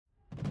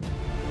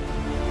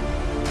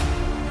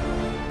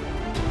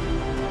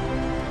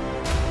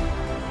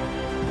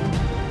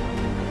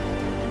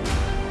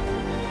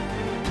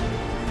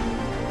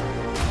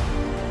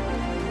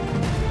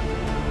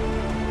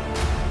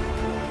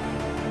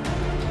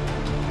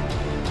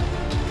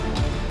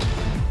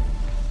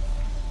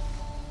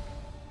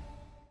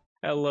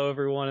Hello,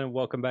 everyone, and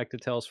welcome back to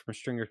Tales from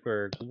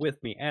Stringersburg.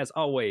 With me, as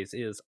always,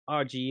 is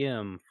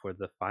RGM for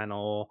the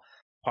final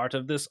part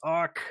of this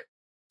arc,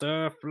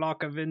 the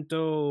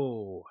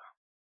Flockavento.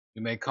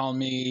 You may call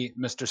me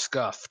Mr.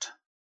 Scuffed.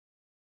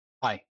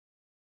 Hi.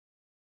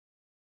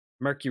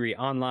 Mercury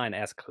Online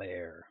as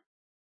Claire.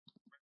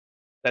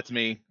 That's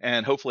me,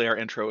 and hopefully our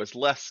intro is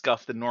less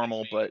scuffed than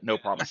normal, but no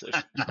promises.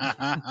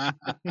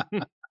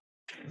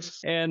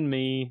 And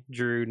me,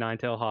 Drew,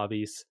 Ninetail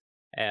Hobbies,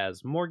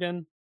 as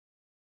Morgan.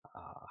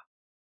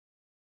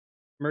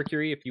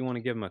 Mercury, if you want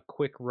to give him a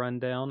quick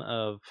rundown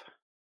of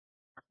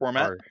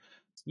Format. our...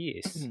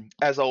 Yes.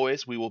 As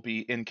always, we will be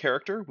in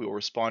character. We will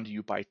respond to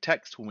you by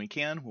text when we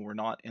can, when we're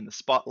not in the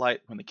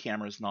spotlight, when the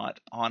camera is not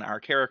on our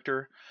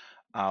character.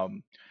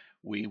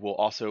 We will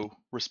also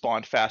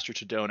respond faster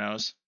to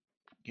donos,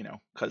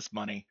 because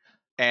money.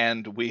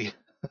 And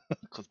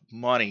because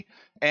money.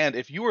 And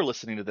if you are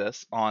listening to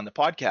this on the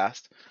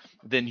podcast,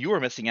 then you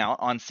are missing out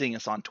on seeing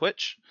us on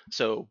Twitch.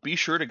 So be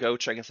sure to go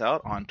check us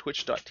out on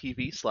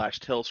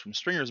twitch.tv/Tales from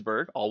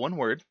Stringersburg, all one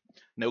word,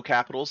 no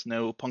capitals,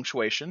 no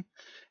punctuation.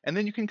 And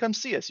then you can come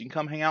see us. You can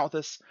come hang out with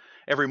us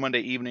every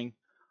Monday evening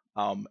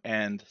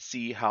and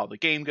see how the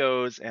game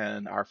goes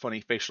and our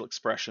funny facial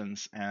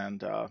expressions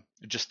and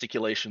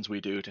gesticulations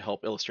we do to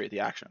help illustrate the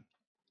action.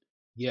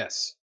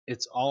 Yes,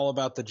 it's all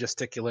about the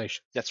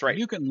gesticulation. That's right.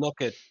 You can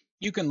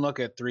look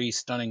at three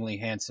stunningly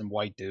handsome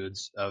white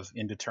dudes of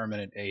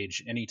indeterminate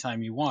age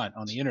anytime you want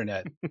on the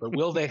internet, but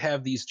will they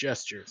have these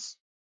gestures?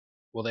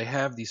 Will they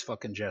have these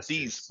fucking gestures?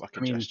 These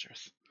fucking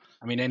gestures.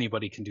 I mean,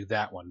 anybody can do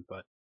that one,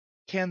 but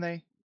can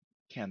they?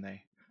 Can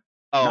they?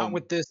 Not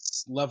with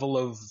this level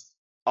of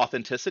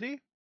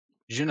authenticity.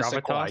 Je ne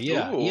sais quoi.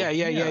 Yeah.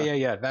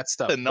 That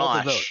stuff.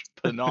 Panache.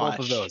 Both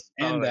of those.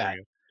 And that.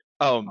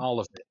 All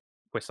of it.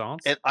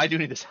 Puissance. And I do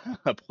need this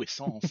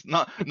puissance,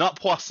 not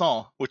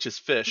poisson, which is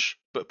fish,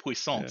 but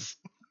puissance.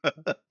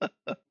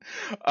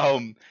 Yeah.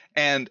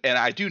 And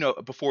I do know,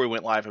 before we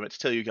went live, I meant to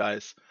tell you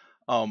guys,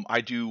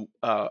 I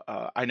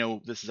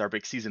know this is our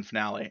big season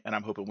finale, and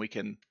I'm hoping we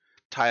can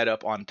tie it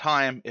up on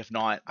time. If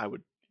not, I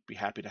would be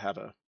happy to have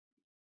a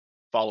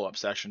follow-up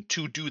session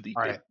to do the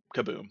big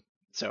kaboom.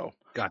 So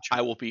gotcha.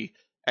 I will be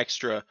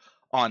extra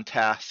on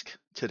task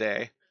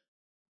today,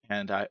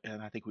 and I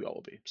think we all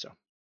will be. So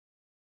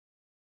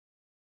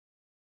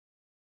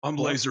I'm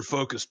laser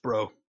focused,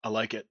 bro. I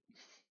like it.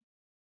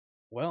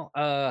 Well,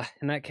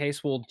 in that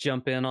case, we'll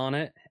jump in on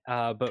it.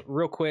 But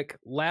real quick,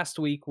 last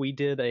week we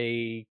did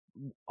a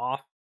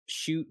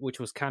offshoot,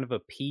 which was kind of a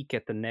peek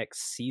at the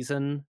next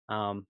season.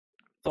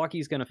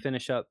 Flocky's going to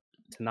finish up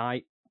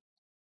tonight,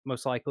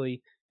 most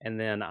likely, and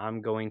then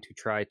I'm going to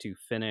try to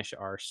finish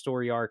our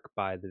story arc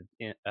by the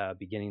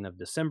beginning of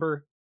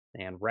December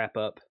and wrap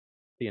up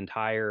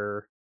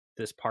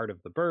this part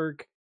of the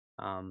Berg.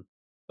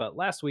 But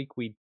last week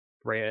we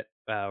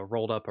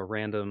rolled up a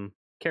random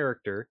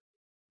character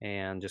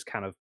and just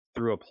kind of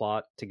threw a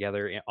plot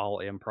together, all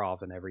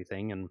improv and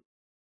everything, and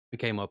we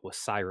came up with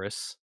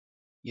Cyrus.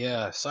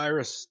 Yeah,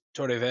 Cyrus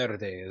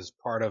Torreverde is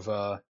part of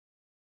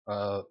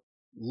a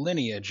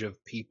lineage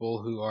of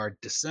people who are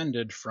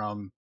descended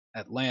from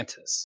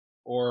Atlantis,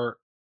 or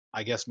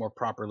I guess more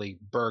properly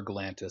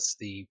Berglantis,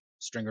 the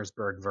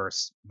Stringersburg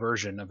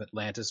version of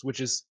Atlantis,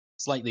 which is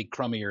slightly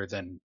crummier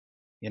than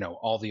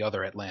all the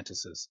other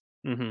Atlantises.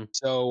 Mm-hmm.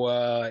 So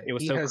it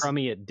was so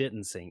crummy it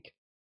didn't sink.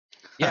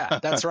 Yeah,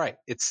 that's right.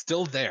 It's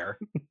still there.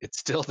 It's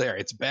still there.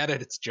 It's bad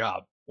at its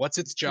job. What's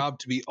its job?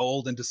 To be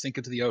old and to sink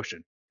into the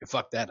ocean. You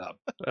fuck that up.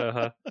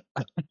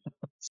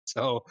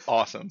 So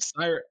awesome.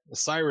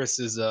 Cyrus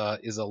is a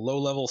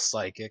low-level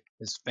psychic.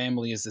 His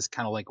family is this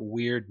kind of like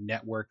weird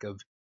network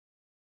of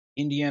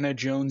Indiana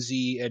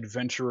Jonesy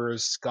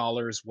adventurers,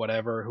 scholars,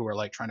 whatever, who are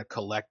like trying to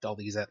collect all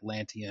these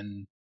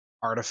Atlantean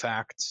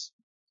artifacts.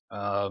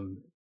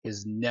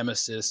 His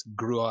nemesis,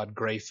 Gruad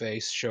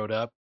Greyface, showed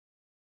up.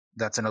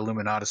 That's an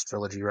Illuminatus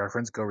trilogy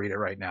reference. Go read it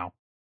right now.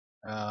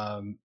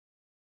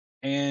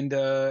 And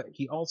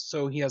he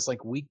has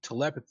like weak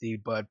telepathy,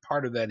 but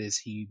part of that is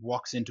he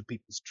walks into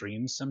people's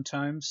dreams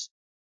sometimes.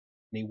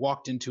 And he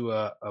walked into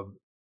a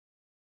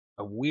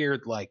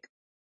weird, like,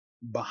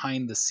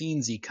 behind the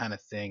scenes-y kind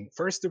of thing.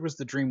 First there was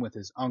the dream with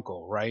his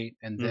uncle, right?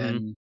 And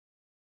then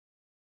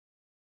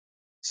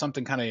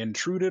something kind of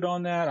intruded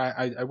on that.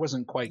 I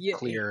wasn't quite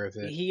clear of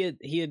it. He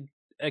had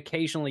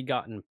occasionally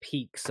gotten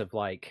peeks of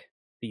like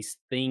these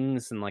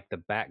things and like the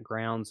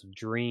backgrounds of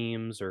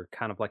dreams, or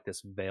kind of like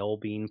this veil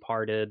being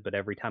parted, but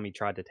every time he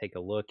tried to take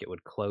a look it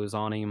would close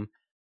on him.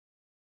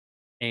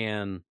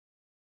 And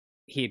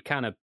he had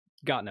kind of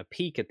gotten a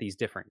peek at these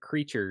different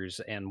creatures,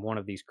 and one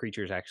of these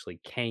creatures actually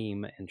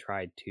came and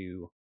tried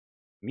to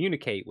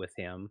communicate with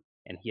him,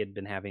 and he had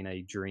been having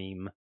a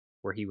dream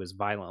where he was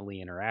violently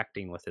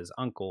interacting with his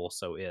uncle,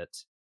 so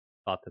it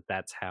thought that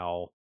that's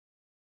how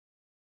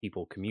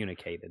people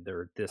communicated.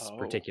 They're this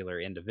particular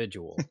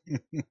individual.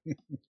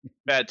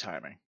 Bad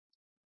timing.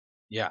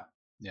 Yeah.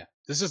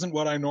 This isn't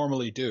what I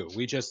normally do.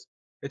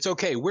 It's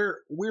okay. We're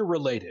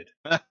related.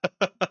 I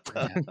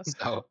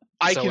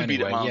can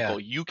beat up my uncle.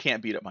 You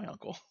can't beat up my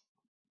uncle.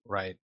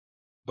 Right.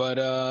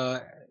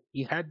 But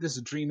he had this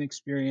dream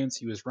experience.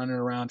 He was running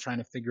around trying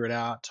to figure it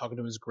out, talking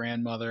to his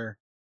grandmother,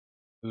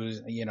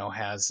 who's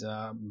has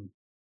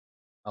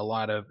a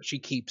lot of. She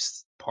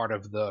keeps part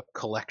of the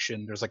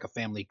collection. There's like a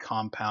family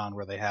compound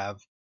where they have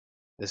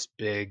this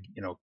big,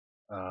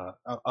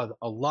 a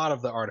lot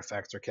of the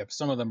artifacts are kept.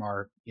 Some of them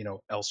are,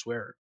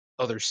 elsewhere,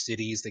 other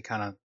cities. They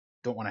kind of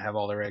don't want to have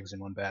all their eggs in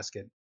one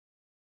basket.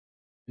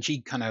 And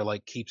she kind of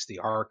like keeps the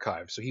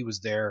archive. So he was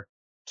there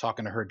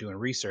talking to her, doing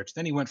research.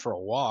 Then he went for a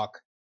walk,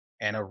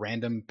 and a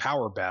random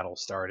power battle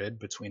started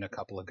between a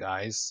couple of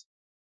guys.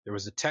 There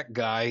was a tech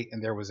guy,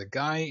 and there was a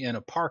guy in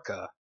a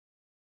parka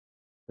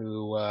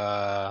who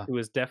It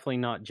was definitely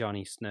not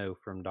Johnny Snow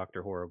from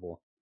Dr.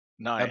 Horrible.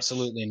 Nice.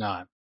 absolutely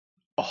not.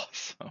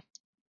 Awesome.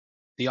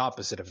 The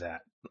opposite of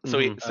that. So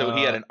he had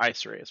Uh, an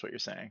ice ray, is what you're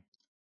saying,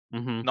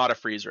 Mm-hmm. not a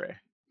freeze ray.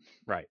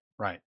 Right.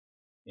 Right.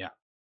 Yeah.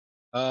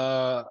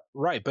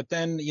 Right. But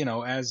then,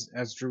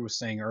 as Drew was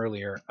saying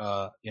earlier,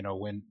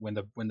 when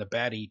the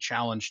baddie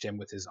challenged him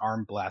with his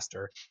arm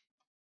blaster,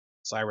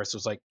 Cyrus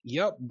was like,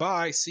 "Yep,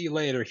 bye, see you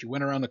later." He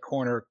went around the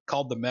corner,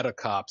 called the meta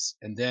cops,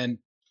 and then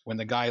when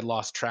the guy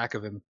lost track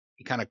of him,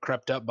 he kind of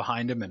crept up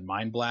behind him and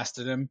mind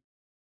blasted him.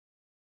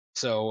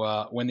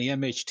 So when the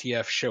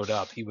MHTF showed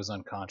up, he was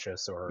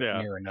unconscious or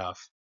Yeah. near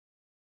enough.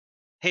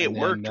 Hey, And it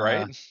worked, then,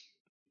 right?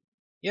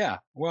 Yeah.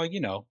 Well,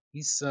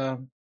 he's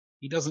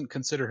he doesn't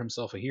consider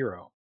himself a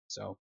hero,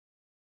 so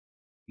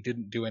he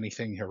didn't do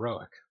anything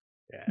heroic.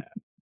 Yeah.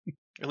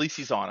 At least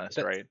he's honest,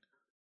 That's- right?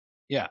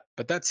 Yeah,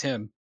 but that's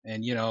him.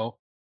 And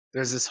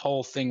there's this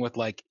whole thing with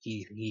like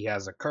he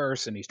has a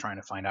curse and he's trying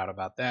to find out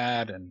about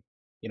that. And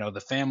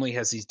the family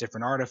has these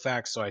different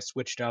artifacts, so I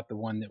switched out the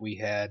one that we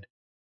had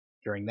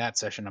during that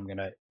session. I'm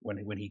gonna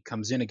when he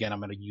comes in again, I'm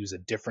gonna use a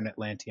different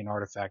Atlantean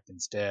artifact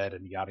instead,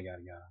 and yada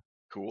yada yada.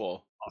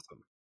 Cool.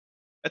 Awesome.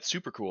 That's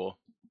super cool.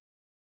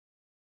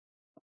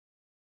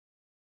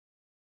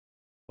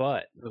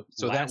 But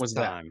So that was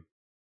that. time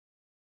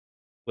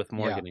with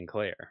Morgan and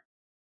Claire.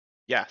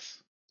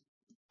 Yes.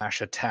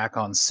 Flash attack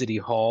on City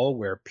Hall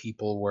where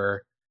people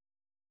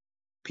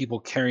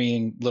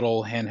carrying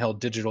little handheld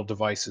digital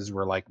devices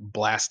were like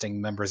blasting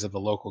members of the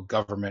local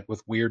government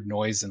with weird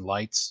noise and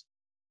lights,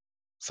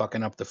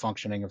 fucking up the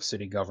functioning of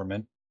city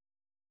government.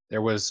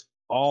 There was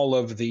all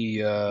of the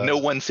No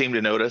one seemed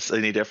to notice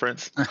any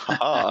difference.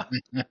 Haha.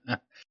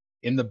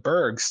 in the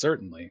Berg,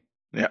 certainly.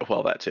 Yeah,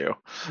 well, that too.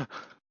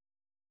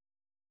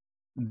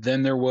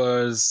 Then there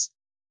was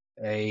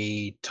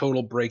a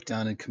total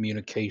breakdown in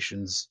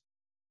communications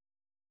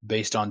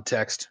based on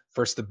text.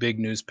 First the big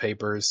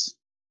newspapers,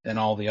 then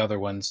all the other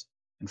ones,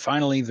 and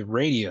finally the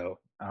radio.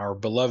 Our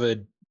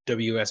beloved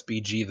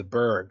WSBG, the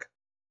Berg,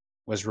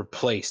 was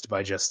replaced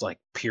by just like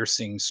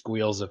piercing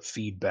squeals of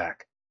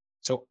feedback.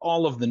 So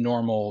all of the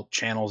normal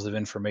channels of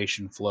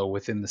information flow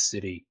within the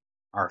city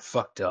are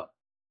fucked up.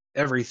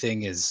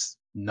 Everything is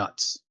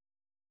nuts.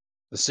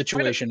 The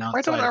situation outside.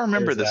 Why don't I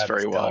remember this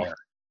very well?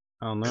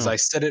 Oh no. Because I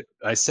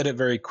said it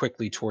very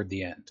quickly toward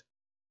the end.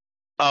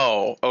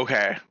 Oh,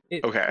 okay.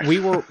 Okay.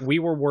 We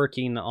were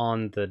working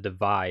on the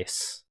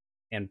device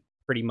and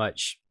pretty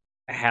much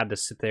had to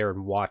sit there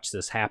and watch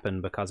this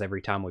happen because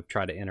every time we've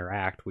tried to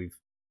interact, we've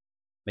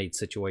made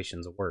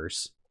situations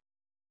worse.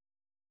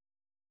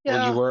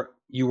 Yeah. Well,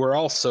 you were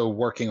also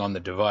working on the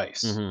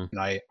device, Mhm. and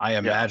I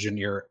imagine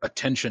your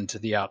attention to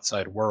the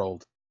outside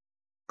world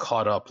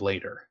caught up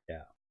later.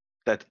 Yeah.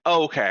 That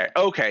okay.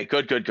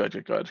 Good.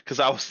 Because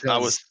I was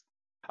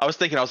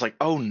thinking, I was like,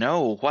 oh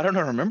no, why don't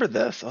I remember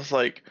this? I was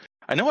like,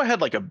 I know I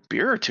had like a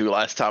beer or two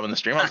last time in the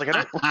stream. I was like, I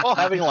don't recall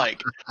having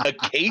like a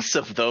case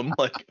of them.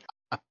 Like,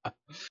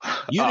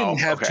 You didn't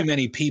have too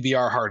many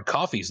PBR hard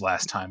coffees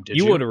last time, did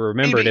you? You would have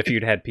remembered Maybe. if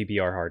you'd had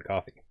PBR hard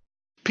coffee.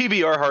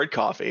 PBR hard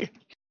coffee.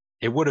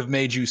 It would have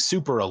made you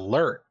super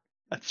alert.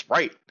 That's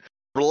right.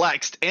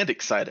 Relaxed and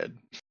excited.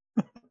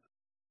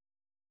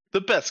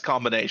 The best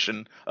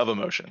combination of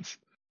emotions.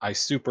 I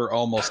super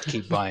almost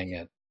keep buying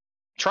it.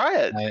 Try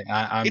it.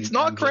 It's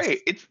not I'm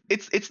great.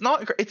 It's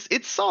not.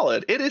 It's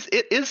solid. It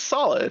is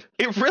solid.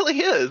 It really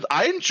is.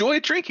 I enjoy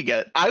drinking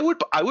it. I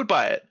would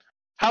buy it.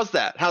 How's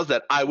that?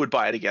 I would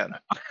buy it again.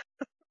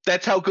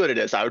 That's how good it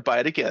is. I would buy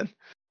it again.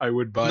 I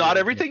would buy. Not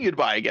everything you'd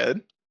buy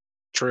again.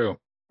 True.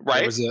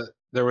 Right.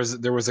 There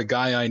was a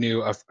guy I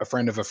knew, a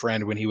friend of a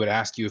friend, when he would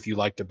ask you if you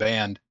liked a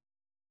band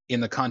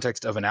in the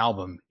context of an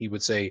album, he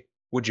would say,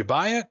 "Would you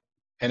buy it?"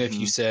 And if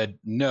you said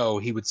no,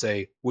 he would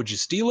say, "Would you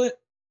steal it?"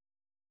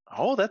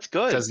 Oh, that's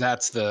good. Because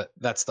that's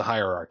the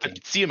hierarchy.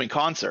 See him in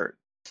concert.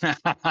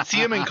 See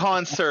him in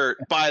concert.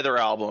 Buy their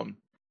album.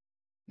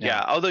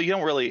 Yeah. Although you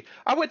don't really.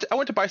 I went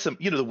to buy some.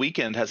 The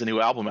Weeknd has a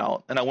new album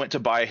out, and I went to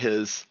buy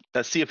his.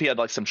 See if he had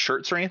like some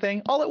shirts or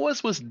anything. All it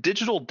was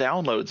digital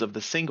downloads of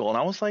the single, and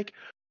I was like,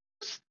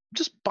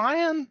 just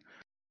buying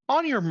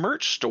on your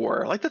merch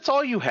store. Like that's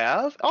all you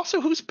have. Also,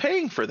 who's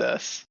paying for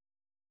this?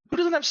 Who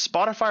doesn't have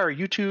Spotify or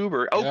YouTube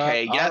or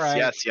okay?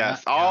 Yes. Yeah.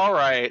 All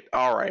right.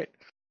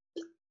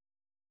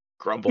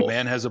 Grumble. The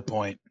man has a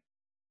point.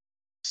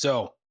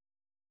 So,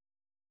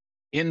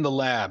 in the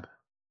lab,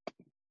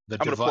 I'm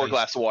gonna pour a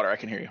glass of water. I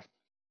can hear you.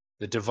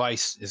 The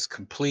device is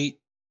complete.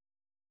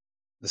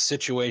 The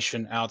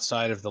situation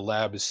outside of the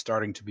lab is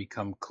starting to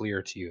become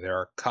clear to you. There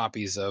are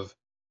copies of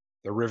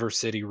the River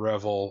City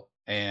Revel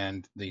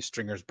and the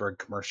Stringersburg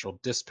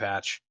Commercial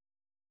Dispatch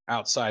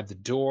outside the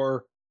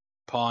door.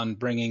 Upon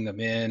bringing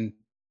them in,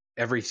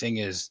 everything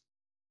is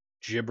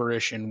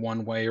gibberish in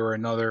one way or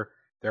another.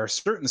 There are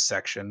certain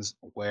sections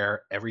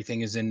where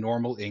everything is in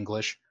normal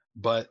English,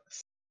 but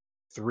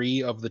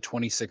 3 of the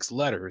 26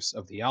 letters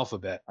of the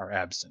alphabet are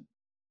absent.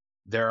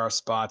 There are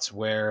spots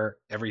where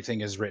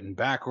everything is written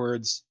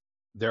backwards.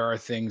 There are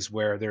things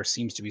where there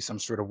seems to be some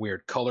sort of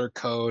weird color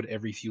code.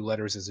 Every few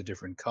letters is a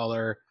different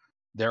color.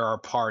 There are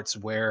parts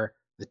where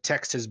the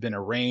text has been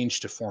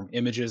arranged to form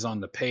images on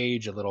the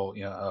page, a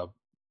little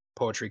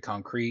poetry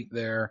concrete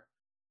there.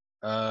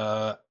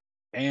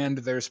 And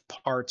there's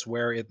parts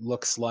where it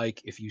looks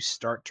like if you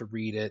start to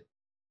read it,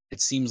 it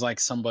seems like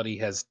somebody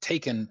has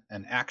taken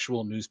an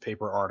actual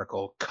newspaper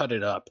article, cut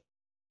it up,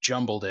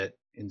 jumbled it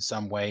in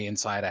some way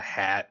inside a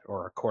hat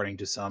or according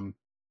to some,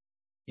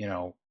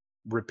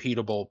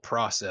 repeatable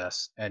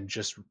process, and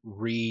just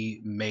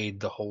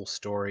remade the whole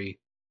story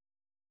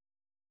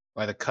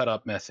by the cut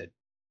up method.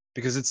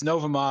 Because it's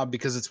Nova Mob,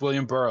 because it's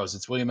William Burroughs.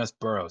 It's William S.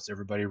 Burroughs.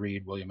 Everybody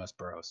read William S.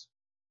 Burroughs.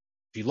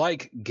 If you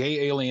like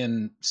gay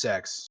alien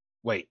sex,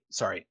 wait,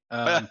 sorry.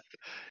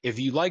 If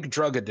you like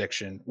drug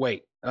addiction,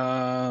 wait.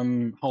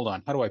 Hold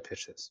on. How do I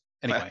pitch this?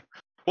 Anyway.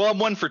 Well, I'm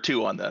 1 for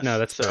 2 on this. No,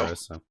 that's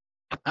Burroughs. So.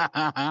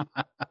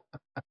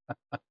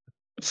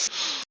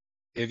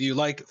 If you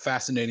like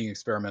fascinating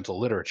experimental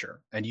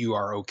literature and you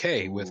are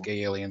okay with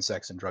gay alien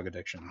sex and drug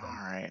addiction, then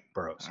All right.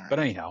 Burroughs. All right. But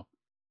anyhow,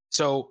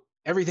 so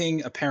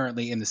everything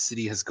apparently in the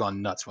city has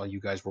gone nuts while you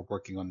guys were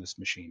working on this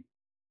machine.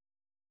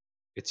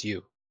 It's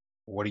you.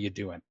 What are you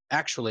doing?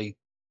 Actually,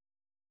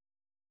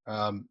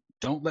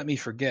 don't let me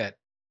forget,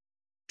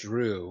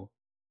 Drew,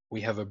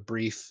 we have a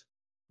brief,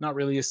 not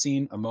really a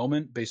scene, a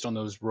moment based on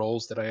those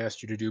roles that I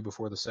asked you to do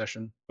before the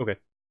session. Okay.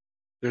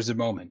 There's a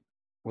moment.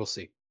 We'll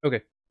see.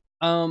 Okay.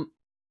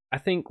 I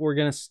think we're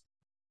going to...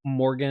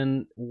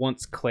 Morgan,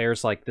 once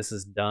Claire's like, this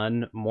is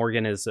done,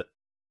 Morgan is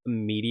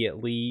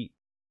immediately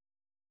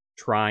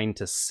trying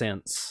to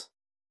sense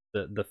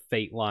the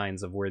fate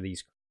lines of where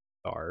these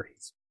are.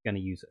 He's going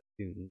to use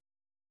it.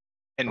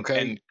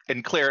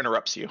 And Claire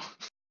interrupts you.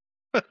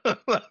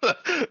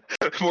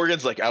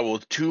 Morgan's like, I will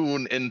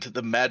tune into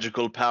the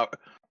magical power.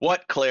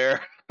 What, Claire?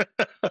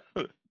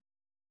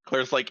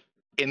 Claire's like,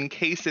 in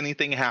case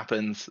anything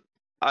happens,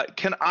 I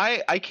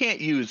can't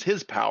use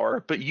his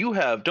power, but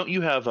don't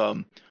you have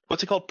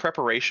what's it called,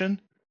 preparation?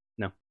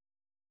 No.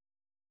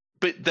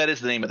 But that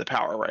is the name of the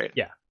power, right?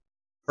 Yeah.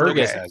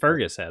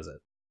 Fergus has it.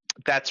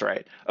 That's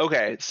right.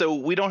 Okay, so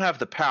we don't have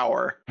the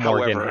power.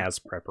 Morgan however, has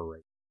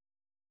preparation.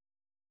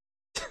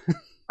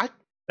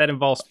 That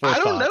involves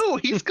forethought. I don't know.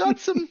 He's got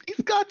some.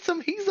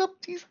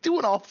 He's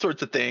doing all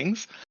sorts of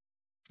things.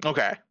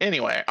 Okay.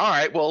 Anyway. All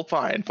right. Well,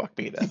 fine. Fuck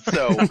me then.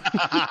 So.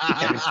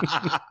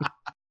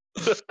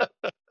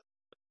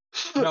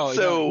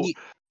 No,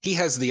 he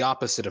has the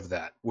opposite of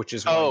that, which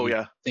is why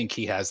I think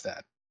he has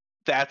that.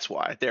 That's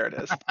why. There it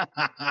is.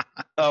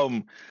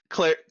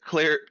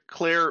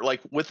 Claire, like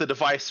with the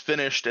device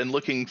finished and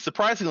looking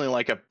surprisingly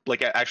like an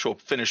actual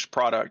finished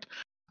product.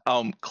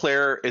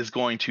 Claire is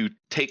going to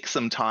take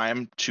some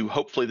time to,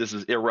 hopefully this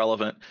is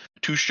irrelevant,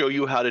 to show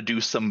you how to do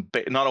some,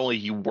 not only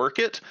you work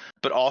it,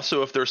 but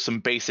also if there's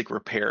some basic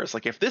repairs.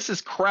 Like if this is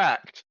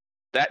cracked,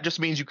 that just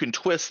means you can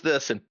twist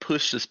this and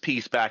push this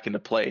piece back into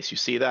place. You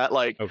see that?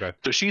 Like, okay.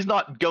 So she's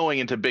not going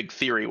into big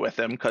theory with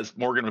him because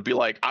Morgan would be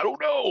like, I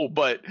don't know,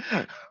 but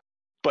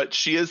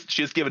she is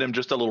giving him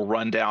just a little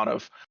rundown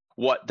of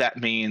what that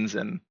means.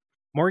 And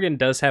Morgan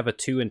does have a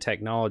 2 in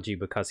technology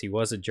because he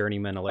was a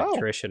journeyman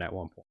electrician at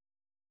one point.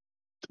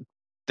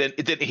 Then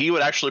he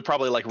would actually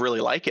probably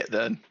really like it.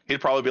 Then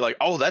he'd probably be like,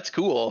 "Oh, that's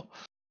cool."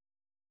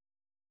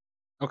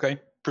 Okay,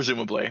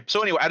 presumably.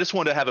 So anyway, I just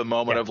wanted to have a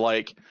moment of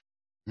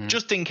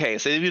just in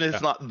case, even if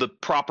it's not the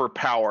proper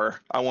power,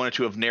 I wanted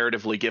to have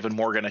narratively given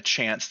Morgan a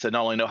chance to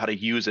not only know how to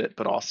use it,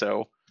 but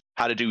also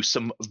how to do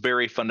some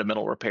very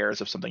fundamental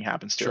repairs if something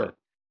happens to it.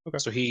 Okay.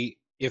 So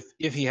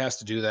if he has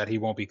to do that, he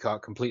won't be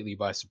caught completely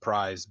by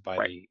surprise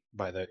by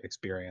the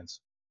experience.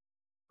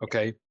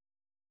 Okay.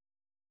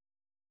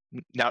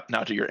 Now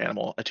to your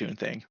animal attune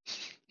thing.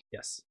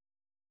 Yes.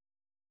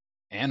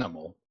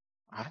 Animal?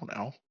 I don't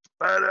know.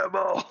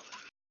 Animal.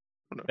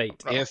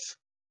 Fate.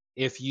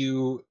 If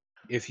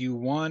you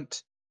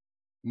want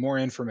more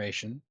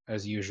information,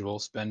 as usual,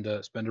 spend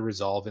a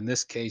resolve. In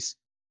this case,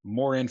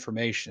 more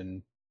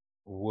information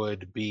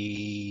would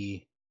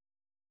be,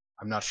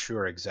 I'm not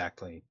sure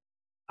exactly.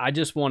 I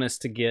just want us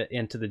to get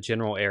into the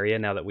general area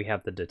now that we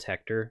have the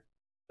detector,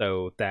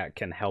 so that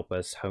can help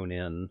us hone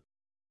in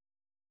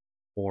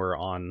more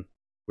on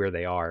where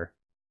they are.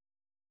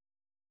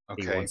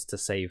 Okay. He wants to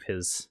save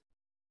his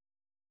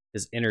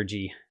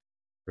energy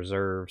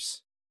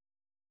reserves.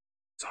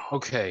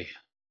 Okay,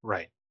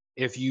 right.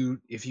 If you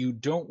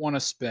don't want to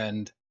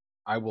spend,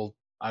 I will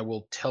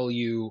tell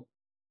you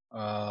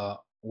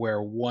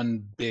where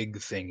one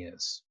big thing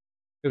is.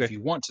 Okay. If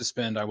you want to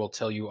spend, I will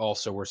tell you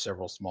also where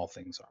several small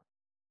things are.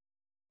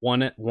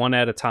 One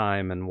at a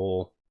time, and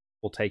we'll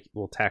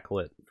tackle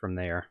it from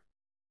there.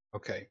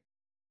 Okay.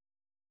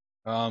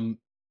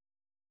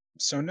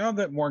 So now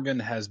that Morgan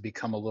has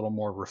become a little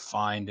more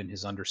refined in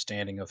his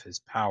understanding of his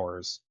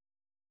powers,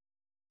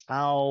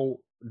 how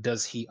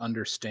does he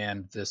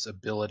understand this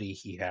ability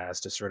he has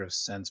to sort of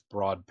sense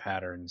broad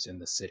patterns in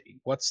the city?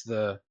 What's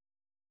the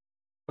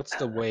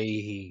way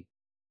he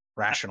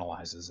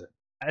rationalizes it?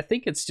 I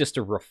think it's just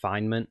a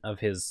refinement of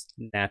his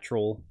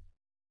natural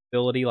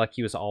ability. Like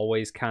he was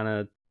always kind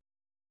of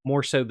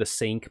more so the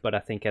sync, but I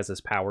think as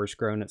his power's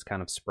grown, it's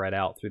kind of spread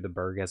out through the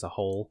burg as a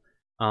whole.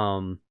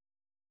 And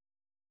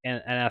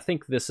I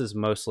think this is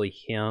mostly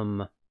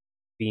him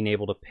being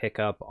able to pick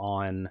up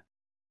on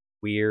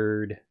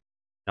weird,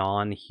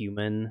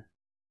 non-human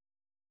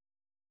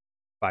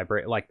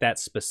vibrate. Like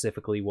that's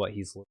specifically what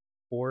he's looking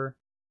for.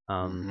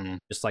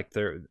 Just like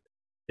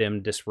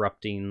them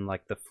disrupting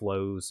like the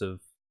flows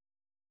of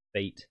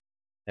fate,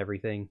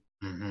 everything.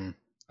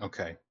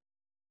 Okay.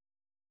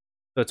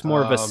 So it's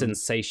more of a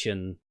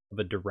sensation of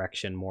a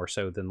direction more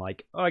so than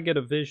like, oh, I get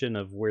a vision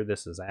of where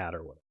this is at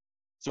or whatever.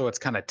 So it's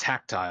kind of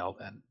tactile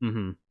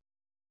then.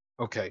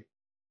 Okay.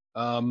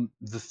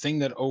 The thing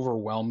that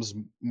overwhelms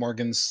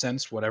Morgan's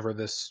sense, whatever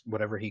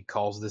he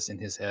calls this in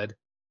his head,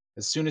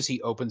 as soon as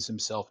he opens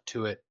himself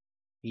to it,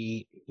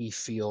 he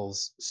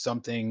feels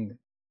something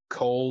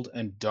cold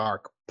and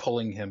dark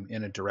pulling him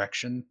in a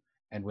direction.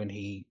 And when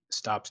he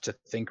stops to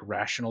think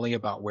rationally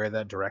about where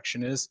that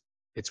direction is,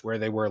 it's where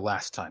they were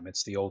last time.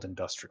 It's the old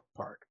industrial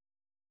park.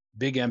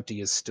 Big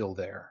Empty is still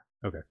there.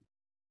 Okay.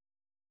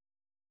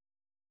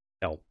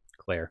 Hell,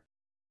 Claire.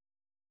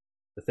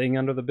 The thing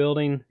under the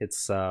building, it's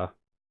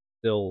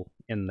still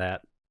in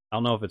that. I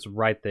don't know if it's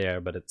right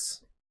there, but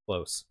it's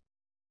close.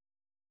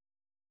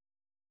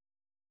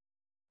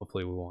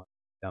 Hopefully we won't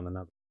down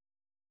another.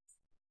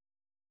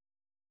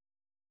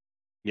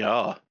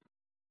 Yeah.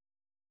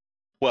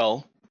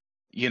 Well,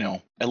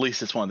 at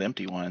least it's one of the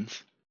empty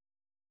ones.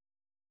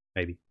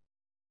 Maybe.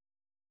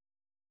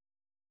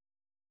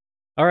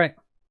 All right.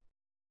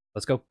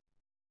 Let's go.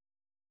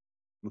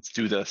 Let's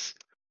do this.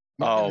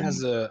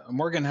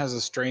 Morgan has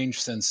a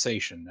strange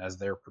sensation as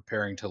they're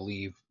preparing to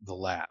leave the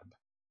lab.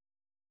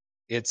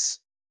 It's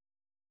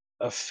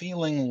a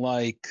feeling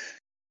like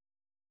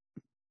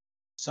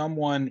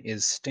someone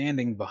is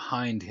standing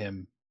behind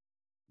him,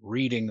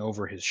 reading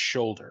over his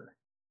shoulder,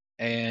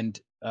 and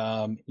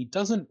he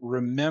doesn't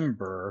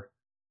remember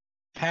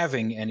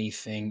having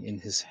anything in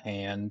his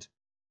hand,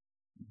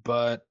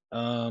 but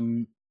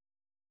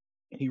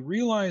he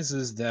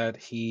realizes that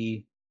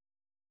he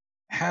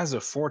has a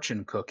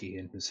fortune cookie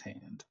in his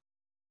hand.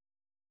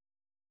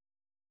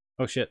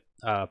 Oh shit.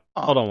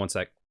 Hold on one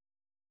sec.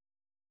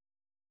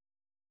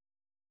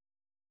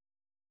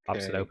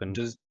 Pops it open.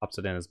 Pops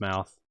it in his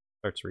mouth.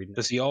 Starts reading.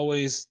 Does he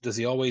always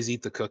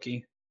eat the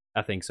cookie?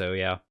 I think so,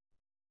 yeah.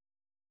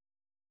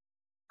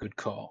 Good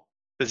call.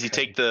 Does he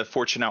take the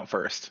fortune out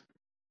first?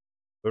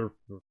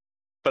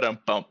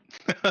 But bump.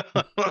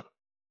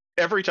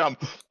 Every time.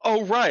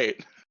 Oh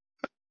right.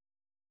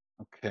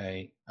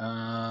 Okay.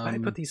 Why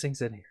did I put these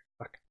things in here?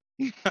 Fuck.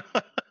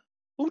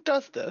 Who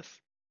does this?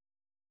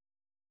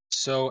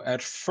 So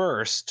at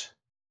first,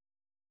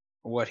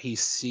 what he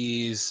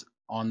sees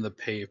on the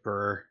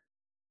paper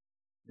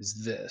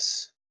is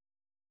this.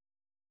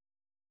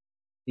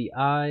 The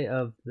eye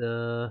of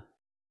the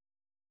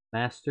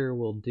master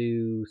will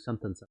do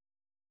something.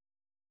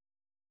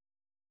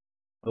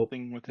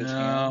 Something with his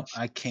hands.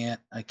 I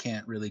can't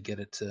really get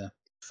it to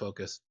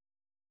focus.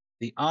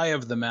 The eye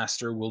of the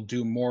master will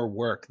do more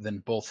work than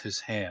both his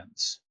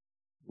hands.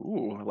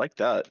 Ooh, I like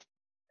that.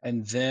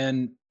 And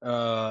then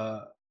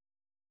as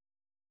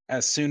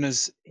soon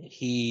as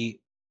he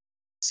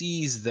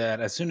sees that,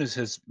 as soon as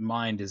his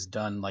mind is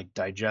done like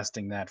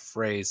digesting that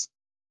phrase,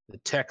 the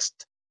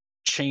text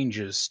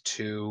changes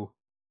to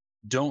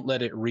don't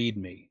let it read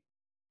me.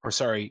 Or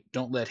sorry,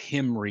 don't let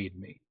him read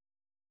me.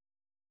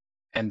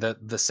 And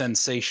the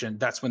sensation,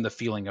 that's when the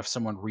feeling of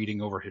someone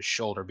reading over his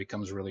shoulder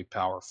becomes really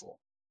powerful.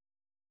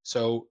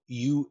 So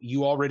you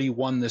already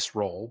won this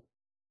role.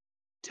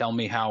 Tell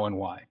me how and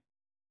why.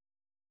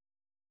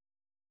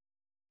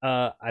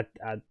 I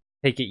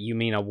take it you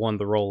mean I won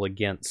the role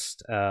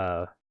against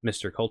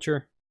Mr.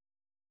 Culture?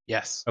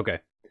 Yes. Okay.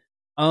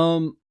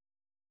 I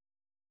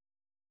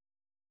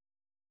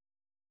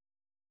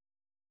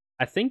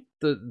think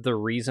the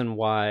reason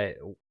why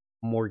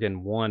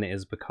Morgan won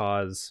is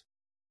because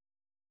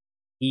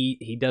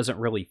he doesn't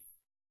really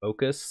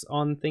focus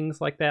on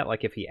things like that.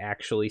 Like if he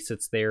actually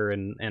sits there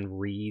and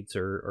reads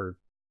or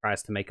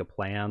tries to make a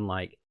plan,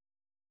 like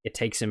it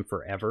takes him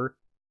forever.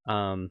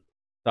 So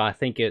I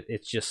think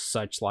it's just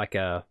such like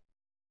a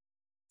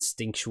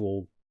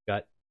instinctual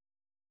gut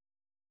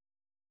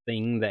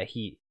thing that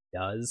he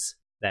does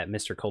that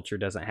Mr. Culture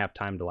doesn't have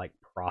time to like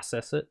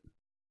process it,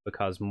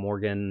 because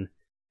Morgan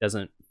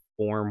doesn't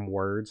form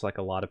words like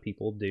a lot of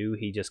people do.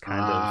 He just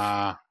kind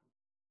of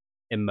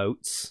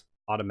emotes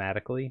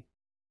automatically.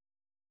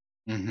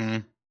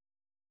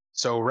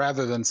 So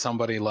rather than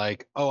somebody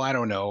like, oh, I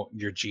don't know,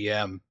 your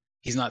GM,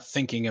 he's not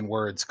thinking in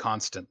words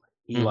constantly.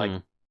 He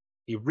Mhm.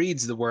 he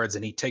reads the words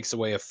and he takes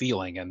away a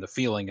feeling, and the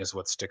feeling is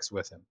what sticks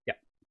with him. Yeah.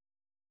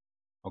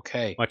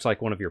 Okay. Much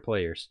like one of your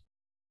players.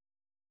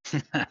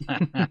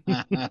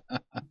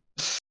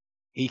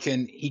 he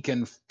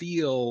can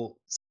feel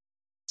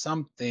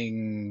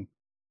something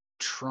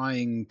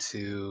trying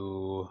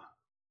to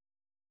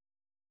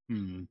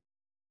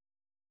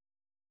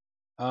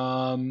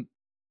um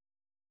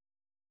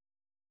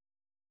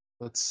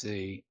let's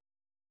see.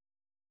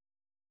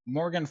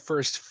 Morgan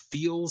first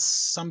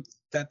feels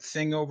that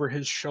thing over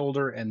his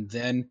shoulder, and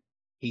then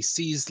he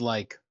sees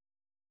like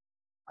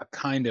a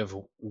kind of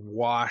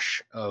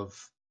wash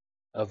of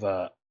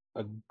a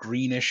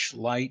greenish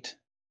light.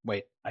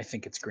 Wait, I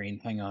think it's green.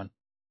 Hang on.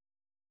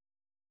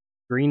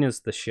 Green is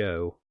the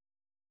show.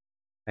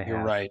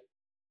 You're right.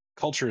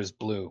 Culture is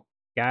blue.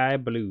 Sky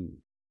blue.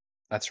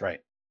 That's right.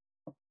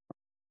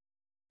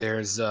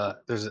 There's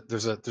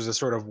a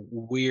sort of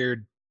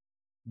weird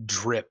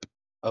drip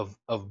of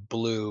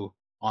blue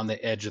on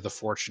the edge of the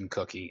fortune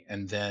cookie,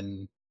 and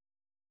then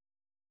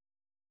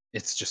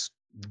it's just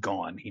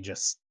gone. He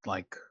just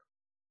like,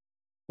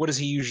 what does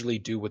he usually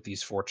do with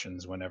these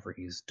fortunes whenever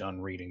he's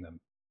done reading them?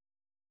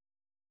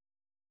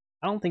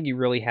 I don't think he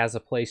really has a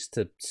place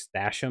to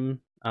stash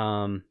them.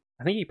 I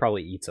think he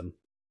probably eats them.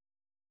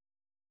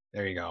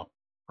 There you go.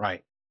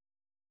 Right.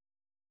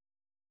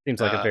 Seems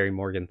like a very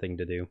Morgan thing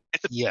to do.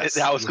 Yes.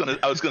 I was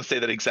gonna say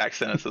that exact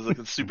sentence. It's like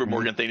a super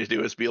Morgan thing to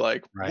do is be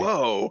like,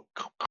 whoa.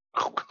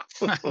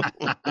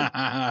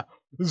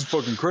 This is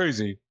fucking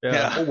crazy.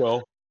 Yeah. Oh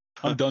well.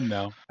 I'm done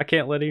now. I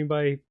can't let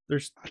anybody.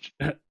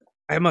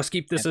 I must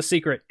keep this a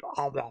secret.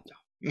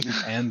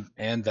 and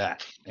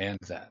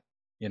that.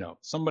 You know,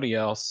 somebody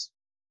else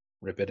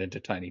rip it into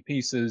tiny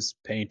pieces,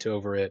 paint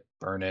over it,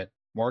 burn it.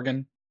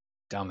 Morgan,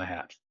 down the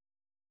hatch.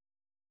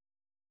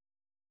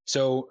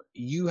 So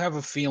you have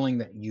a feeling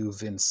that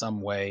you've in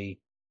some way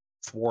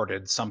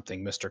thwarted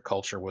something Mr.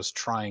 Culture was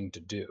trying to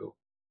do,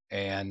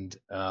 and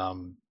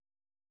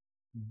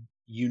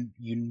you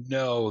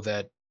know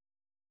that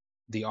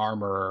the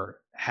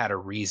armorer had a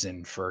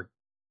reason for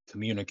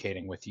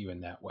communicating with you in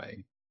that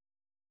way.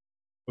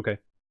 Okay.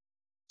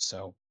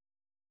 So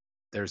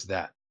there's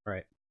that.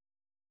 Right.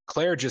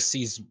 Claire just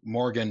sees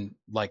Morgan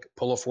like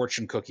pull a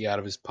fortune cookie out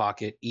of his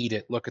pocket, eat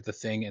it, look at the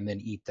thing, and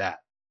then eat that.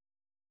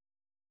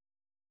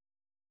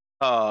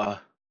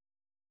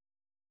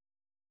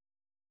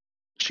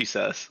 She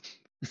says.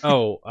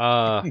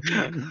 Oh,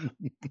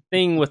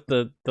 thing with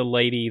the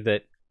lady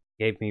that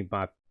gave me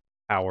my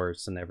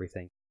powers and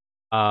everything.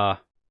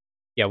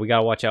 Yeah, we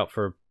gotta watch out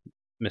for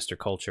Mr.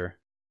 Culture.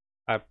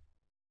 I've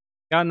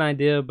got an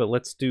idea, but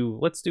let's do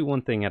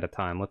one thing at a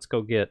time. Let's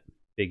go get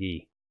Big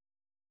E.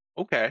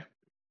 Okay.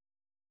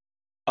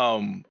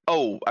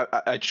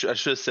 I should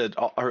have said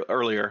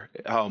earlier.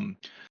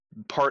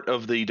 Part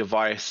of the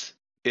device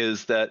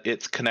is that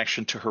its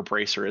connection to her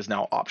bracer is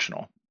now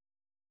optional.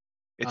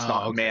 It's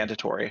not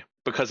mandatory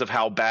because of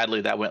how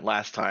badly that went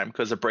last time.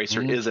 Because the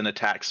bracer is an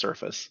attack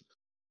surface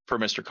for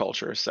Mr.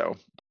 Culture, so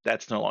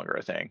that's no longer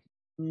a thing.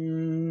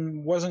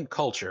 Wasn't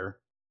Culture?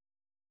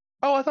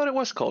 Oh, I thought it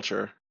was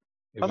Culture.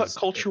 I thought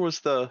Culture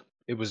was the.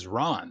 It was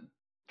Ron.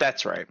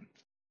 That's right.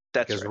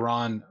 Because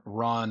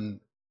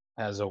Ron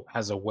has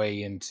a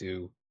way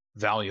into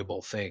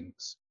valuable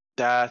things.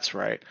 That's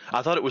right.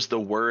 I thought it was the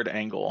word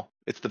angle.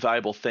 It's the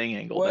valuable thing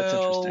angle. Well, that's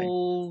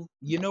interesting.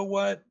 You know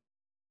what?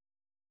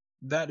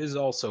 That is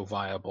also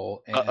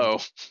viable. And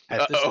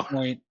At this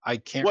point, I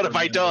can't. What have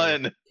I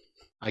done?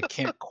 I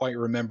can't quite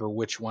remember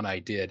which one I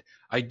did.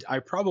 I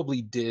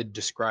probably did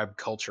describe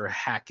Culture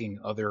hacking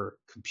other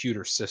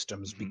computer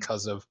systems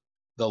because of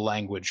the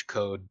language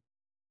code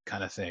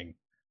kind of thing.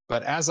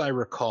 But as I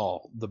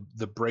recall,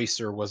 the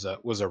bracer was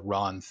a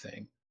Ron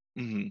thing.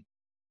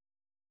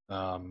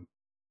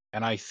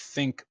 And I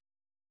think,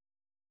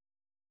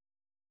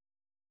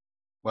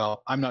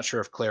 well, I'm not sure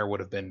if Claire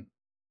would have been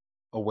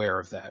aware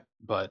of that,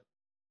 but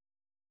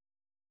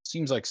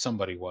seems like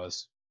somebody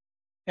was.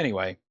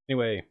 Anyway,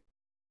 to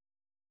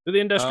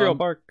the industrial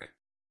park.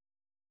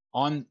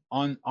 On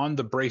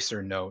the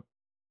bracer note,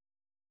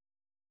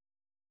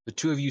 the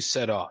two of you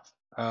set off.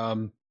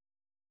 How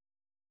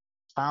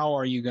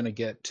are you going to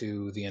get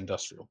to the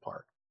industrial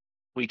park?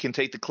 We can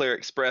take the Claire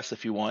Express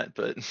if you want,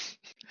 but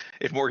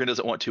if Morgan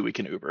doesn't want to, we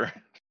can Uber.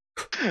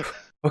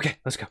 Okay,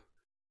 let's go.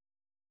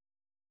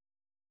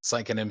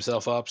 Psyching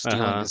himself up,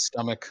 stealing his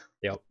stomach.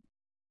 Yep.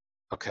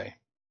 Okay.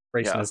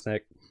 Bracing his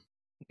neck.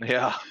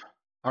 Yeah.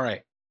 All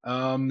right.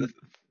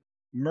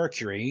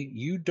 Mercury,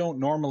 you don't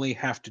normally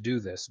have to do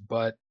this,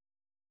 but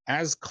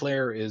as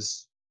Claire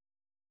is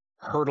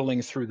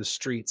hurtling through the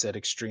streets at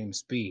extreme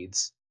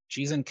speeds,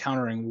 she's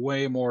encountering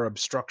way more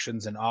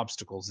obstructions and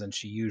obstacles than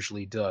she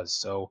usually does.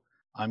 So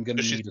I'm going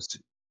to need us to.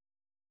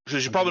 So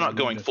she's probably not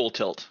going full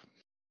tilt.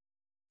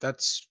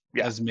 That's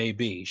as may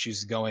be.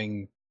 She's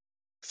going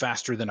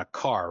faster than a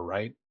car,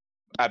 right?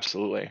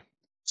 Absolutely.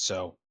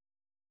 So,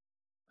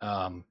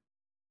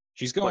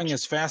 she's going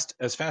as fast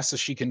as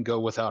she can go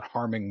without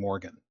harming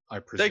Morgan, I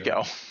presume. There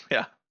you go.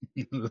 Yeah.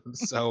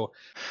 So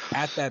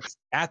at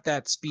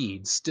that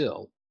speed,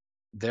 still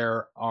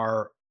there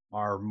are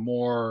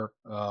more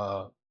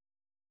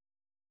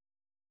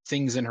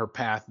things in her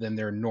path than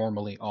there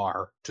normally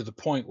are, to the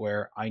point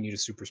where I need a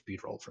super speed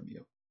roll from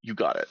you. You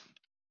got it.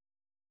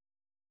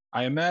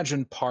 I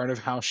imagine part of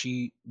how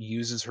she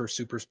uses her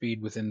super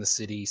speed within the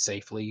city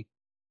safely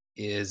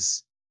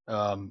is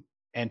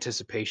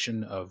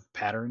anticipation of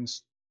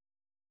patterns,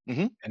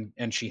 Hmm.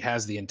 and she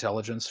has the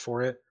intelligence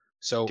for it.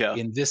 So Yeah.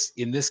 in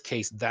this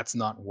case, that's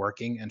not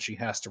working, and she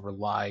has to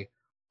rely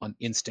on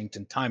instinct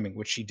and timing,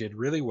 which she did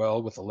really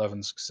well with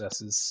 11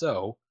 successes.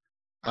 So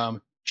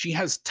she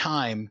has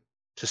time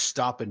to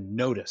stop and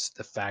notice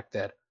the fact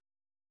that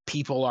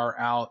people are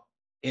out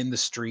in the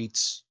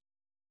streets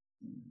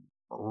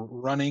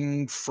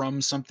running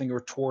from something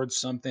or towards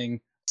something.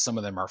 Some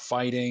of them are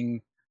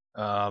fighting.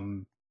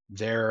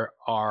 There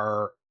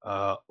are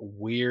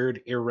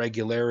weird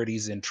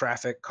irregularities in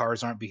traffic.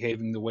 Cars aren't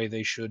behaving the way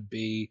they should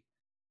be.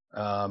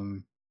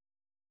 Um,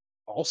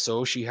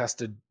 Also, she has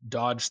to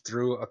dodge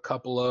through a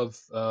couple of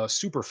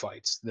super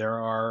fights. There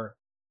are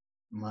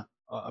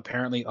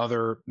apparently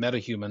other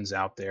metahumans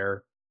out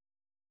there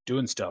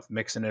doing stuff,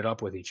 mixing it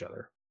up with each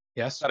other.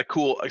 Yes, Got a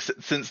cool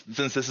since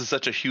this is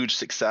such a huge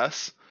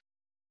success.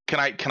 Can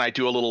I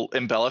do a little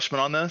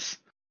embellishment on this?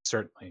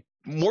 certainly.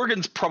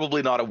 Morgan's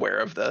probably not aware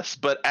of this,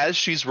 but as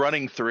she's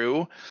running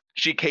through,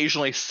 she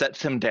occasionally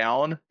sets him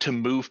down to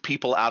move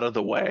people out of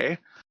the way.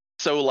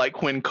 So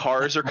like when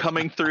cars are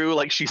coming through,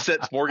 like she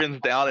sets Morgan's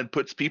down and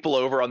puts people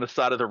over on the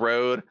side of the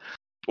road,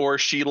 or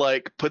she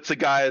like puts a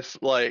guy's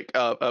like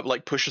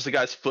pushes a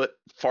guy's foot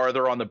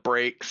farther on the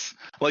brakes.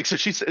 Like so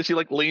she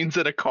like leans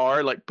in a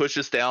car, like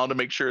pushes down to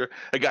make sure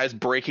a guy's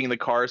braking the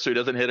car so he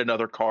doesn't hit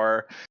another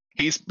car.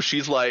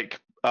 She's like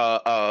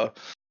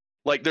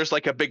there's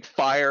like a big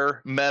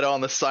fire meta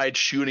on the side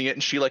shooting it,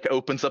 and she like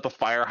opens up a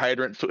fire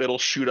hydrant so it'll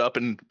shoot up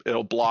and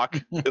it'll block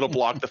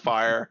the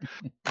fire.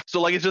 So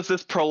like it's just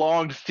this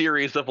prolonged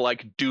series of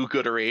like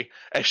do-goodery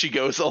as she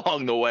goes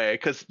along the way,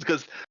 because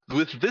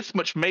with this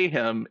much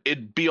mayhem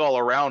it'd be all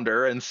around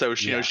her, and so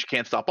she knows she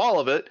can't stop all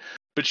of it,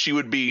 but she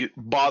would be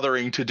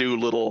bothering to do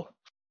little,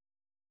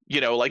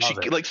 like Love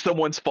it. like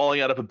someone's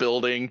falling out of a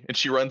building and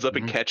she runs up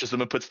and Mhm. catches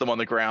them and puts them on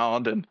the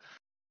ground. And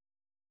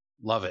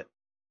Love it.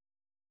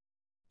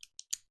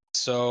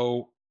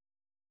 So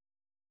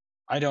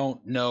I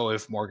don't know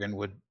if Morgan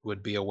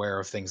would be aware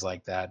of things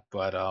like that,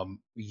 but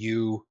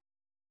you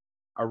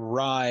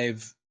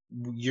arrive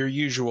your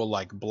usual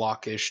like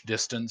blockish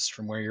distance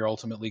from where you're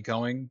ultimately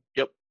going.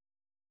 yep.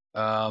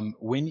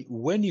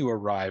 When you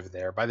arrive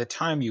there, by the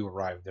time you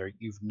arrive there,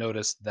 you've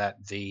noticed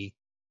that the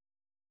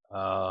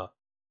uh,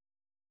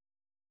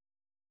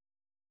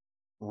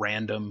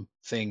 random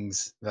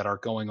things that are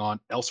going on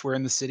elsewhere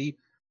in the city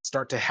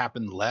start to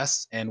happen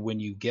less. And when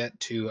you get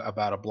to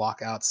about a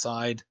block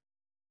outside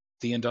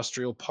the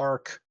industrial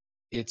park,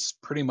 it's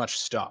pretty much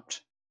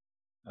stopped.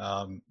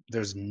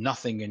 There's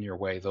nothing in your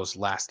way those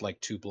last like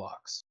 2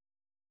 blocks.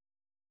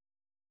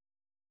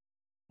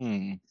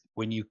 Hmm.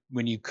 When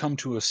you come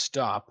to a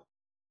stop,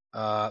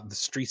 the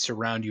streets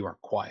around you are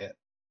quiet.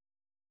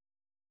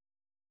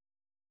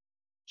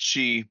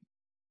 She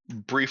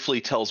briefly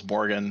tells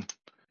Morgan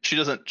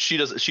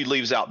she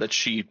leaves out that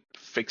she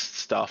fixed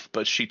stuff,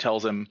 but she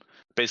tells him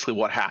basically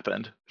what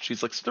happened.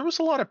 She's like, so there was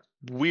a lot of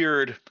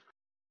weird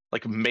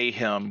like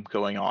mayhem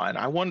going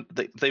on.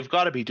 They've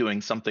got to be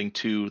doing something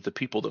to the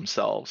people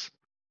themselves.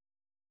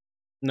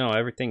 No,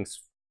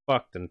 everything's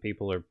fucked and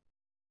people are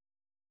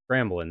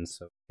scrambling.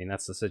 So I mean,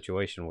 that's the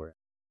situation we're in.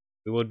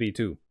 We would be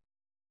too.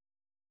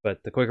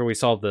 But the quicker we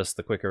solve this,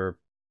 the quicker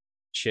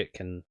shit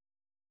can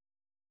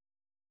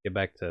get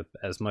back to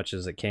as much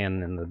as it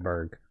can in the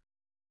Berg.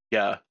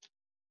 Yeah.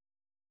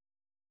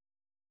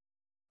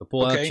 So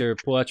pull out Okay. your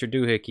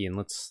doohickey and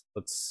let's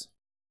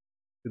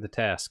do the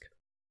task.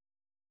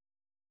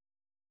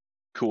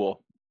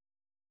 Cool.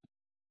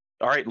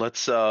 All right, let's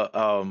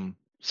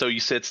so you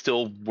said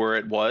still where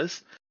it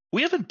was.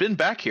 We haven't been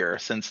back here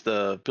since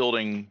the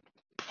building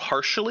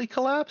partially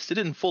collapsed. It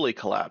didn't fully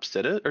collapse,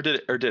 did it? Or did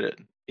it?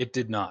 It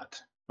did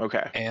not.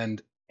 Okay.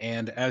 And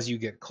as you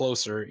get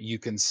closer, you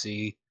can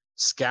see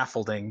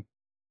scaffolding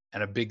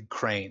and a big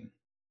crane.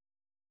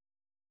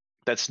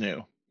 That's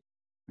new.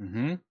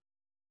 Mm-hmm.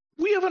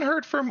 We haven't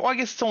heard from, well, I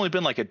guess it's only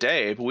been like a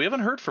day, but we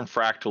haven't heard from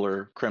Fractal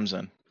or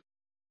Crimson.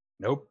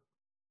 Nope.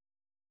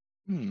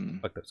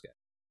 Fuck those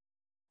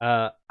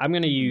guys. I'm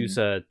gonna use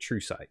True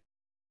Sight.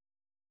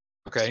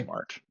 Okay.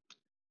 Smart.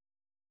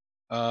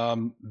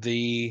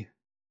 The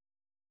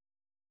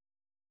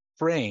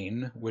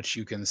crane, which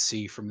you can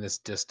see from this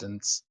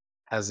distance,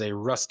 has a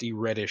rusty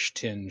reddish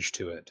tinge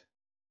to it.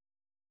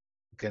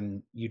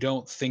 You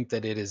don't think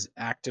that it is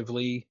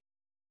actively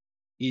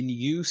in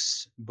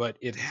use, but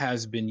it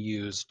has been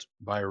used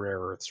by Rare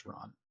Earth's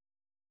Ron.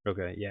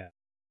 Okay, yeah.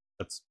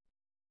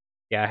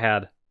 I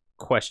had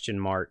question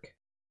mark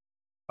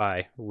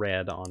by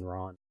red on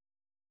Ron.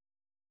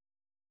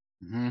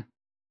 Mm-hmm.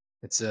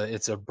 It's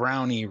a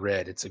brownie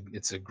red.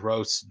 It's a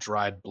gross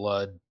dried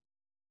blood,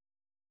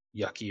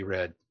 yucky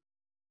red.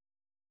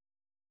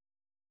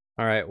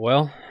 All right.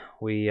 Well,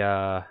 we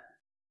up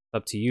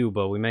to you,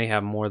 but we may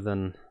have more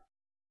than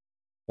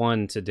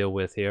one to deal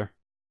with here.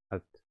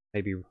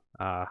 Maybe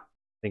I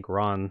think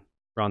Ron's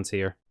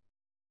here.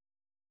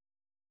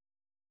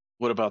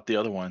 What about the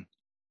other one?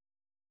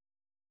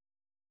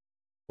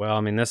 Well,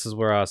 I mean, this is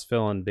where I was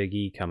feeling Big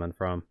E coming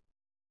from.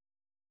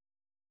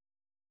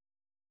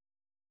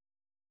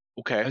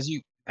 Okay.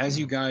 As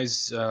you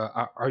guys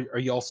are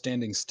you all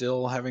standing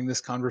still having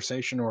this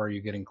conversation, or are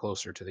you getting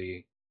closer to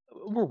the?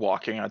 We're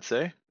walking, I'd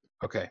say.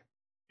 Okay,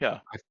 Yeah.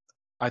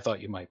 I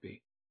thought you might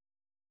be,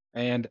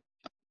 and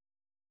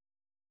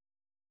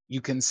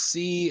you can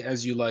see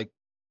as you like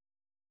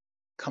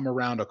come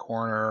around a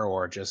corner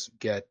or just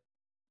get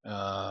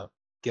a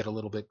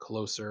little bit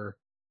closer.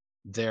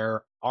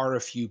 There are a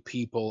few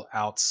people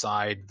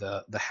outside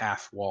the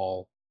half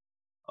wall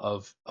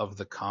of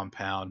the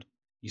compound.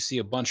 You see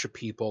a bunch of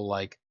people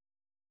like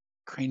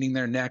craning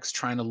their necks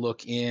trying to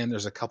look in.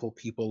 There's a couple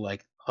people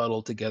like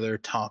huddled together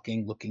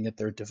talking, looking at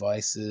their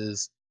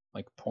devices,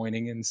 like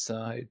pointing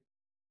inside.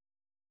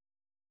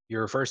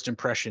 Your first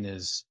impression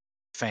is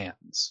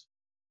fans.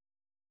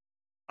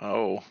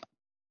 Oh.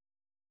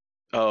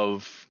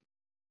 Of.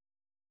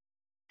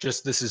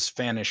 Just this is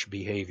fanish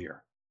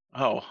behavior.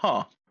 Oh,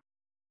 huh.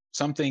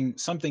 Something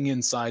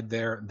inside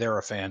there they're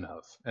a fan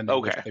of, and they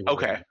wish Okay. they were in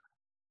Okay. there.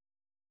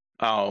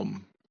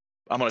 I'm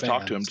gonna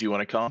talk to him. Fans. Do you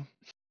want to come?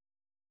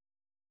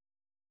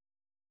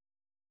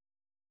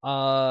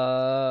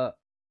 I'm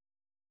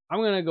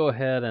gonna go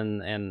ahead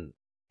and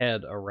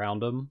head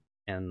around him,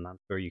 and I'm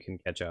sure you can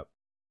catch up.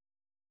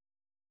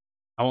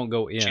 I won't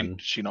go in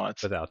She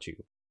nods. without you,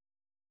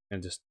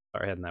 and just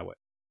start heading that way.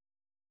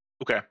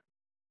 Okay.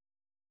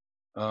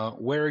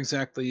 Where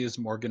exactly is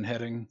Morgan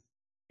heading?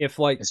 If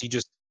like Is he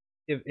just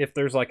if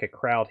there's like a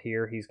crowd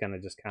here, he's gonna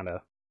just kind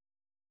of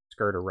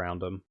skirt around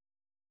them.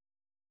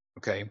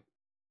 okay?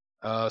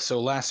 So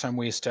last time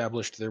we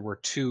established there were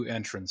two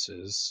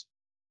entrances,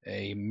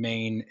 a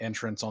main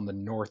entrance on the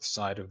north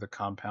side of the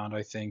compound,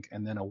 I think,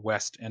 and then a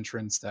west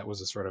entrance that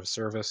was a sort of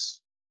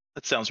service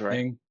That sounds right.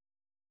 thing.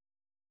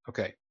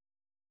 Okay.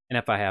 And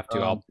if I have to,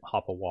 Um, I'll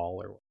hop a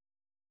wall or.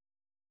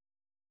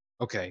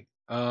 Okay.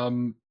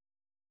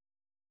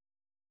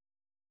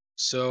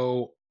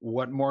 So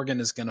what Morgan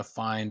is going to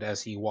find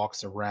as he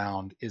walks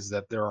around is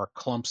that there are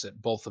clumps at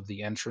both of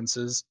the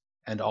entrances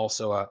and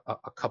also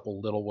a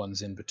couple little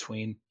ones in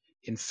between.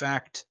 In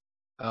fact,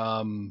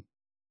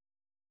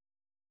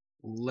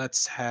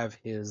 let's have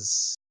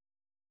his.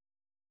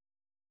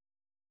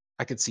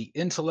 I could see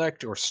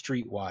intellect or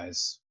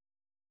streetwise.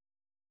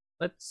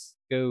 Let's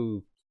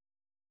go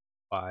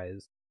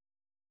wise.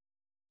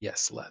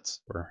 Yes,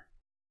 let's. We're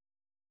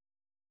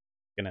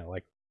gonna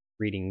like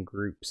reading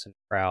groups and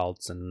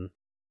crowds and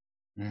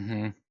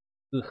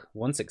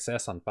one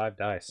success on 5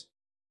 dice.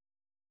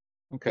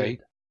 Okay.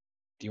 Good.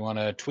 Do you want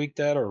to tweak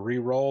that or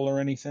re-roll or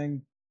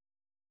anything?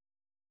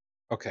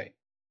 Okay.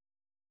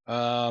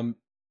 In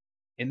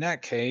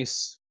that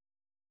case,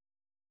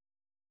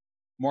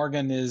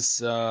 Morgan is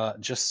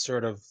just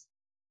sort of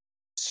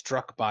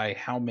struck by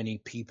how many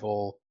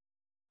people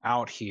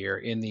out here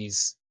in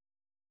these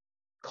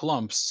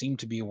clumps seem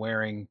to be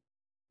wearing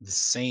the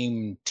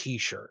same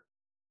T-shirt.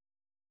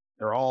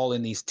 They're all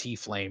in these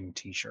T-Flame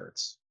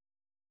T-shirts,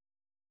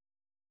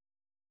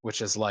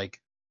 which is like,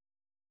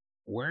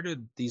 where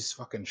did these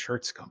fucking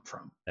shirts come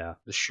from? Yeah.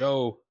 The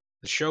show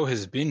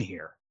has been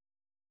here.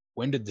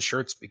 When did the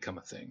shirts become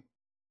a thing?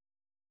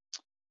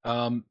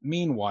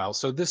 Meanwhile,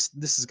 so this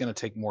is going to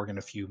take Morgan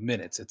a few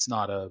minutes. It's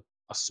not a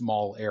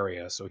small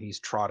area, so he's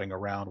trotting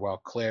around while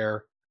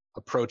Claire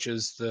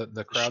approaches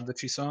the crowd that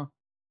she saw.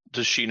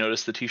 Does she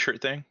notice the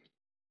T-shirt thing?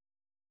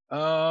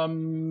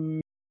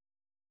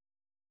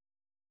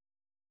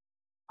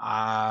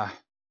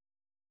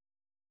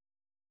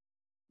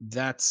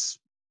 That's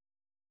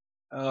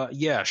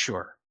yeah,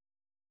 sure.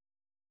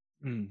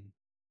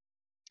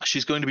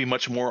 She's going to be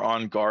much more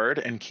on guard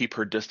and keep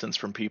her distance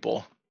from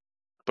people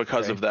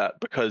because Okay. of that.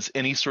 Because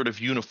any sort of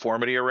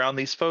uniformity around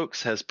these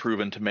folks has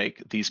proven to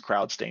make these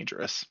crowds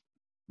dangerous.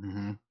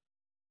 Mm-hmm.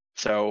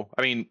 So,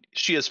 I mean,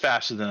 she is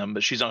faster than them,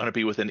 but she's not going to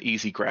be within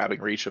easy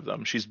grabbing reach of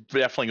them. She's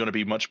definitely going to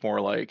be much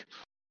more like,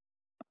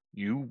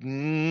 you.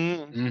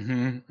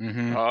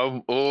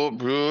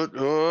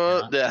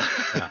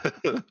 Yeah.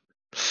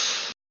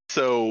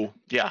 So,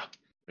 yeah,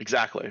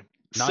 exactly.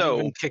 Not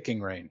even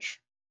kicking range.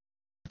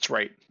 That's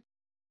right.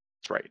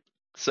 That's right.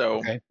 So,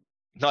 Okay.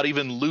 not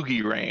even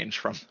loogie range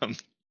from them.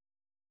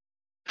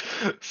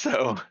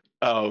 So,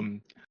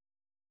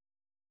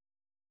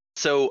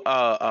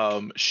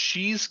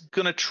 she's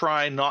gonna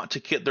try not to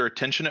get their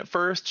attention at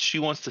first. She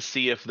wants to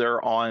see if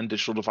they're on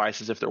digital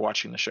devices, if they're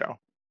watching the show.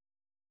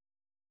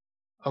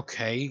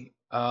 Okay.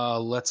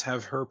 Let's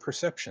have her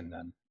perception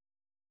then.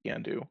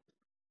 Can do.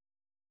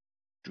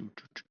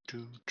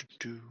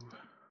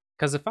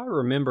 Because if I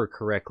remember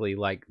correctly,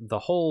 like the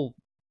whole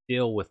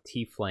deal with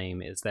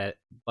T-Flame is that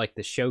like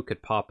the show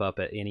could pop up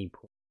at any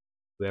point.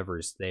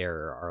 Whoever's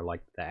there are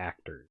like the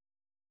actors.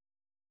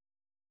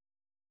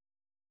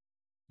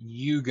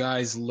 You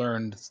guys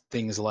learned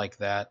things like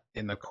that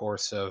in the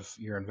course of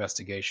your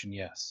investigation,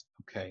 yes.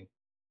 Okay.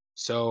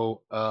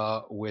 So,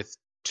 with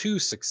 2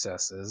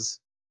 successes,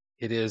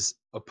 it is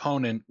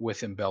opponent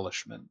with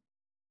embellishment.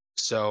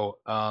 So,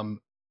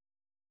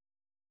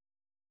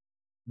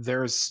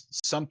 there's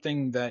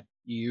something that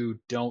you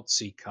don't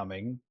see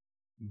coming,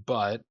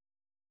 but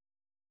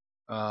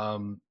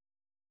um,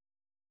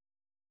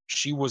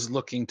 she was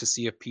looking to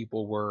see if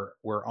people were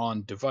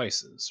on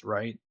devices,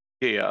 right?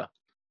 Yeah.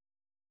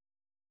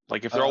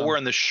 Like if they're all Um,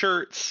 wearing the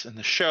shirts and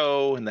the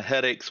show and the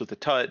headaches with the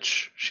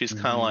touch, she's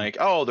kind of mhm, like,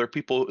 oh, there are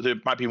people. There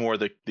might be more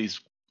of these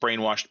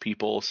brainwashed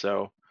people.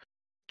 So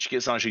she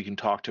gets on, she can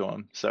talk to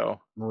them. So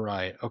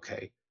right.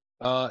 Okay.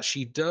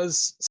 She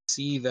does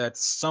see that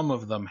some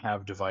of them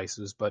have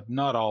devices, but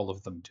not all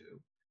of them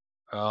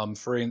do.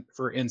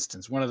 For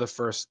instance, one of the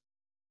first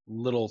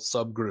little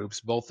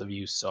subgroups both of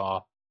you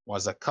saw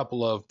was a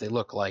couple of, they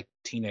look like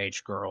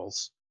teenage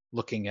girls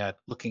looking,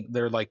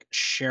 they're like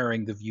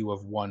sharing the view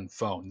of one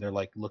phone. They're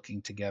like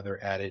looking together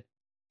at it.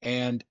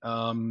 And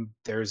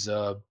there's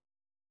a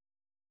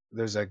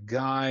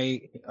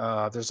guy,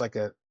 there's like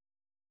a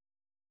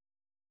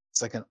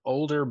it's like an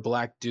older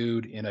black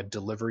dude in a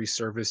delivery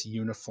service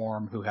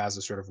uniform who has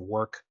a sort of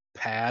work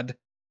pad,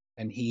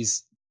 and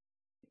he's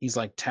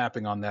like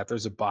tapping on that.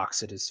 There's a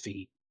box at his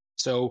feet.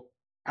 So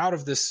out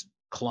of this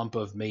clump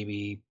of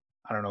maybe,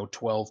 I don't know,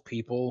 12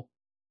 people,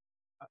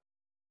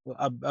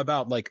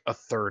 about like a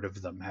third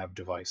of them have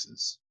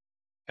devices.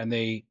 And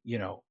they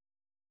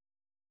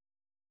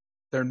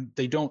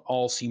don't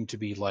all seem to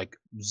be like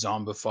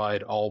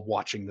zombified, all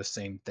watching the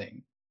same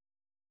thing.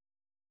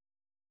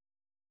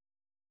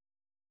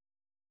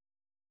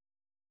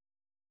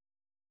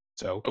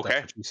 So that's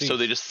okay, what she so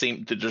they sees. just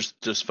seem to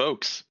just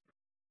folks.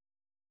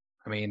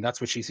 I mean, that's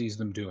what she sees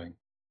them doing.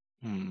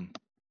 Hmm.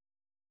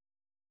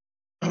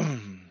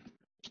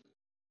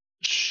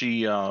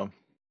 She hmm.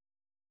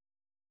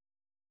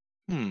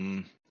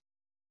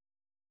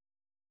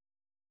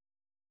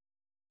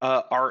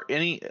 Are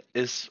any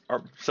is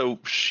are so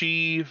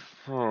she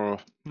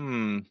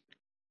hmm.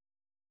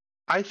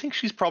 I think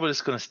she's probably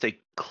just going to stay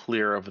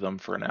clear of them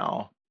for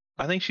now.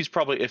 I think she's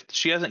probably, if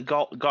she hasn't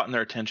gotten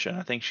their attention,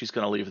 I think she's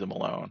going to leave them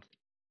alone.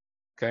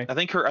 Okay. I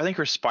think her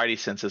spidey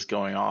sense is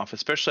going off,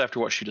 especially after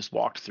what she just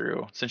walked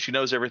through. Since she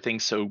knows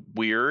everything's so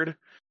weird,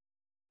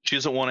 she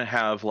doesn't want to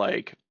have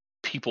like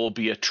people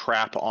be a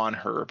trap on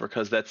her,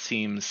 because that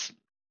seems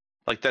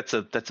like that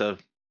it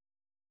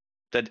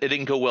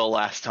didn't go well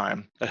last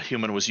time a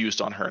human was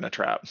used on her in a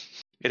trap.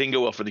 It didn't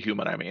go well for the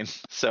human, I mean.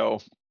 So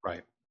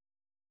Right.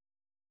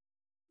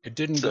 It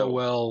didn't go so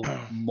well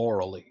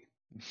morally.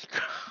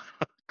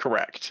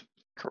 correct.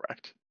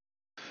 Correct.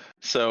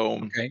 So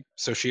Okay.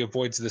 So she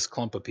avoids this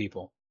clump of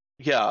people.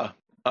 yeah,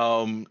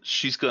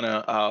 she's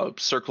gonna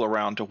circle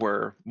around to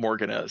where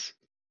Morgan is.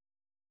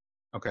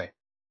 Okay.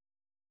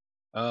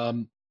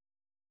 Um,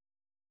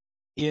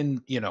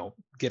 in,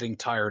 getting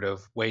tired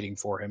of waiting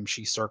for him,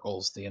 she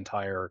circles the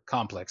entire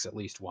complex at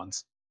least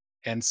once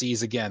and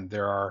sees again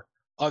there are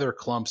other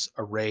clumps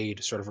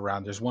arrayed sort of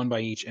around. There's one by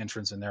each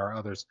entrance and there are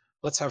others.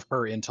 Let's have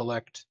her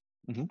intellect.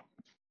 Mm-hmm.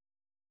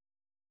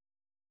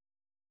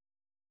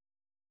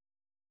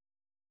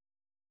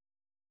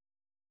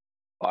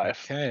 5.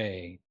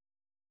 Okay.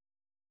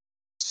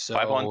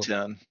 5 on So,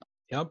 10.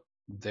 yep,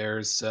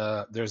 there's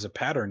a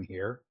pattern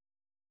here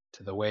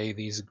to the way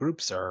these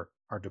groups are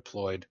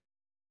deployed.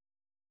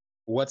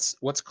 What's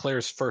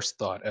Claire's first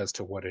thought as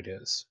to what it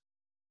is?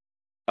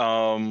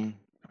 I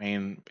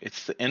mean,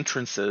 it's the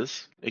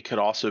entrances. It could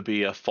also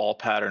be a fall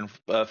pattern,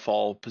 a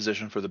fall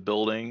position for the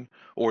building,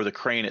 or the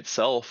crane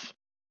itself.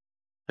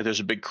 Like there's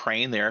a big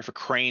crane there. If a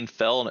crane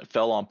fell and it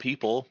fell on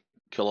people,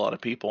 kill a lot of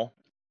people.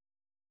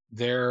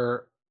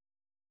 There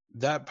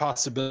That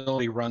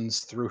possibility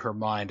runs through her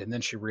mind, and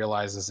then she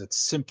realizes it's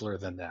simpler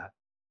than that.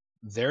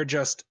 They're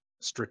just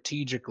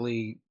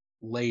strategically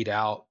laid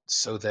out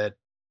so that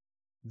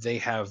they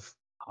have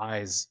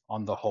eyes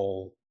on the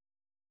whole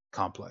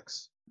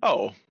complex.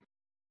 Oh,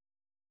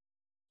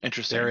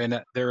 They're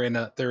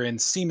interesting. in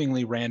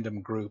seemingly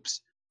random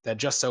groups that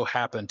just so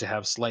happen to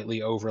have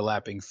slightly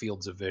overlapping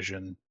fields of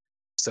vision,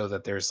 so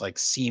that there's like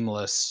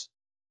seamless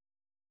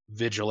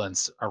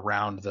vigilance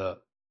around the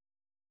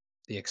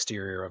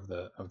exterior of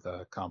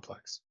the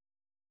complex.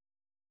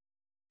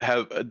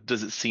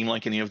 Does it seem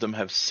like any of them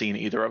have seen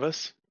either of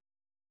us?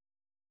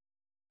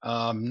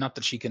 Not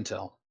that she can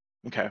tell,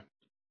 Okay.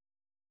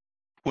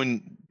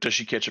 When does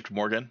she catch up to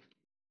Morgan?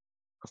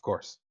 of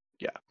course.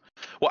 Yeah.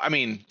 Well, I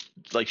mean,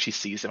 like she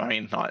sees him. I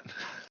mean,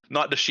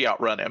 not does she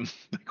outrun him.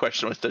 The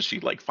question was, does she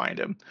like find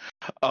him?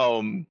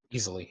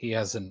 Easily.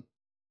 He's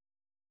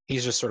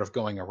just sort of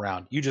going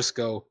around. You just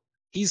go,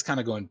 he's kind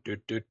of going do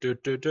do do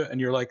do do,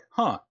 and you're like,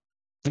 huh.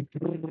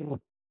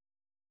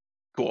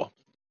 Cool.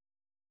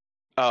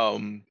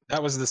 Um,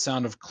 That was the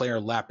sound of Claire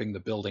lapping the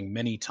building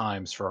many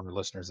times for our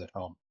listeners at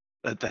home.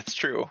 that's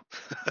true.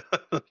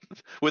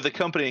 With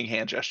accompanying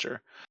hand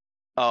gesture.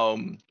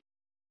 Um,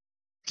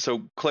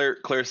 so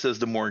Claire says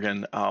to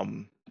Morgan,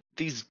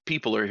 these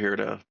people are here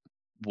to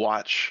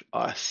watch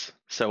us,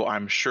 so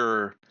I'm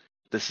sure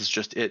this is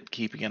just it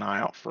keeping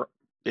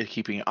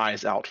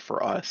eyes out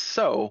for us.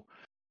 So,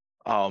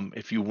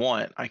 if you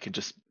want, I can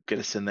just get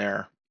us in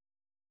there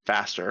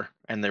faster,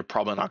 and they're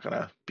probably not going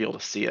to be able to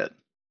see it.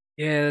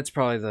 Yeah, that's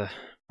probably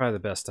the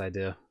best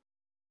idea.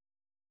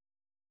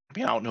 I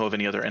mean, I don't know of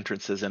any other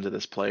entrances into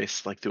this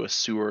place, like through a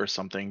sewer or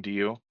something. Do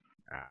you?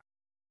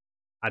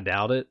 I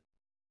doubt it.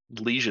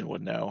 Legion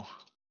would know.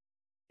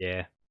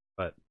 Yeah,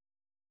 but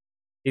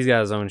he's got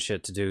his own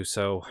shit to do,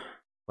 so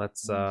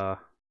let's do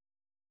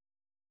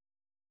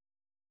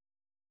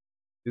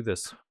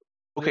this.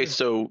 Okay,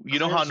 so you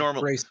know how Claire's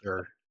normal.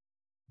 bracer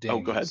dings. Oh,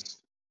 go ahead.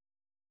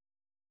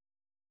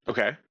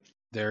 Okay.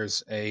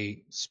 There's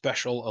a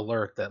special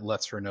alert that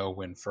lets her know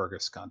when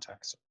Fergus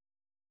contacts her.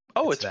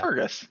 Oh, It's it's that.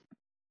 Fergus.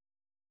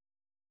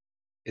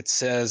 It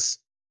says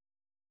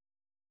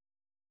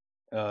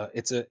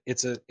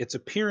it's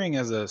appearing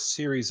as a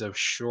series of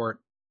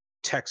short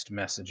text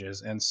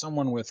messages, and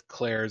someone with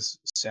Claire's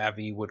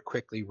savvy would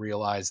quickly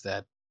realize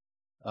that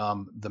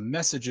the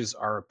messages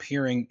are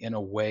appearing in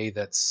a way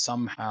that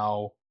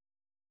somehow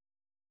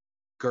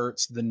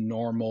skirts the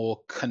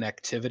normal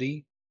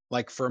connectivity.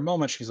 Like for a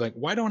moment, she's like,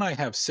 "Why don't I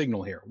have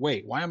signal here?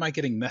 Wait, why am I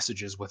getting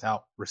messages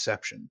without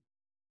reception?"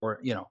 Or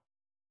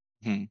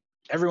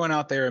everyone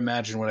out there,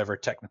 imagine whatever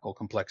technical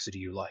complexity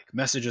you like.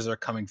 Messages are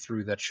coming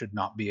through that should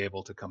not be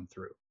able to come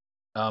through,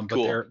 but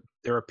Cool.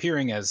 they're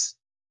appearing as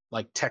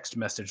like text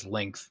message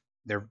length.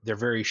 They're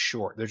very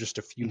short. They're just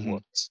a few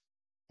words.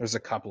 There's a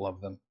couple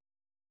of them.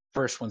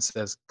 First one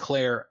says,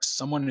 "Claire,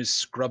 someone is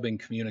scrubbing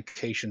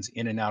communications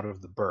in and out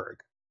of the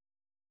Berg."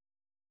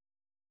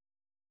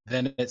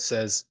 Then it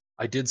says,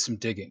 "I did some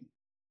digging."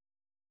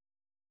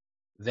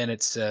 Then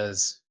it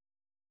says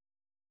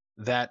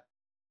that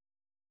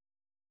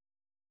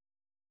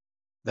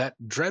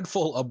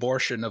dreadful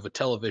abortion of a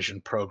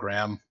television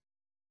program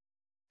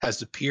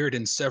has appeared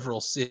in several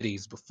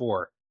cities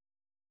before.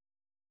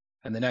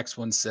 And the next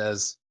one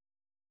says,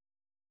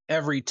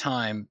 every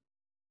time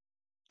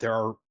there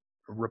are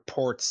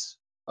reports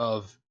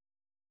of,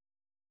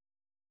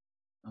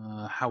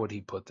 how would he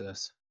put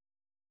this?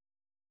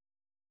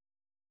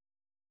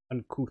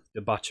 Uncouth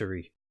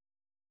debauchery.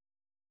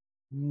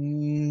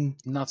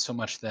 Not so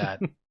much that.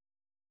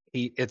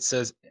 It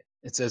says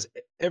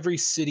every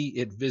city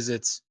it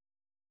visits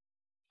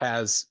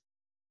has ...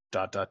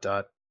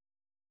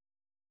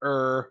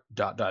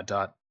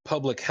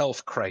 public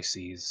health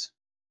crises.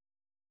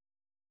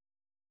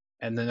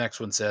 And the next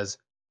one says,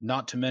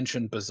 not to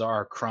mention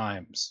bizarre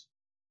crimes.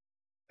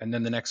 And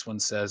then the next one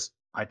says,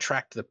 I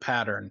tracked the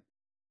pattern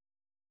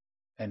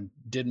and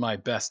did my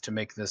best to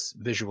make this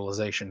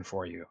visualization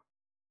for you.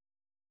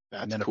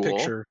 That's and then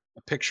cool.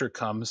 a picture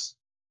comes.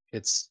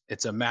 It's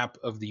a map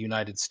of the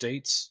United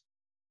States,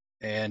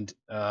 and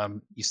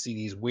you see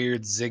these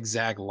weird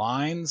zigzag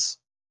lines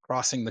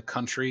crossing the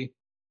country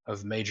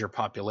of major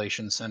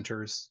population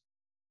centers.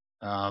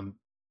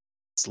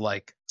 It's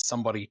like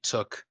somebody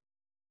took,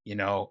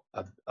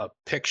 a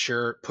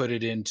picture, put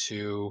it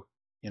into,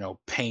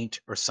 paint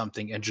or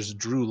something, and just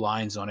drew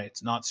lines on it.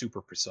 It's not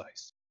super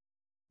precise,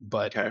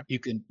 but Okay.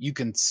 you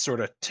can sort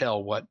of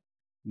tell what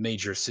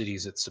major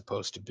cities it's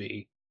supposed to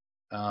be.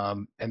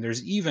 And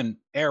there's even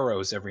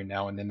arrows every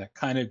now and then that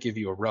kind of give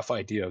you a rough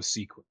idea of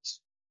sequence.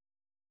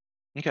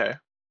 Okay.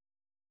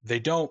 They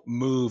don't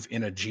move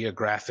in a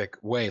geographic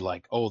way,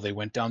 like, oh, they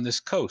went down this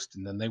coast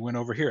and then they went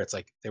over here. It's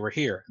like they were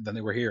here, then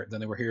they were here,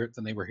 then they were here,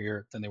 then they were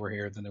here, then they were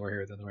here, then they were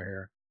here, then they were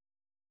here.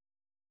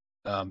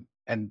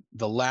 And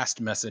the last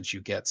message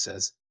you get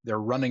says they're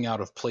running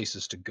out of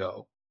places to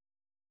go.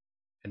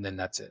 And then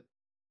that's it.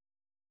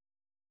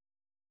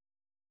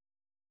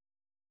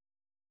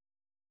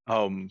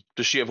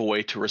 Does she have a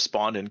way to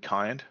respond in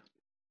kind?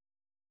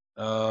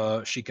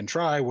 She can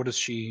try. What does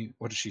she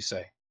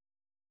say?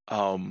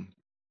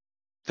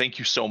 Thank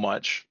you so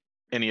much.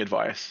 Any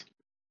advice?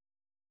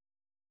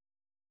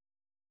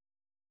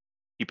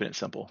 Keeping it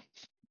simple.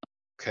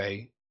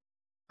 Okay.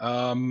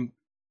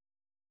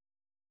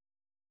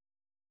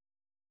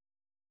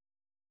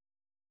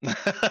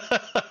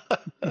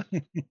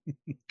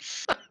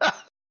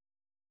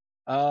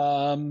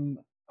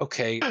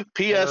 Okay.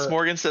 P.S.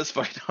 Morgan says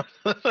fight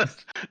on.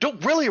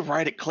 Don't really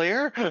write it,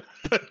 Claire.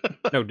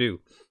 No, do.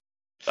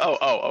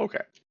 Oh,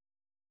 okay.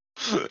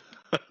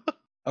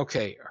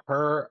 Okay,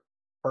 her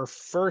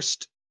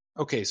first.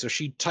 Okay, so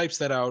she types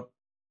that out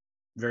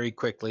very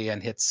quickly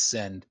and hits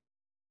send.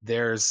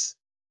 There's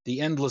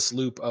the endless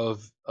loop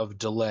of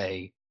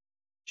delay.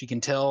 She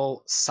can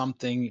tell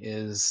something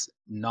is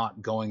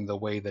not going the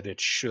way that it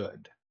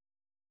should.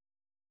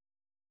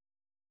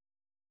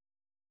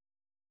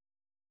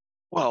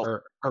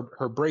 Well,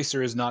 her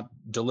bracer is not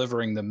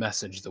delivering the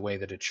message the way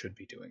that it should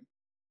be doing.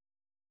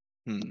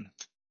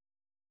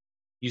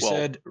 You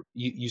said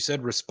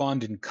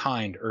respond in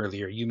kind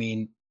earlier. You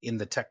mean in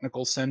the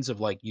technical sense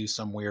of like use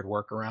some weird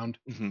workaround?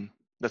 Mm-hmm.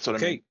 That's what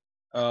okay.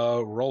 I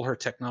mean. Roll her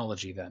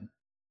technology then.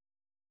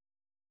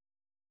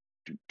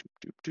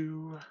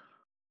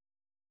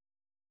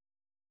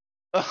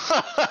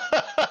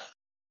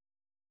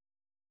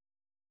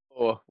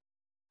 Oh,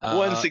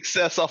 One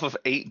success off of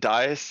 8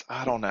 dice.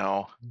 I don't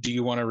know. Do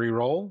you want to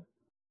re-roll?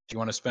 Do you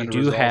want to You spend a do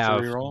resolve to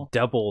have re-roll?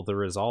 double the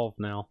resolve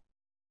now.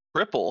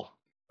 Triple.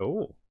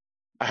 Oh.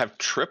 I have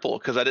triple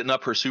because I didn't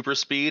up her super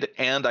speed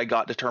and I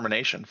got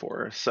determination for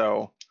her.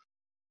 So,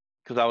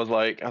 because I was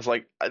like,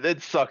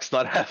 it sucks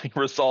not having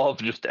resolve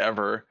just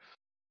ever.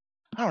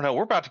 I don't know.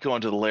 We're about to go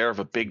into the lair of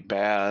a big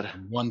bad.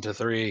 1 to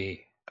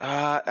 3.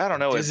 I don't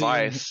know.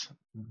 Advice.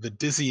 The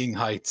dizzying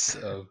heights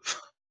of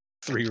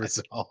 3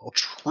 resolve.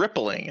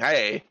 Tripling.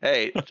 Hey.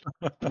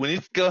 When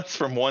it goes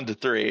from 1 to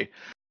 3.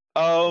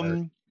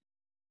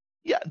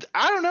 Yeah,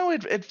 I don't know.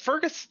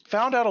 Fergus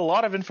found out a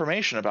lot of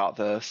information about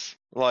this.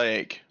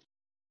 Like,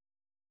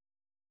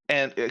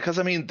 and because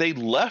I mean, they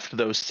left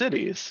those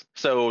cities,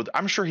 so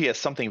I'm sure he has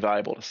something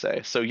valuable to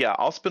say. So yeah,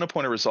 I'll spend a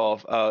point of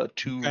resolve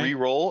to Okay.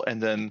 re-roll,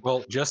 and then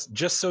Well,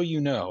 just so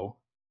you know,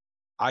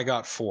 I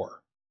got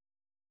 4.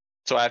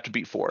 so I have to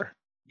beat 4.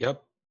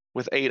 Yep.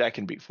 With 8, I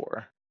can beat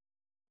 4.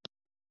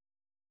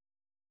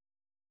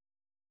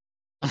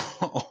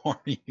 Or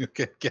you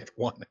could get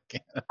 1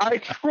 again.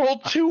 I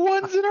rolled 2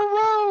 ones in a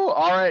row.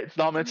 All right, it's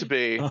not meant to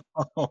be.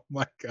 Oh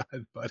my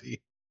god,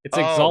 buddy. It's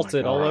Oh my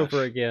exalted all gosh.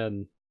 over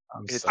again.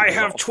 It's I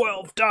have exalted.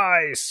 12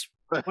 dice.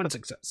 1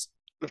 success.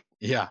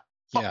 Yeah.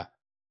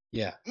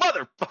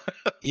 Mother.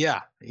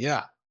 Yeah.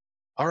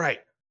 All right.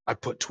 I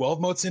put 12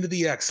 motes into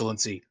the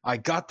excellency. I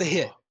got the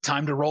hit.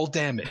 Time to roll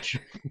damage.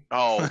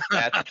 Oh,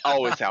 that's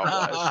always how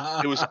it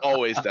was. It was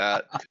always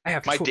that. I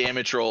have My 12.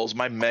 damage rolls,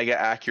 my mega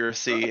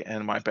accuracy,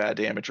 and my bad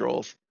damage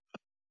rolls.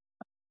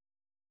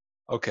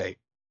 Okay.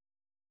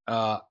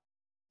 I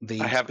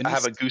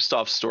have a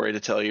Gustav story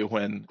to tell you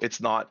when it's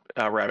not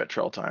rabbit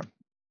trail time.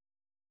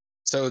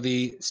 So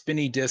the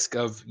spinny disc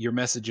of your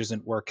message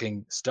isn't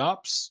working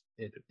stops.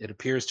 It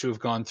appears to have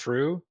gone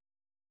through.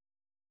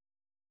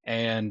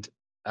 And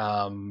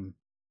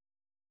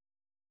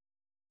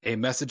a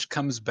message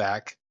comes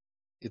back.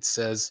 It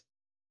says,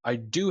 I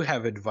do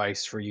have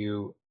advice for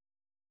you,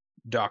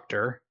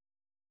 Doctor.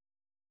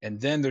 And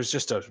then there's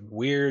just a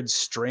weird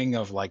string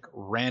of like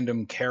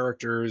random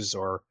characters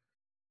or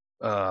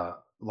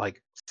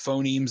like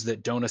phonemes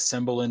that don't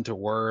assemble into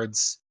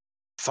words.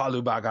 And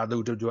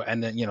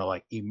then,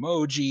 like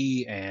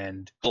emoji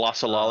and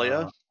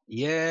Glossolalia.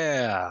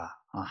 yeah.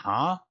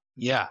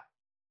 Yeah.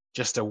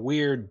 Just a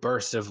weird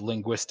burst of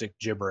linguistic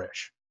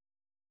gibberish.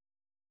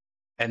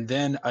 And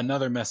then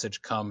another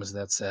message comes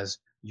that says,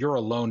 you're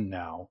alone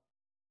now.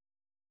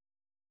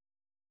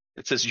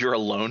 It says you're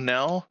alone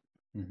now.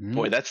 Mm-hmm.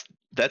 Boy,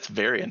 that's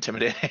very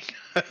intimidating.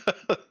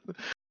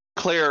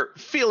 Claire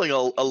feeling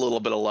a little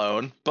bit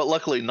alone, but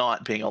luckily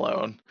not being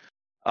alone.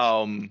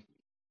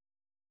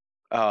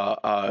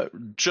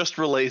 Just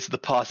relays the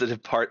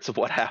positive parts of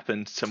what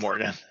happened to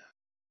Morgan.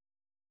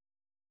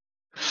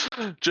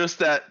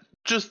 Just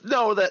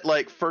know that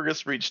like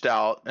Fergus reached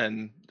out,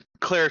 and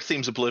Claire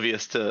seems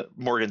oblivious to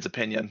Morgan's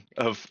opinion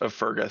of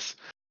Fergus.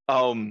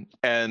 And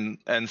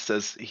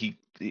says he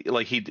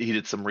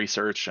did some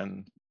research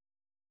and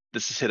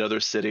this has hit other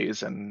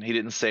cities, and he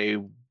didn't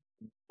say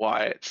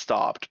why it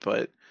stopped,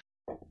 but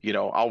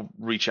I'll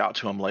reach out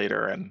to him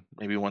later, and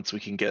maybe once we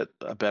can get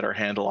a better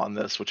handle on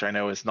this, which I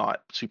know is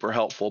not super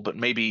helpful, but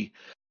maybe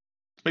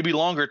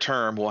longer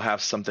term we'll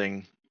have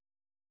something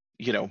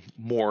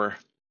more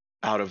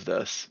out of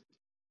this.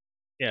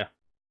 Yeah.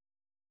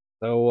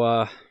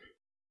 So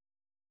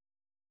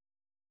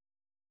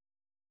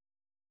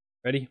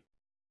ready?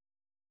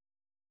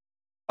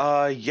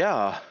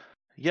 Yeah.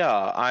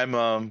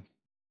 I'm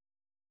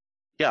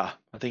yeah,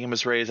 I think I'm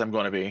as ready as I'm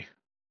going to be.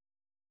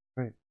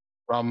 Right.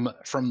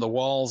 From the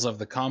walls of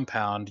the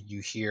compound, you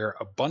hear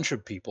a bunch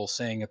of people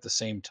saying at the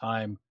same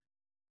time,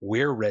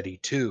 we're ready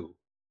too.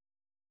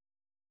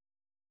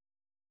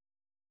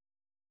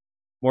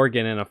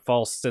 Morgan, in a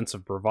false sense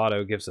of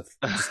bravado, gives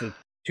just a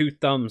 2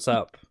 thumbs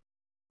up.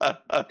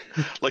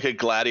 Like a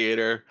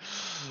gladiator.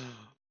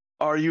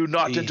 Are you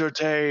not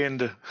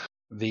entertained?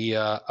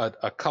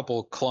 A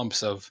couple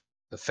clumps of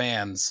the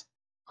fans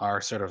are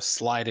sort of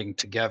sliding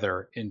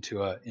together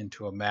into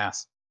a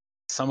mass.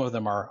 Some of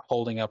them are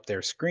holding up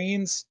their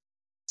screens.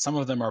 Some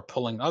of them are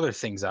pulling other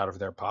things out of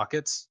their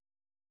pockets.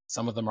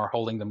 Some of them are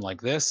holding them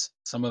like this.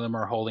 Some of them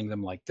are holding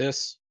them like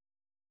this.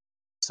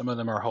 Some of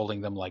them are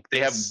holding them like this.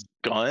 They have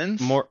guns?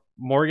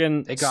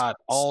 Morgan they got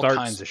all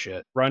kinds of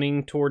shit.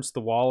 Running towards the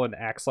wall and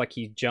acts like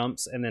he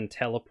jumps and then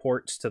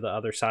teleports to the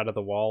other side of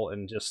the wall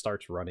and just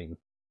starts running.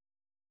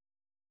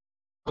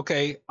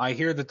 Okay, I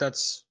hear that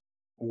that's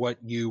what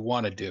you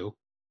want to do.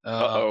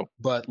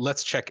 But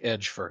let's check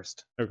edge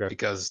first. Okay.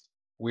 Because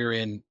we're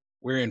in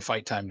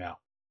fight time now.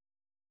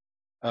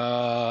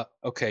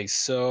 Okay,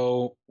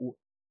 so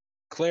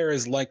Claire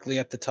is likely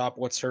at the top.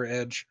 What's her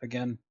edge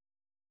again?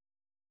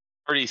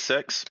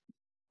 36.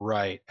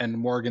 Right. And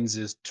Morgan's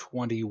is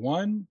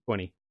 21?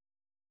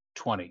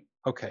 20.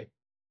 Okay.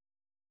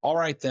 All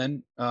right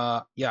then.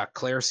 Yeah,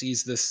 Claire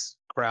sees this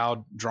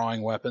crowd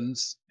drawing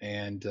weapons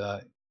and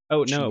oh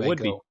no,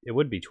 it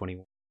would be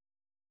 21.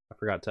 I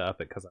forgot to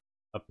up it because I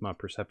upped my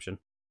perception.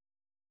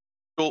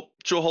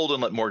 She'll hold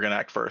and let Morgan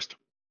act first.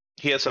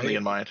 He has something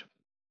in mind.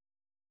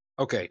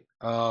 Okay.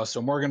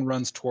 So Morgan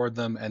runs toward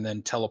them and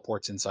then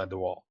teleports inside the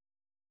wall.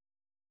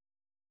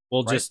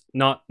 Well, Right. just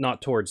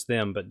not towards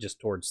them, but just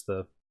towards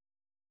the,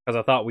 because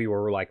I thought we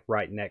were like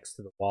right next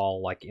to the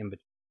wall, like in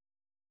between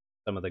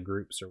some of the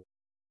groups, or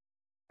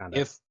kind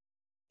of.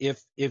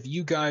 If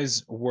you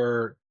guys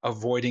were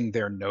avoiding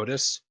their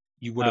notice,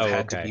 you would have Oh,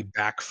 had to okay. be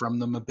back from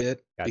them a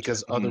bit, Gotcha.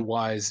 because Mhm.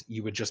 otherwise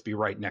you would just be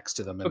right next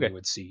to them and Okay. they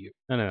would see you.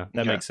 No, that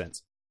Okay. makes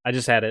sense. I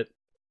just had it.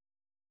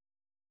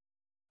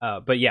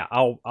 But yeah,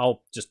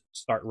 I'll just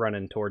start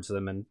running towards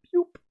them and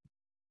pew,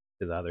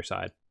 to the other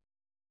side.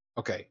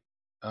 Okay.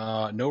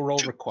 No roll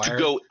To required.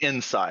 go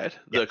inside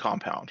the Yep.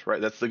 compound,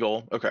 right? That's the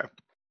goal. Okay.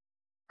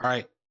 All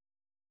right.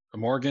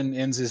 Morgan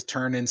ends his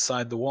turn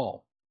inside the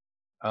wall.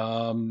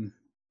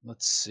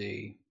 Let's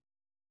see.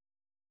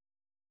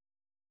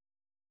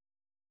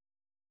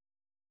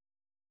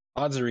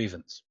 Odds or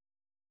evens?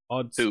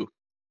 Odds. Who?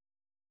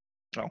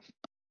 Oh.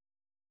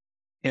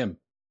 Him.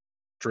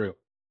 Drew.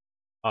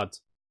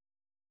 Odds.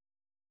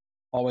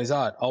 Always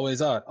odd,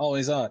 always odd,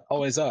 always odd,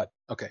 always odd.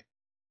 Okay.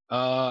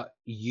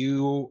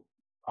 You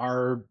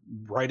are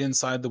right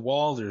inside the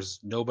wall. There's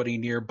nobody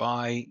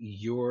nearby.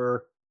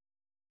 You're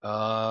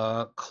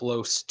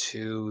close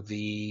to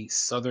the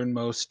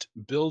southernmost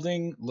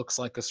building. Looks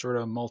like a sort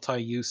of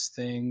multi-use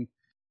thing.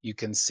 You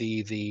can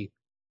see the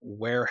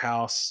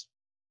warehouse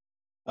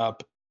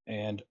up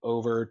and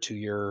over to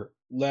your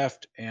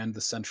left, and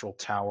the central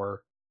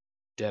tower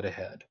dead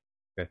ahead.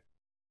 Okay.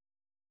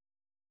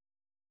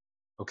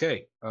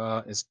 Okay.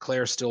 Is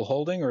Claire still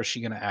holding, or is she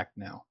going to act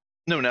now?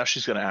 No, now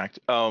she's gonna act.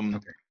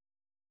 Okay.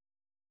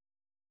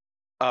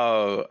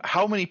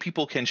 How many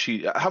people can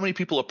she? How many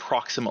people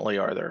approximately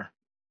are there?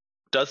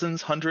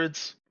 Dozens,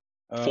 hundreds?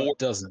 4?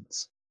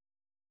 Dozens.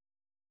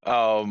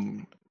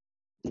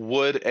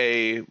 Would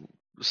a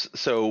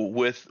so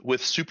with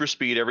super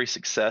speed, every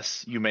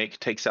success you make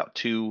takes out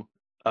 2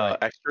 Right.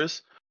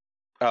 extras.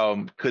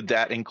 Could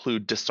that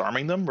include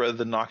disarming them rather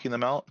than knocking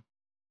them out?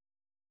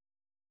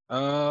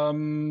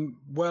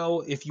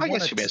 Well, if you I want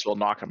guess you may as well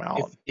knock them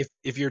out.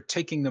 if you're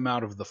taking them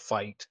out of the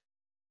fight,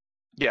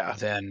 Yeah.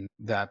 then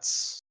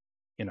that's,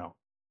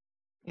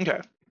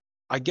 Okay.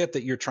 I get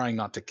that you're trying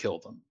not to kill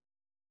them.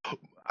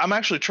 I'm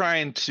actually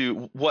trying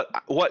to what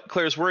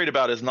Claire's worried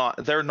about is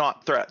they're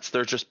not threats.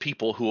 They're just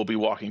people who will be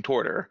walking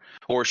toward her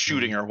or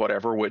shooting or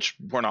whatever, which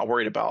we're not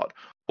worried about.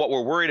 What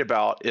we're worried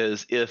about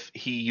is if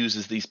he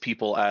uses these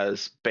people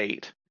as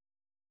bait.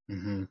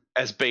 Mm-hmm.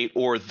 As bait,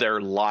 or their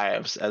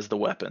lives as the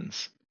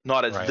weapons.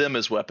 Not as Right. them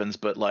as weapons,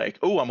 but like,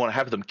 oh, I'm gonna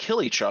have them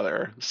kill each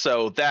other.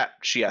 So that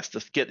she has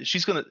to get.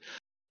 She's gonna.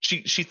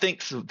 She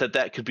thinks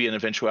that could be an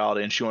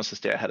eventuality, and she wants to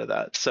stay ahead of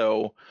that.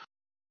 So,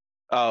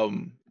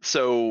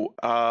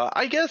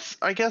 I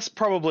guess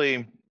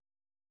probably.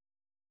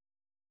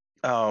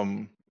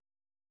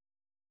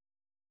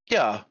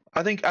 Yeah,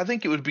 I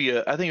think it would be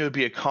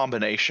a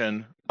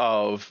combination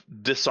of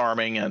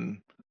disarming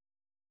and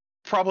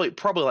probably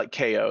like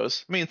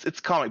KOs. I mean,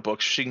 it's comic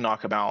books. She can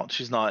knock them out.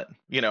 She's not,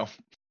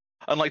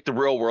 unlike the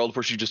real world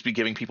where she'd just be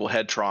giving people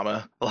head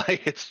trauma.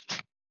 Like it's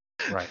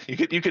Right.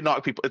 you could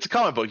knock people. It's a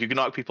comic book. You can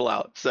knock people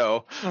out.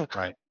 So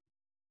Right.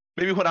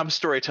 maybe when I'm a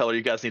storyteller,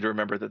 you guys need to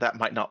remember that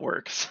might not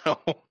work.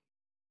 So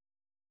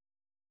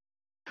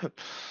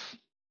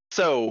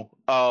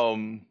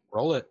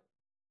Roll it.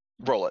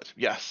 roll it.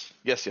 Yes.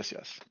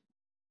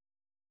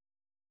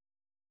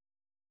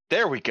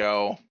 There we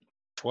go.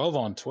 12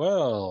 on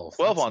 12.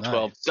 12 That's on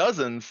 12. nice.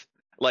 Dozens.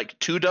 Like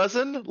 2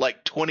 dozen?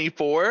 Like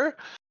 24,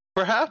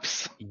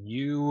 perhaps?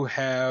 You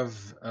have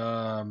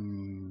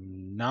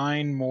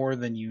 9 more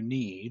than you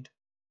need,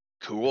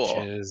 Cool.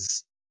 which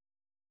is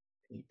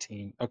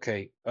 18.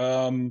 Okay.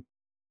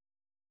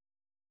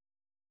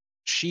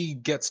 She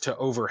gets to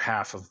over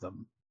half of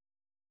them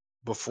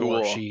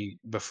before Cool.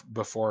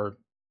 before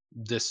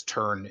this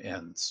turn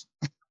ends.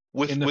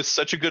 With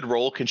such a good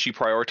roll, can she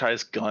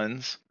prioritize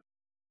guns?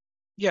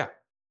 Yeah.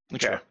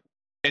 Okay. Sure.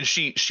 And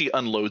she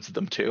unloads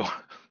them too.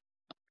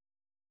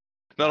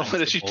 Not only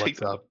does she take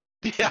them, up.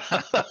 yeah.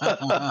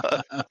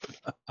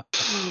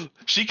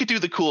 She could do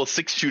the cool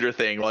 6-shooter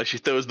thing, like she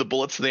throws the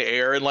bullets in the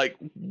air and like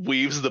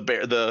weaves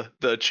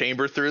the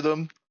chamber through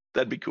them.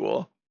 That'd be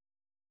cool.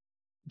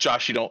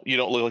 Josh, you don't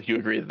look like you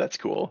agree that that's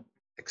cool.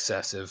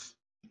 Excessive.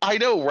 I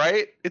know,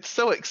 right? It's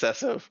so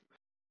excessive.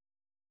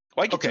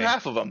 Why get through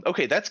half of them?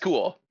 Okay, that's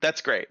cool.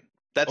 That's great.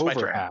 That's my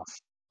Over turn.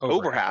 half.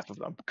 Over half of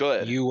them.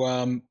 Good.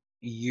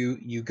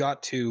 You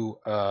got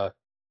to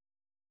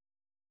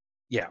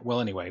yeah, well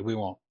anyway, we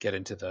won't get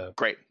into the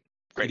Great.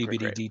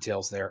 itty-bitty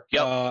details there.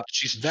 Yep.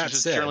 She's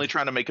just generally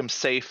trying to make them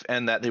safe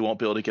and that they won't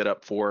be able to get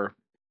up for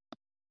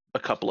a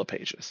couple of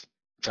pages.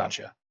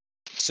 Gotcha.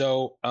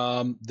 So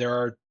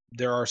there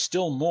are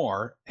still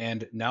more,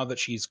 and now that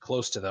she's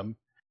close to them,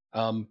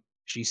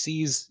 she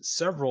sees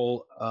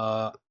several.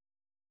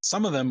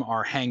 Some of them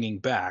are hanging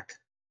back.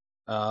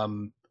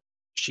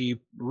 She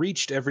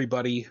reached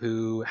everybody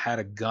who had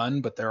a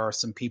gun, but there are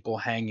some people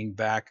hanging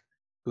back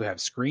who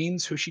have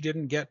screens who she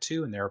didn't get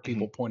to, and there are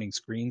people pointing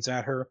screens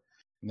at her.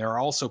 And there are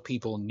also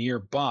people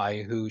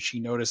nearby who she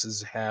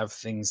notices have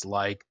things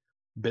like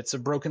bits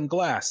of broken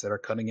glass that are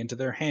cutting into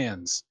their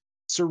hands,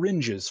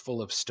 syringes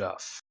full of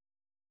stuff,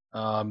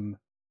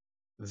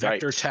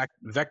 vector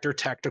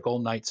tactical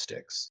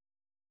nightsticks,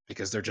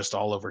 because they're just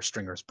all over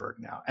Stringersburg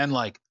now, and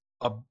like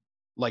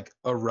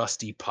a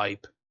rusty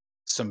pipe,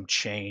 some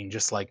chain,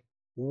 just like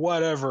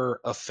whatever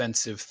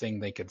offensive thing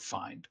they could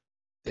find,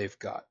 they've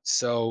got.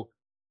 So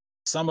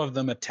some of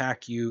them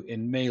attack you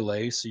in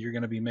melee, so you're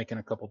going to be making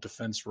a couple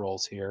defense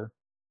rolls here.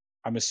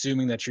 I'm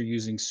assuming that you're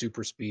using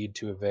super speed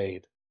to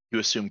evade. You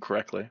assume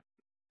correctly.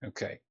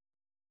 Okay.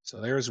 So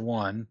there's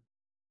one.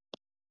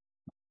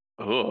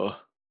 Oh.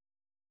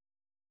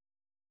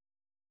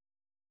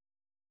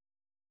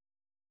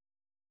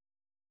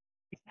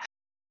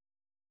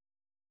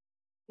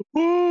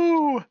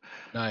 Woo!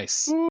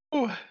 Nice.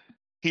 Woo!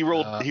 He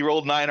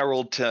rolled 9, I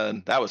rolled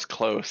 10. That was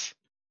close.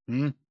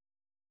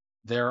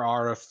 There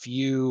are a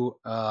few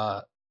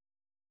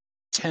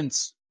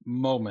tense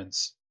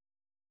moments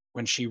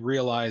when she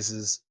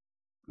realizes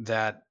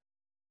that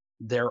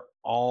they're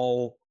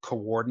all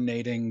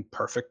coordinating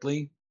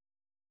perfectly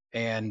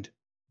and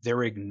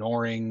they're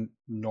ignoring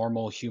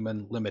normal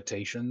human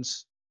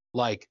limitations.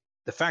 Like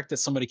the fact that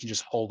somebody can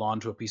just hold on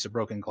to a piece of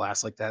broken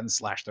glass like that and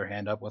slash their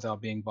hand up without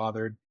being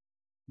bothered,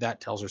 that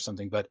tells her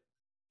something. But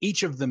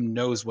each of them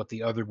knows what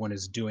the other one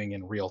is doing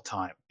in real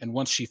time. And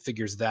once she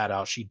figures that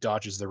out, she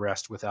dodges the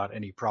rest without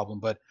any problem.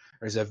 But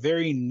there's a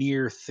very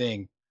near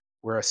thing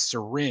where a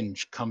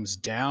syringe comes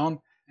down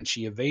and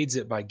she evades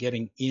it by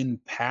getting in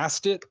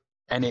past it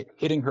and it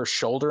hitting her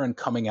shoulder and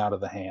coming out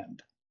of the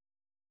hand.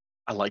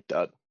 I like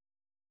that.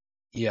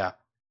 Yeah.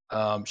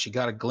 She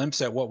got a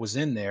glimpse at what was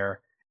in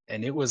there,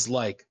 and it was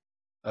like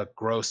a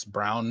gross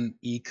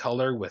brown-y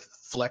color with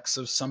flecks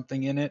of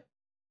something in it.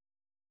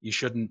 You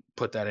shouldn't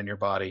put that in your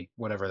body,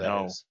 whatever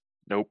that is.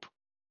 Nope.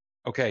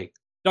 Okay.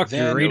 Dr.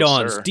 Then-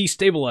 Radon's sir.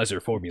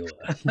 destabilizer formula.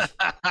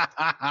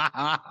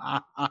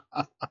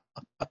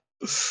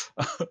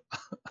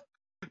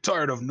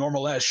 Tired of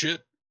normal ass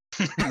shit?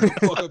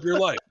 Fuck up your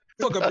life.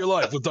 Fuck up your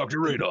life with Dr.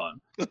 Radon.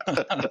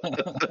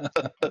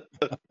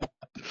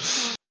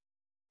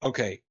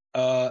 Okay.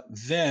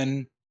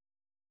 Then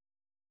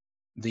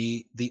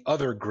the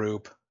other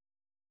group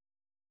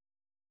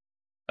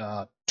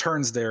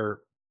turns their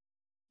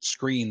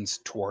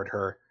screens toward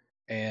her,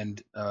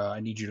 and I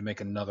need you to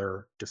make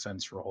another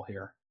defense roll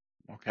here.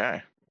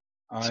 Okay.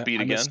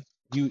 Speed again?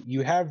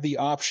 You have the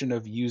option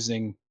of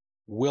using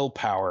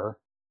willpower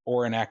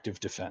or an active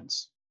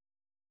defense.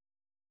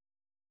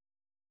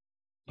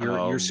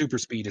 Your super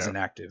speed is okay. an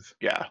active.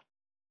 Yeah.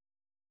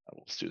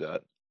 Let's do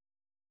that.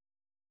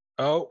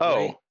 Oh.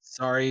 Wait,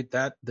 sorry,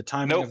 that the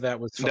timing of that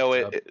was fucked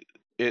up.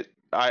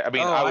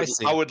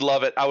 I would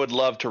love it. I would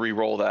love to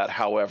re-roll that.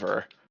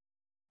 However,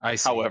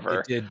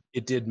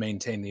 it did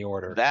maintain the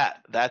order.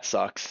 That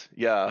sucks.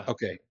 Yeah.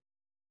 Okay.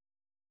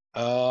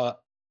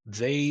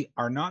 They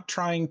are not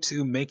trying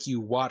to make you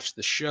watch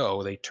the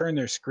show. They turn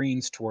their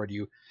screens toward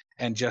you,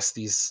 and just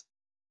these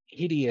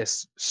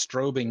hideous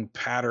strobing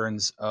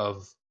patterns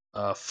of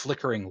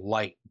flickering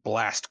light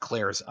blast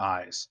Claire's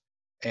eyes.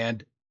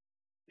 And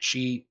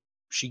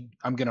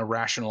I'm going to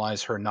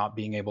rationalize her not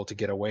being able to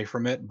get away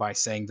from it by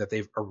saying that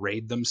they've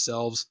arrayed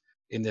themselves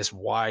in this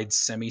wide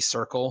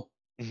semicircle.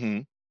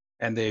 Mm-hmm.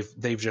 And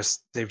they've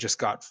just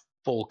got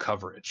full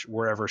coverage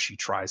wherever she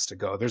tries to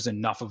go. There's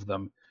enough of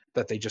them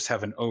that they just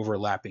have an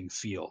overlapping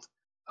field.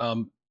 A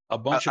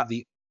bunch of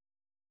the...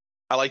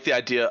 I like the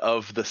idea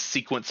of the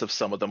sequence of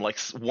some of them, like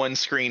one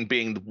screen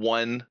being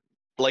one,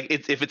 like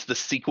if it's the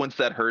sequence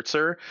that hurts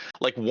her,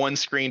 like one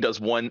screen does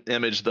one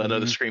image, the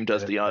other screen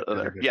does the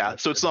other. Yeah,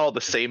 so it's not all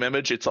the same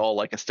image, it's all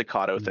like a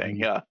staccato thing.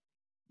 Yeah.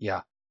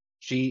 Yeah.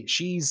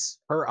 She's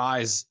her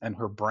eyes and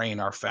her brain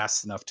are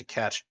fast enough to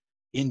catch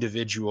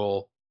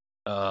individual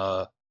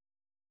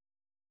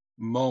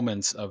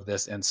moments of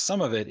this, and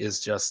some of it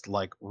is just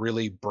like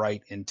really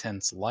bright,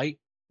 intense light,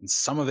 and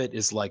some of it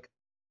is like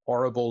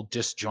horrible,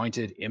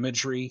 disjointed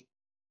imagery,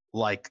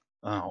 like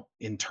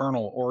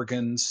internal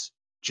organs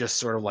just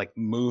sort of like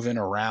moving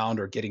around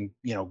or getting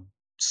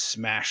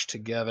smashed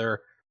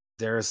together.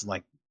 There's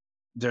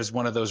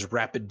one of those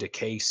rapid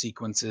decay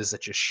sequences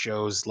that just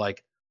shows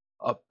like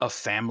a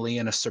family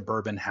in a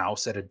suburban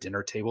house at a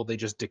dinner table. They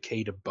just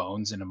decay to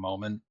bones in a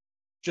moment.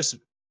 Just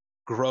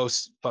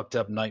gross, fucked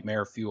up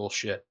nightmare fuel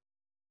shit.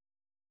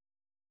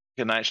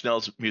 Good Night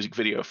Chanel's music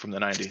video from the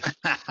 90s.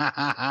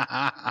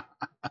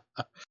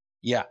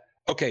 Yeah.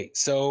 Okay.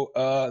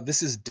 So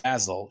this is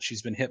Dazzle.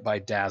 She's been hit by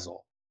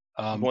Dazzle.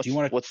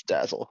 What's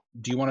Dazzle?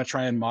 Do you want to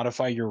try and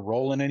modify your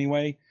roll in any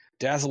way?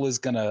 Dazzle is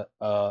gonna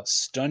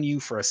stun you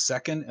for a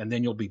second, and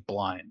then you'll be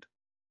blind.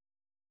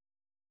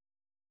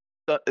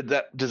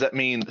 Does that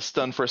mean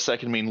stun for a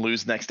second mean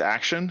lose next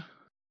action?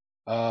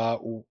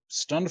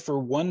 Stunned for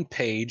one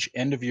page,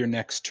 end of your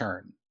next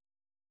turn.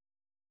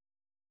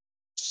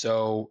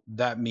 So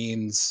that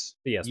means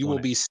you will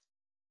be...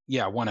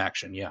 Yeah, one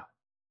action, yeah.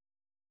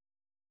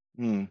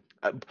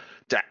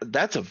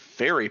 That's a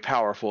very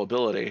powerful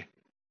ability,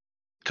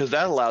 because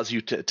that allows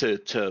you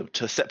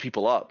to set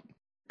people up.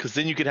 Because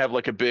then you could have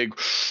like a big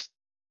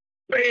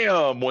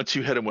bam once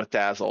you hit them with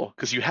dazzle,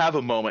 because you have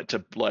a moment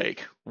to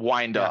like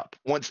wind Yeah. up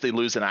once they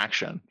lose an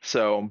action.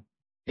 So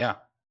Yeah.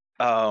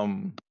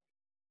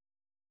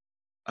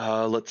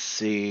 let's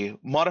see.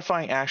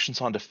 Modifying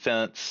actions on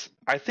defense.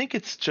 I think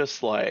it's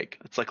just like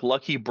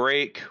lucky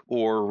break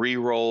or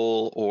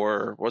reroll,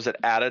 or was it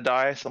add a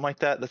die, something like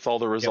that. That's all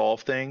the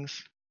resolve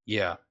things.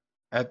 Yeah.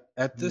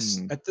 At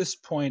this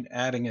point,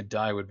 adding a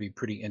die would be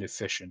pretty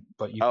inefficient,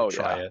 but you could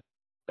try it.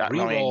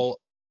 Reroll.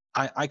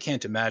 I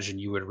can't imagine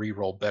you would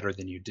reroll better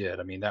than you did.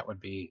 I mean, that would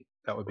be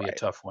a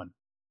tough one.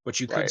 But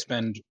you could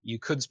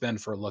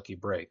spend for a lucky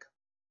break.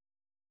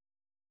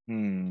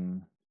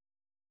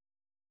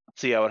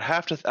 See, I would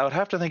have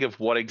to think of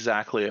what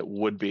exactly it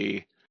would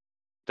be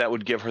that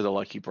would give her the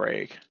lucky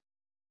break.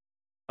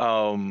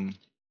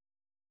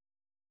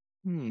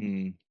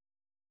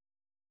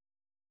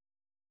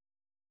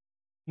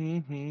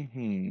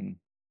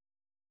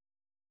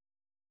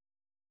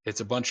 It's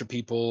a bunch of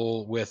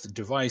people with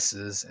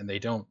devices, and they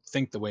don't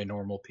think the way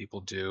normal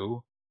people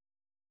do.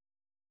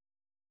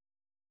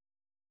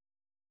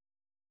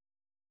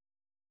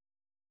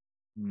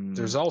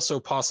 There's also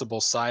possible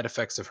side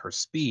effects of her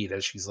speed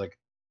as she's like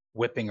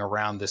whipping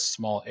around this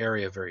small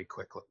area very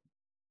quickly.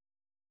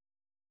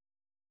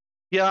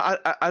 Yeah,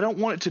 I don't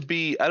want it to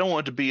be. I don't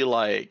want it to be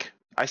like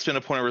I spend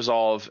a point of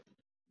resolve,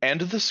 and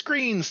the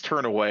screens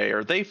turn away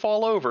or they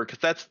fall over,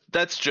 because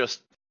that's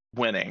just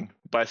winning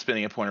by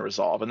spending a point of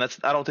resolve, and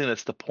I don't think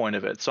that's the point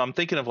of it. So I'm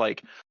thinking of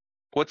like,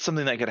 what's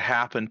something that could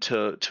happen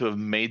to have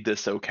made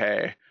this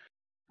okay?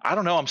 I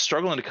don't know. I'm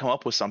struggling to come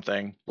up with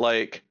something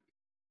like,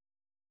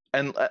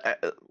 and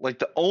like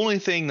the only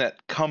thing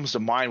that comes to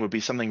mind would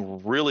be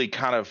something really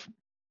kind of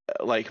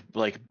like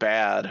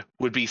bad,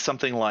 would be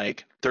something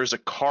like there's a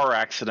car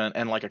accident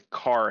and like a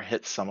car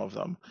hits some of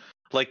them,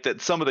 like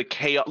that some of the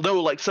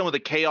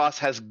chaos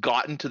has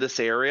gotten to this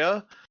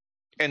area,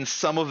 and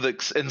some of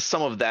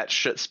that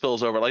shit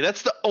spills over. Like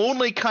that's the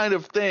only kind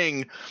of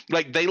thing,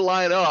 like they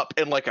line up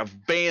and like a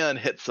van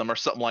hits them or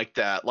something like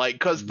that, like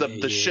because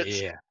the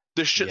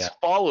shit's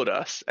followed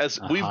us as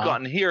we've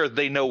gotten here.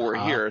 They know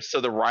we're here, so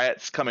the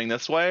riot's coming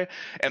this way,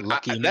 and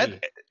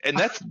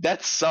that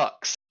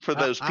sucks for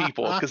those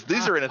people, because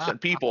these are innocent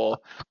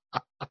people.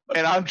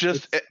 And I'm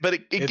just, but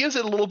it gives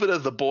it a little bit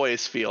of The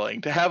Boys feeling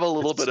to have a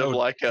little bit of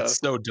like it's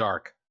so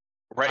dark,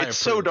 right? It's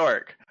so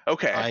dark.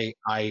 Okay,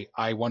 I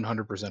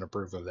 100%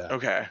 approve of that.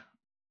 Okay.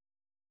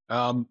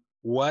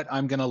 What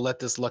I'm gonna let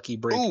this lucky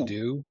break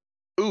do?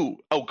 Oh,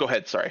 go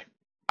ahead. Sorry,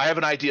 I have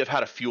an idea of how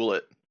to fuel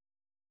it.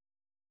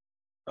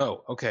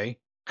 Oh, okay.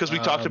 Because we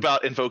talked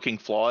about invoking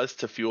flaws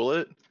to fuel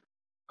it.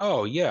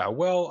 Oh yeah.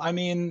 Well, I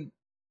mean,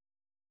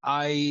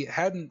 I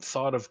hadn't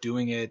thought of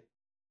doing it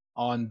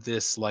on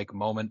this like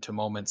moment to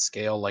moment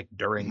scale, like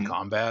during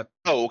combat.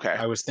 Oh, okay.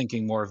 I was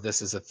thinking more of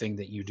this as a thing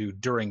that you do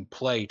during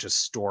play to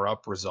store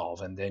up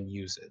resolve and then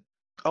use it.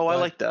 Oh, I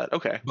like that.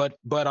 Okay.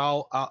 But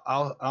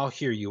I'll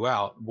hear you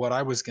out. What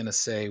I was gonna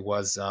say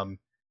was,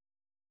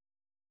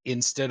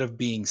 instead of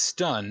being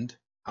stunned,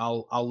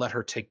 I'll let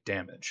her take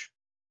damage,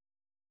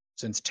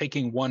 since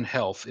taking 1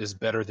 health is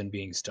better than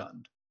being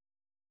stunned.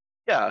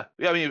 Yeah.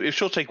 I mean, if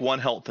she'll take 1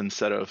 health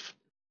instead of.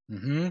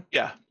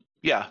 Yeah,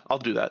 I'll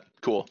do that.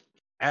 Cool.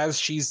 As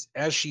she's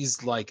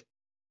like,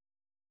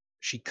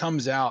 she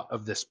comes out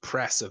of this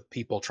press of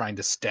people trying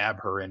to stab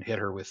her and hit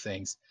her with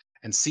things,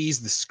 and sees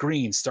the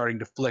screen starting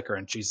to flicker,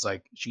 and she's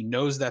like, she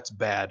knows that's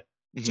bad,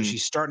 so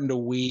she's starting to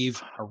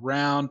weave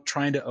around,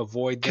 trying to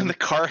avoid them. Can the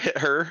car hit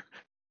her?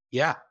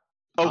 Yeah.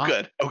 Oh,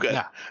 good. Oh, good.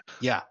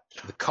 Yeah.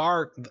 The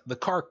car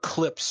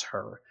clips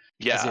her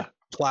as it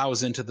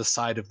plows into the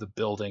side of the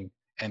building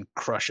and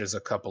crushes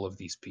a couple of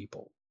these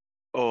people.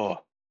 Oh.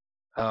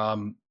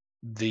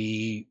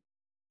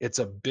 It's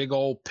a big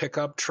old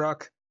pickup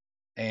truck,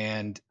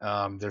 and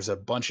there's a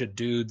bunch of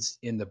dudes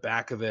in the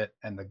back of it,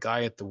 and the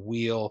guy at the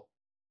wheel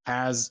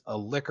has a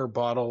liquor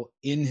bottle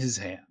in his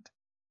hand.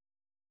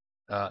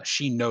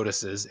 She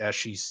notices as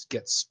she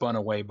gets spun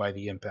away by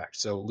the impact.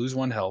 So lose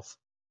 1 health.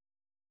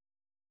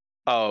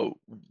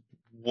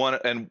 One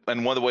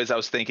of the ways I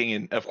was thinking,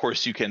 and of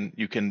course you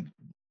can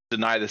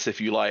deny this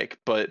if you like,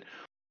 but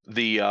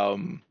the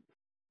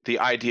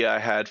idea I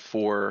had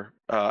for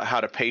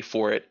how to pay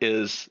for it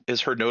is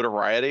her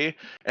notoriety,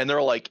 and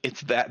they're like,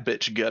 it's that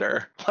bitch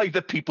getter, like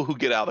the people who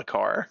get out of the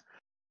car,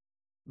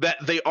 that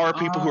they are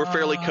people who are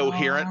fairly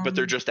coherent, but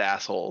they're just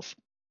assholes.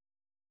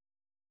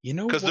 You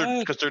know, because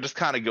they're just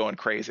kind of going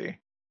crazy.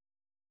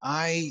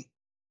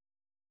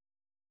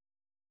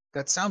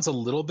 That sounds a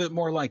little bit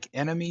more like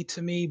Enemy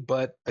to me,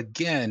 but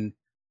again,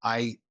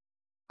 I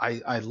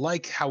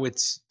like how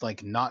it's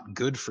like not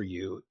good for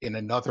you in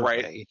another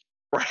way.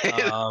 Right.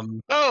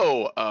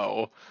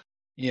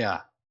 Yeah.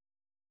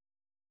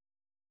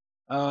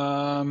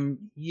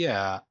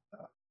 Yeah.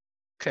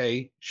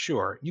 Okay,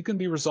 sure. You can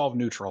be resolve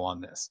neutral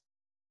on this.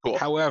 Cool.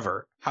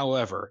 However,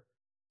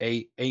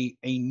 a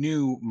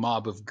new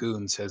mob of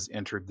goons has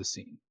entered the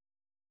scene.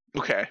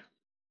 Okay.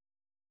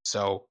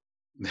 So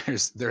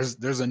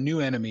there's a new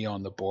enemy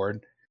on the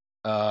board,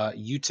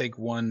 you take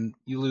one,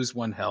 you lose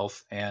 1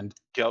 health, and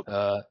Yep.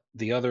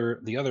 the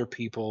other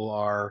people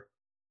are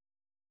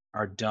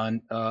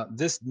done.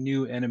 This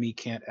new enemy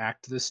can't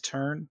act this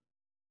turn.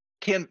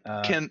 Can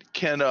the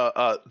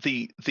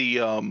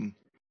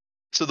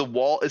so the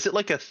wall, is it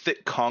like a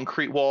thick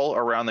concrete wall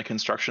around the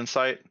construction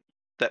site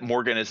that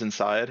Morgan is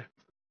inside?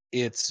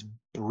 It's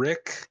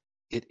brick.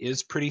 It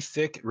is pretty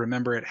thick.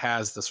 Remember, it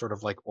has the sort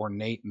of like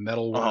ornate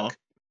metalwork,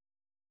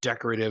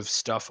 decorative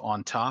stuff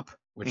on top,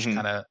 which Mhm.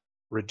 kind of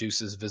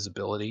reduces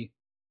visibility.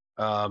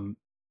 Why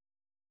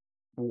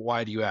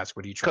do you ask?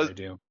 What are you trying to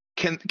do?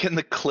 Can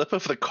the clip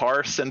of the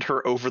car send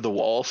her over the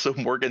wall so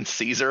Morgan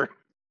sees her?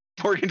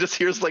 Morgan just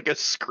hears like a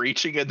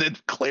screeching, and then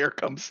Claire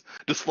comes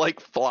just like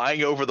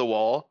flying over the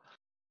wall.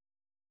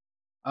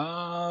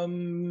 Or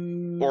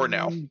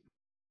no?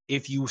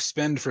 If you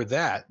spend for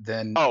that,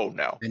 then Oh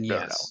no, then no,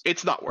 yes.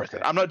 it's not worth it.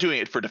 Okay. I'm not doing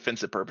it for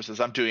defensive purposes.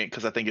 I'm doing it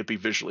because I think it'd be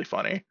visually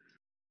funny.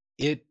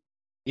 It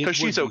Because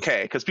she's would be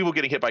okay. Because people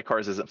getting hit by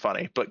cars isn't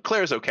funny, but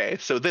Claire's okay,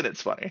 so then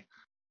it's funny.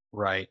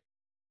 right.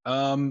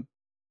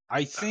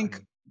 I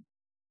think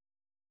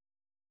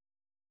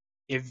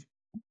if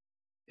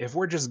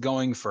we're just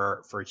going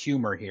for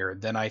humor here,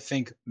 then I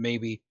think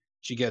maybe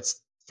she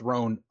gets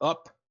thrown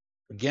up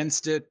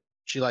against it.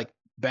 She like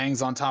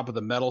bangs on top of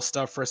the metal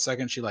stuff for a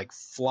second. She like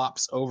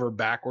flops over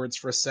backwards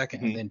for a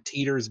 2nd Mhm. and then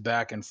teeters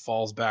back and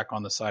falls back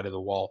on the side of the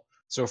wall.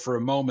 So for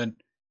a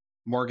moment,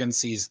 Morgan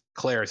sees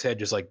Claire's head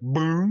just like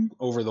boom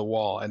over the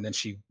wall, and then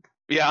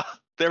Yeah,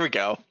 there we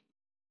go.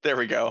 There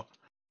we go.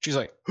 she's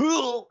like,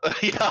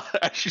 Yeah,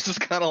 she's just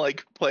kind of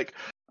like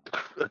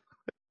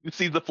you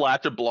see the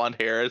flash of blonde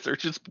hair as they're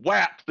just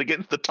whacked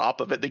against the top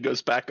of it, then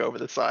goes back over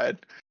the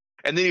side.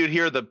 And then you'd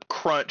hear the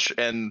crunch,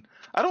 and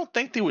I don't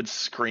think they would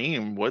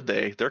scream, would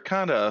they? They're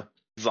kind of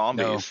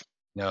zombies.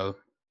 no,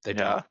 they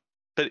Yeah. don't.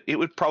 But it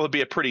would probably be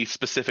a pretty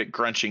specific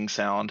grunching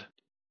sound.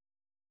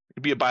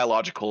 It'd be a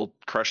biological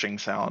crushing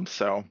sound,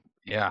 so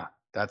Yeah,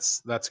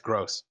 that's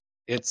gross.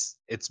 It's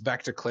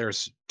back to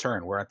Claire's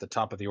turn. We're at the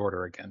top of the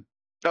order again.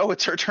 oh,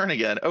 it's her turn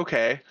again.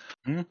 Okay.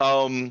 Hmm?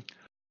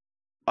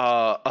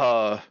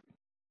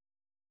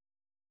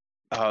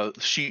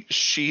 She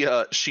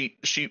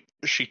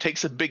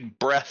takes a big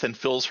breath and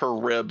feels her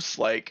ribs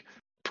like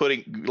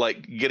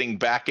getting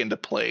back into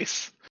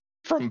place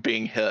from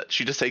being hit.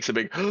 She just takes a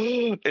big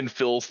and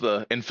feels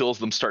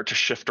them start to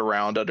shift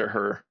around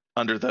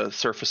under the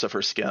surface of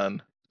her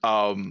skin.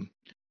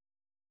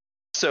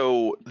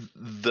 So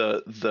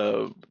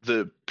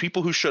the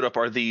people who showed up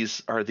are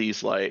these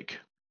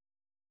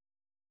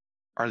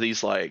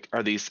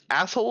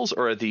assholes,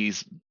 or are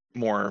these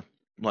more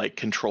like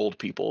controlled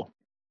people?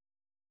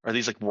 Are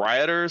these like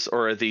rioters,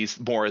 or are these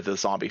more the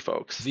zombie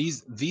folks?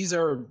 These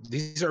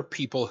are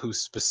people who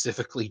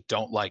specifically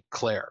don't like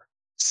Claire.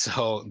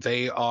 So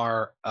they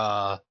are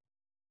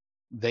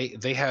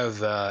they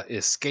have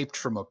escaped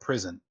from a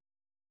prison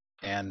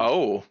and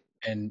Oh,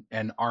 and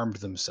armed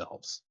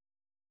themselves.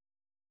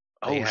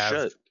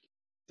 shit.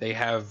 They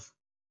have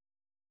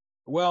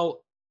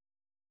well,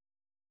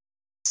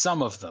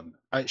 some of them.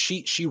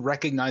 She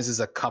recognizes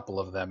a couple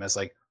of them as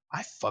like,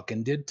 I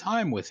fucking did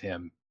time with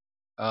him.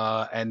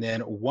 And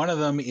then one of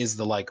them is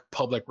the like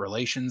public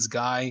relations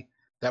guy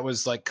that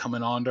was like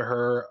coming on to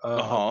her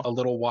a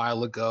little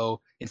while ago.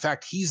 In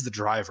fact, he's the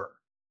driver.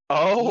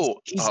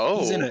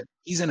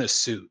 He's in a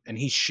suit and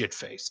he's shit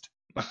faced.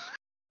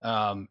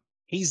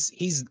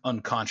 He's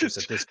unconscious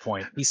at this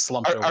point. He's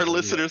slumped over.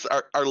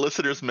 Our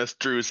listeners missed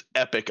Drew's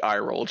epic eye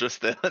roll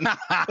just then.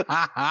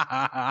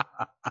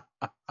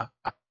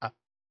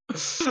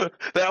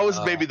 That was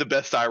maybe the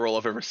best eye roll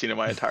I've ever seen in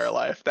my entire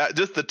life. That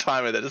just the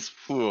time of that is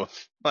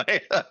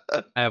I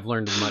have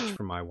learned much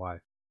from my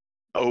wife.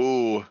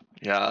 Oh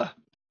yeah.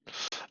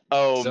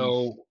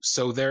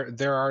 So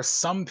there are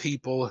some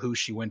people who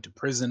she went to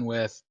prison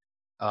with.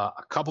 A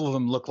couple of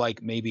them look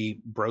like maybe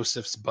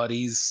Brosif's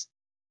buddies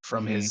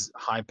from his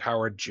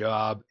high-powered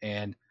job,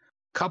 and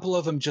a couple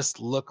of them just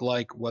look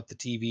like what the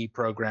TV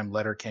program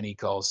Letterkenny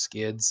calls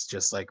skids,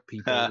 just like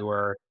people who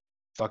are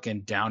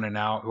fucking down and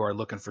out, who are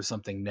looking for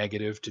something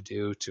negative to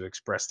do to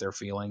express their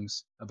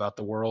feelings about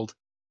the world.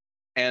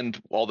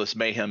 And all this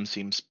mayhem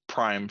seems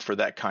prime for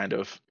that kind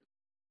of.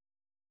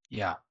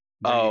 Yeah,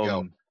 there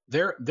you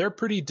go. They're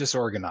pretty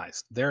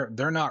disorganized.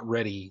 They're not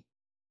ready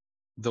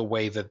the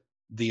way that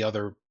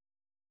the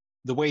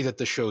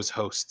show's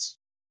hosts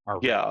are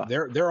ready. Yeah.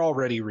 They're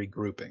already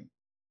regrouping.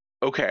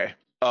 Okay.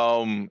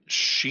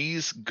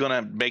 She's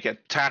gonna make a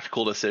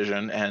tactical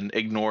decision and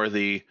ignore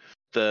the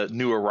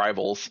new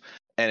arrivals,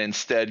 and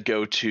instead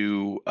go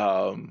to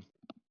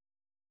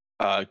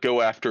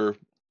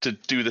to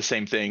do the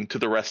same thing to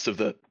the rest of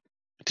the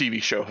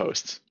TV show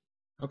hosts.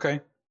 Okay.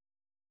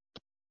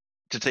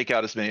 To take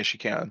out as many as she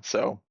can.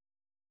 So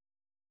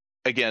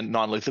again,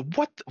 non-lethal.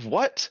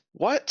 What?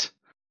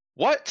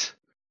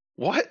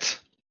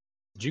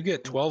 Did you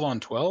get 12 on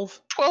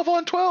 12? 12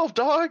 on 12,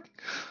 dog.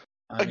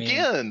 I mean,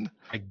 again.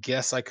 I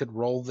guess I could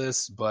roll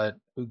this, but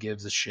who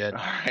gives a shit? All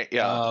right,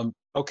 yeah.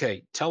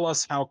 Okay, tell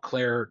us how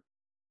Claire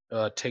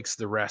takes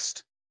the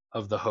rest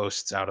of the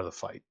hosts out of the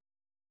fight.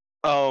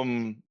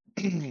 Um,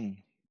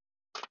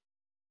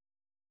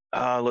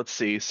 let's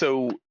see.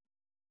 So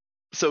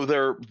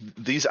they're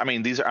these. I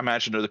mean, these are, I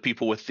imagine, are the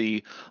people with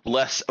the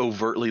less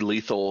overtly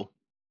lethal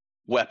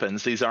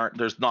weapons. These aren't.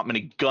 There's not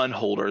many gun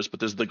holders, but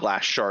there's the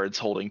glass shards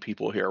holding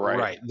people here, right?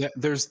 Right.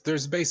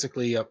 There's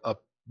basically a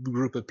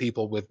group of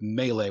people with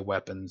melee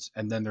weapons,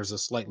 and then there's a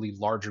slightly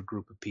larger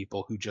group of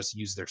people who just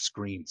use their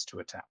screens to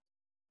attack.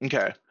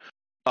 Okay.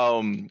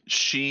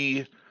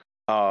 She,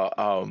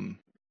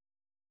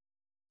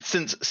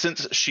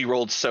 since she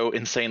rolled so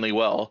insanely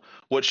well,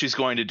 what she's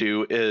going to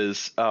do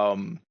is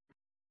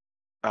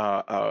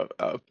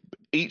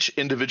each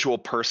individual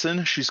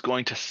person, she's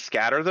going to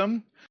scatter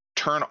them,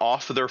 turn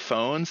off their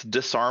phones,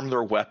 disarm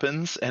their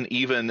weapons, and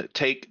even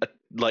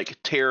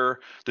tear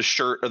the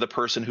shirt of the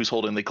person who's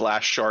holding the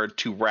glass shard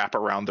to wrap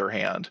around their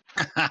hand.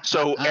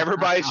 So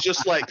everybody's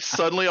just like,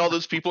 suddenly all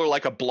those people are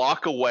like a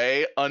block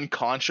away,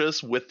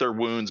 unconscious with their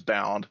wounds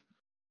bound.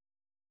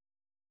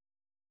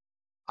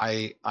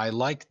 I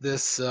like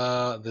this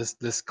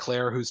this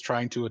Claire who's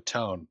trying to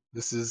atone.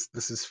 This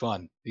is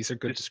fun. These are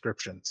good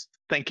descriptions.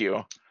 Thank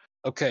you.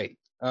 Okay.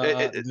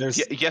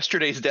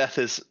 Yesterday's death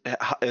is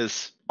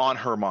on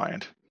her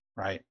mind.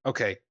 Right.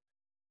 Okay.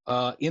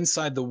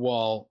 Inside the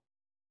wall,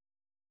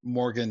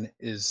 Morgan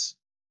is.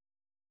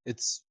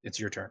 It's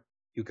your turn.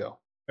 You go.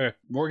 Okay.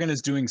 Morgan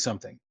is doing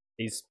something.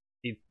 He's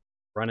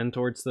running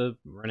towards the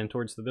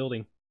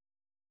building.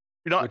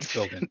 Which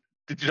building?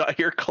 Did you not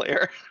hear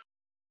Claire?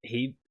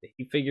 He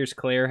figures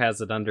Claire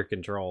has it under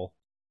control.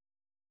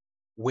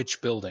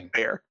 Which building?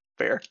 Fair.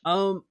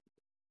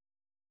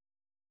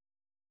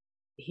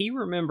 He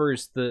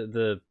remembers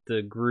the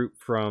group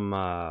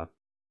from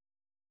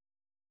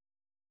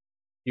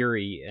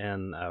Fury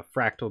and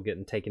Fractal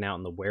getting taken out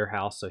in the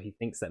warehouse, so he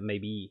thinks that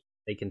maybe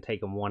they can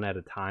take them one at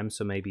a time.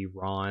 So maybe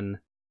Ron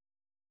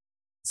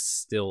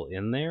still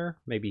in there.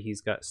 Maybe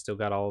he's still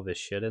got all of his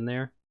shit in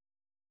there.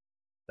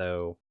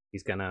 So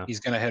he's gonna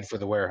head for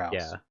the warehouse.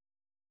 Yeah.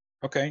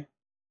 Okay.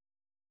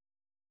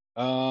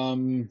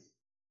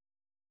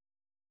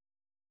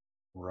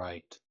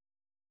 Right.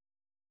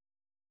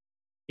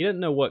 He doesn't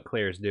know what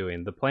Claire's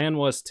doing. The plan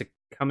was to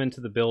come into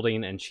the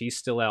building, and she's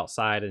still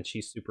outside, and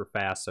she's super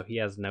fast, so he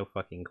has no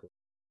fucking clue.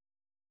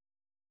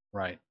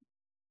 Right.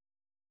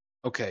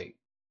 Okay.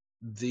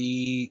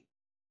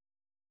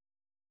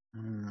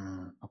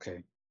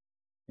 Okay.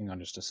 Hang on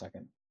just a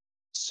second.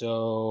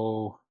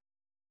 So...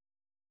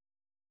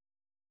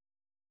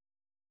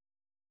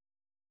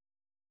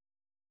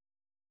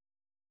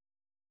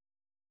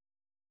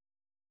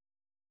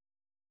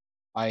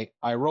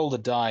 I rolled a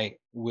die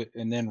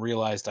and then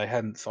realized I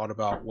hadn't thought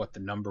about what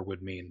the number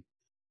would mean.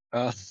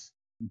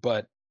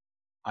 But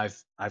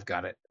I've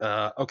got it.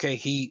 Okay,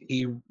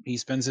 he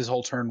spends his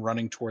whole turn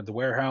running toward the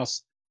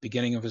warehouse.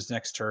 Beginning of his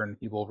next turn,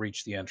 he will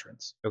reach the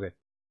entrance. Okay.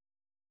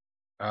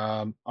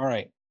 All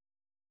right.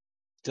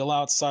 Still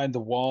outside the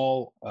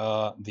wall,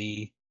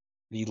 the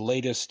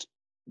latest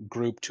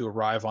group to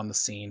arrive on the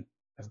scene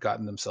have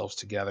gotten themselves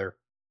together.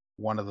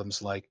 One of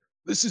them's like,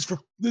 "This is for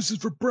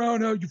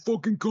Brownout, you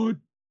fucking cunt."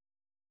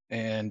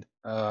 And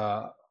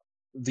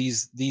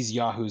these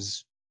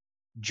yahoos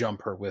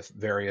jump her with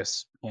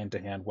various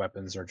hand-to-hand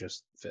weapons or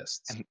just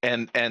fists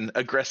and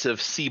aggressive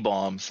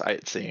C-bombs,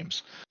 it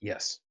seems.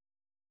 Yes.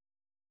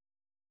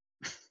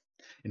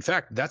 In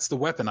fact, that's the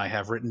weapon I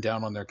have written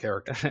down on their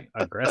character sheet.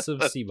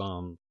 Aggressive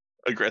C-bomb.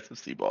 Aggressive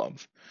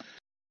C-bombs.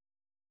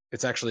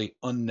 It's actually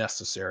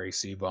unnecessary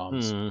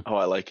C-bombs. Oh,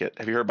 I like it.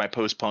 Have you heard my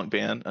post-punk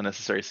band,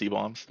 Unnecessary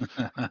C-bombs?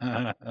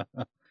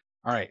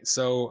 All right,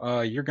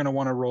 so you're going to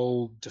want to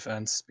roll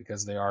defense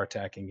because they are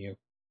attacking you.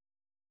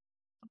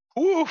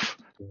 Oof!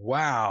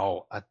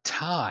 Wow, a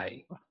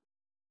tie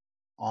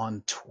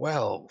on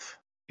 12.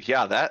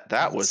 Yeah,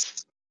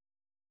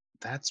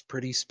 that's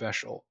pretty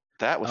special.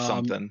 That was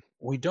something.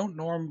 We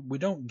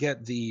don't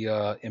get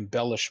the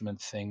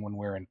embellishment thing when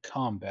we're in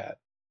combat.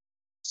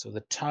 So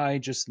the tie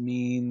just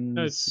means...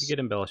 No, you get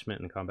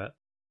embellishment in combat.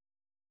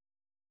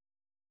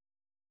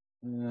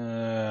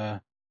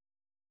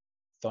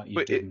 Thought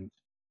you didn't.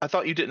 I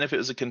thought you didn't if it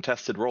was a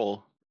contested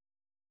roll.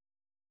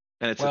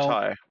 And it's a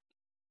tie.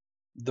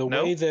 The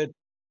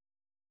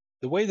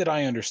way that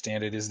I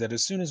understand it is that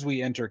as soon as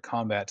we enter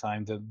combat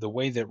time, the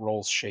way that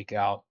rolls shake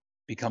out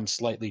becomes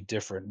slightly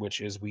different,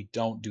 which is we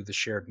don't do the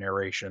shared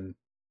narration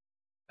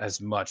as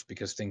much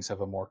because things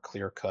have a more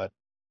clear-cut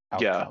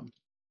outcome.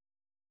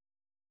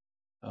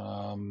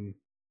 Yeah.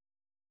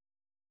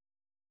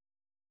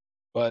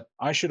 But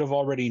I should have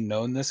already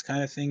known this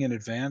kind of thing in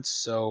advance,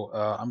 so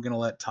I'm going to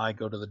let Ty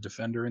go to the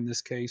defender in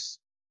this case.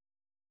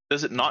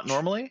 Does it not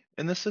normally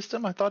in this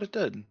system? I thought it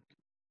did.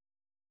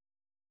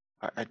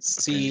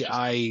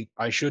 I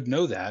should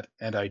know that,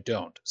 and I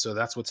don't. So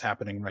that's what's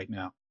happening right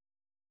now.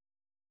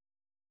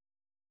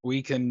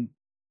 We can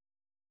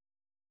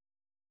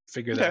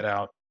figure that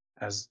out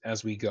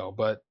as we go.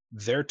 But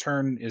their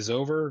turn is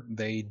over.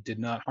 They did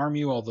not harm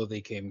you, although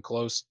they came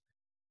close.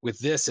 With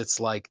this,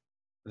 it's like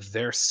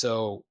they're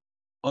so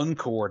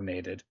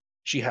uncoordinated.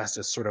 She has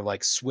to sort of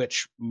like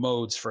switch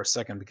modes for a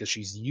second because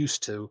she's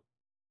used to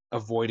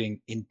avoiding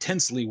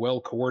intensely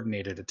well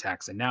coordinated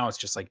attacks, and now it's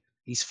just like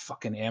these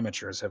fucking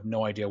amateurs have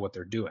no idea what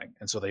they're doing,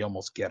 and so they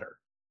almost get her.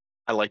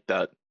 I like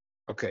that.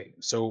 Okay,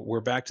 so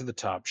we're back to the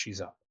top.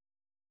 She's up.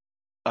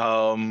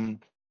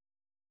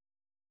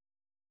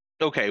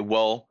 Okay,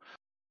 well,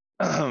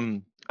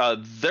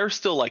 they're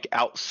still like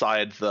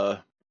outside the.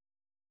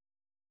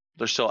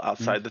 They're still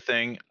outside the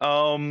thing.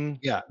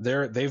 Yeah,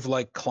 they've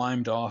like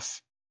climbed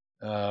off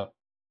Bro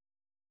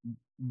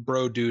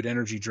Dude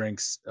Energy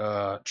Drinks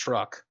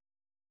truck,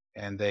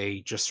 and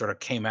they just sort of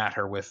came at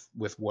her with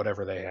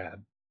whatever they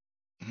had.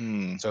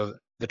 So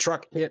the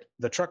truck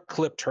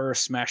clipped her,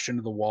 smashed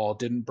into the wall,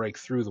 didn't break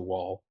through the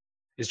wall,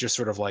 is just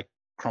sort of like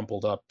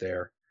crumpled up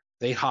there.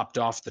 They hopped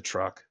off the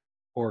truck,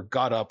 or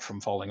got up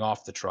from falling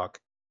off the truck,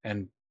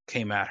 and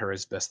came at her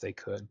as best they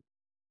could.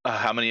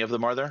 How many of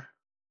them are there?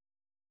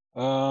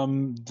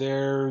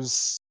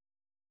 There's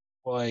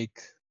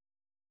like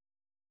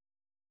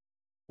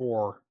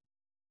 4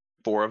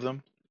 of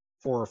them.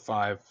 4 or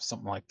 5,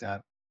 something like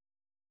that.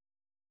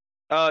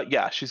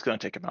 Yeah, she's gonna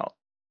take him out.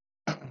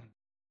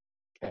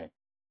 Okay.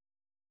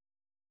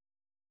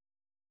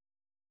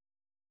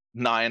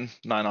 9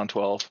 on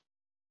 12.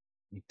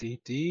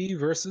 DD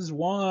versus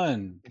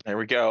 1. There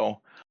we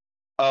go.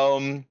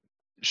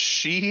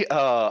 She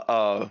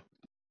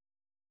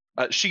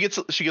she gets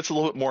a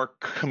little bit more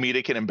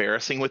comedic and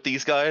embarrassing with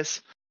these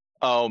guys.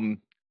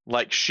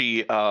 Like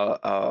she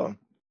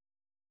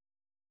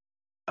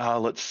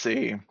let's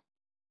see.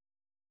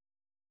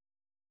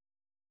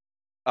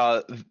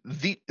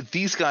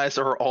 These guys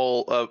are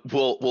all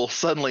will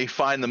suddenly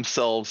find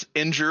themselves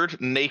injured,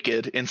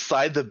 naked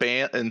inside the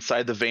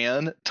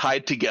van,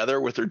 tied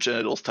together with their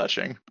genitals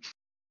touching.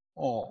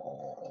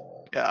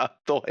 Oh, yeah,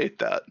 they'll hate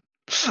that.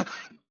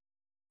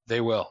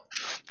 They will.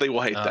 They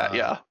will hate that.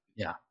 Yeah.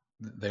 Yeah,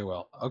 they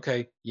will.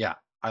 Okay. Yeah,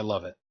 I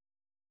love it.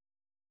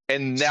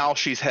 And now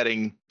she's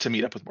heading to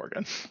meet up with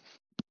Morgan.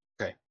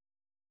 Okay.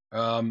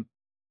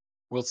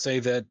 We'll say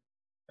that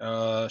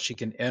she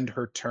can end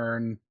her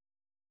turn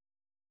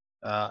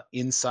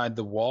inside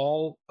the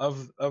wall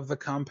of the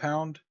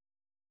compound.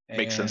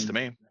 Makes sense to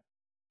me.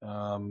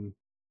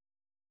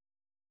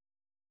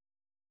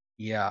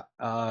 Yeah.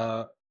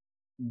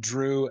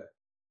 Drew,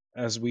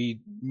 as we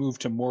move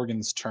to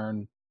Morgan's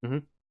turn,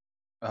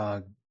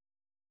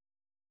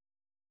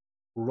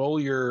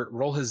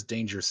 roll his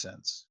danger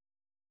sense.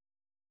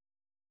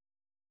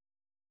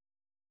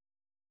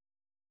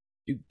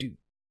 Do.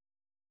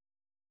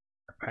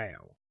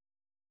 Pow.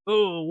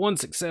 Oh, 1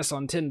 success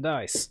on 10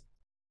 dice.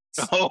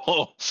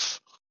 Oh.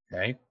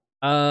 Okay.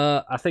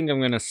 I think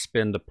I'm gonna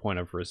spend a point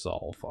of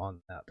resolve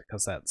on that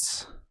because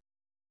that's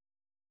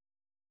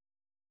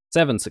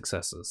 7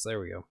 successes. There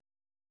we go.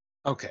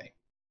 Okay.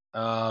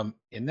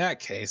 In that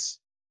case,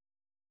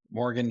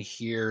 Morgan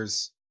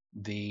hears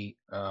the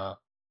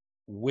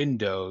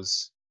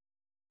windows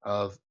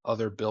of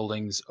other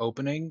buildings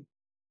opening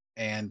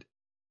and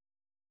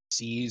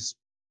sees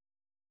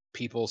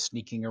people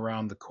sneaking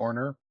around the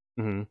corner,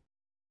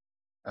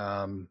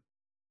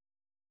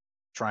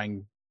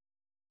 trying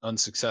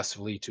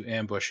unsuccessfully to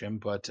ambush him.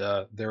 But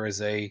there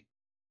is a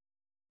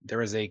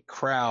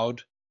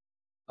crowd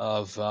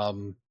of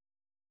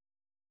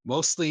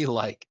mostly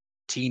like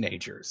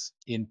teenagers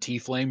in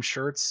T-Flame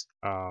shirts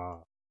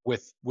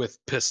with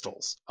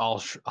pistols, all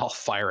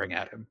firing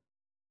at him.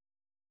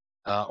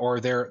 Or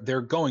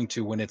they're going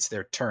to when it's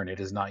their turn. It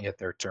is not yet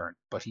their turn,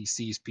 but he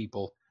sees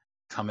people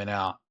coming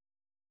out.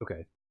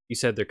 Okay. You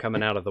said they're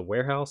coming out of the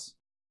warehouse?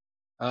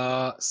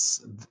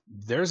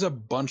 There's a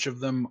bunch of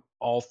them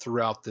all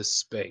throughout this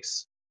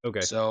space.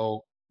 Okay.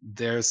 So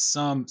there's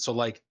some, so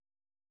like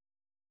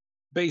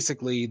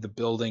basically the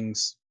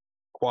building's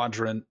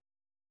quadrant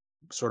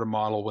sort of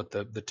model with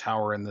the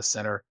tower in the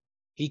center.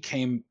 He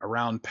came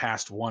around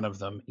past one of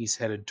them. He's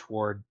headed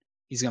toward,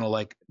 he's going to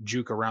like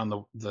juke around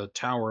the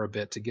tower a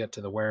bit to get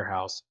to the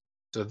warehouse.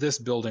 So this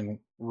building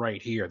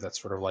right here,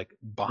 that's sort of like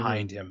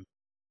behind him,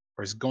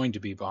 or is going to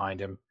be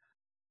behind him,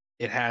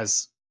 it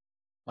has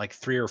like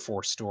 3 or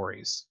 4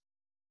 stories.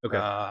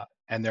 Okay.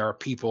 And there are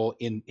people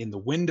in the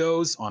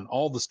windows on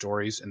all the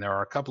stories, and there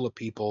are a couple of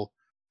people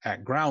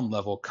at ground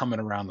level coming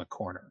around the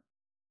corner.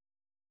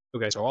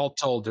 Okay. So all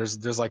told,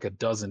 there's like a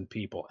dozen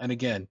people, and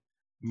again,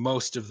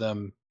 most of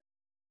them,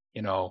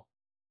 you know,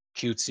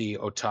 cutesy,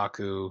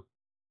 otaku,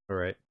 all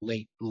right,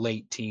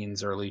 late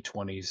teens, early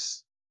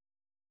 20s,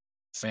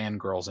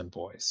 fangirls and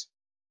boys.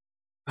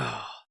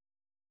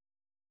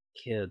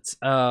 Kids.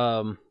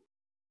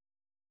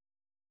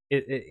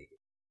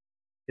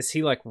 Is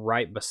he like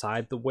right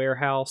beside the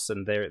warehouse,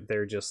 and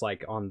they're just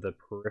like on the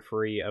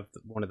periphery of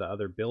one of the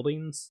other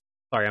buildings?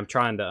 Sorry, I'm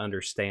trying to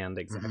understand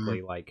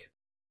exactly like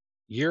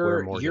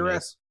where Morgan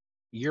is.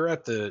 You're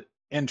at the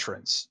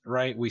entrance,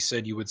 right? We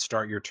said you would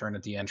start your turn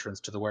at the entrance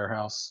to the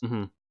warehouse.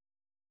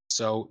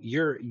 So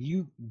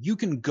you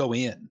can go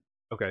in.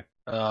 Okay.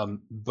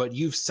 But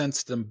you've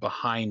sensed them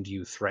behind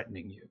you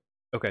threatening you.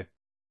 Okay.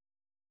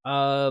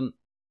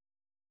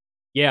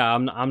 Yeah,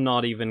 I'm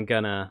not even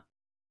gonna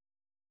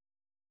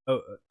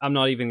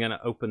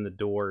open the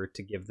door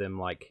to give them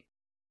like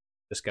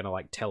just gonna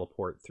like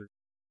teleport through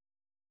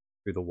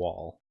the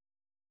wall,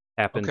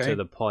 tap into Okay.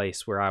 the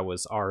place where I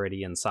was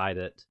already inside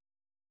it,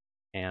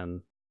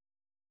 and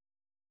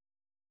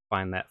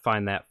find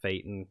that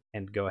fate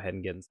and go ahead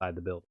and get inside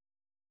the building.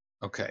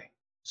 Okay.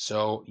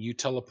 So you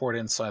teleport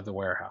inside the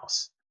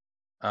warehouse.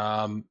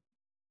 Um,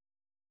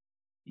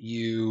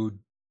 you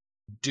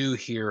do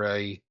hear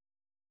a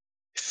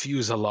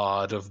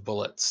fusillade of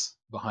bullets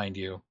behind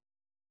you.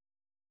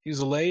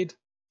 Fusillade?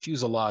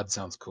 Fusillade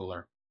sounds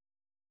cooler,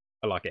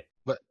 I like it.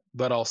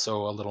 but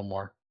also a little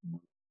more.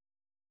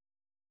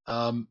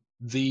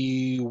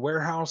 The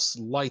warehouse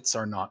lights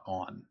are not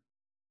on,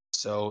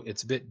 so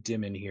it's a bit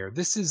dim in here.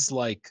 This is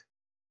like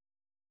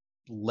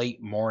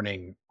late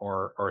morning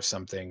or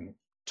something,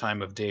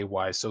 time of day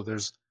wise, so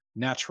there's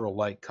natural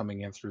light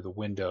coming in through the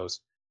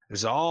windows.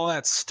 There's all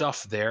that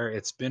stuff there.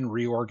 It's been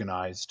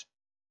reorganized,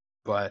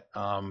 but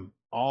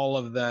all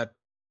of that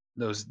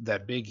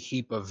big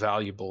heap of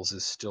valuables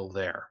is still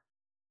there.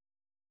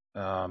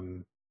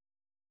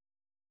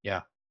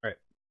 Yeah. Right.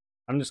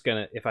 I'm just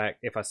gonna if I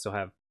still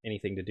have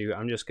anything to do,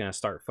 I'm just gonna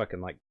start fucking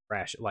like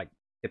crash like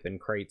tipping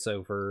crates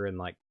over and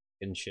like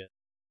and shit.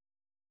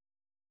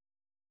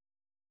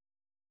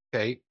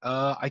 Okay.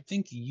 I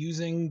think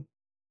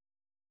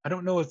I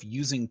don't know if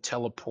using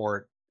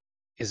teleport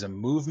is a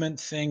movement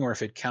thing or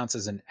if it counts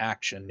as an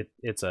action.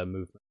 It's a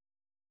movement.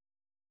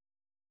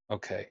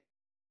 Okay.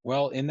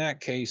 Well, in that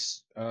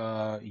case,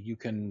 you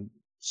can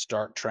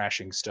start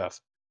trashing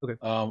stuff. Okay.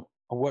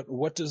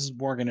 What does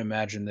Morgan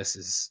imagine this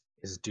is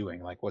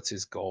doing? Like, what's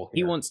his goal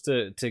He here? wants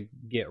to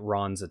get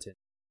Ron's attention,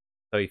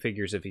 so he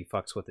figures if he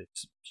fucks with his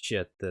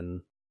shit,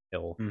 then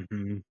he'll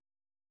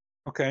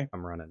Okay.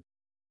 come running.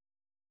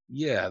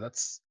 Yeah,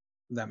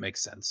 that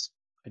makes sense.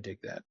 I dig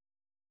that.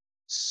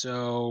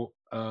 So,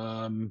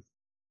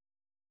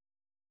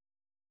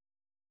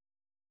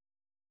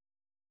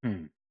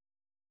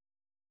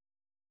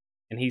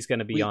 And he's going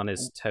to be on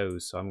his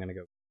toes, so I'm going to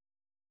go.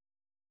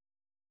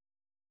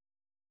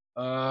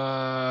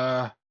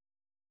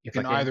 You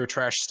can either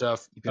trash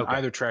stuff. You can Okay.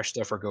 either trash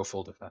stuff or go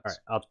full defense. All right,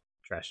 I'll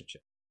trash and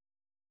shit.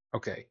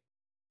 Okay.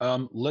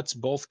 Let's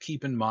both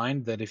keep in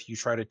mind that if you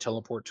try to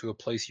teleport to a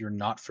place you're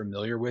not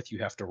familiar with, you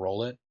have to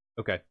roll it.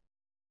 Okay.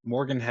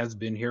 Morgan has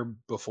been here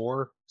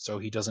before, so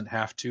he doesn't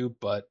have to,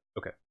 but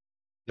okay.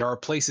 There are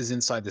places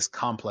inside this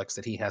complex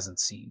that he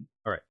hasn't seen.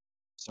 All right.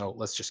 So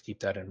let's just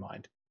keep that in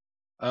mind.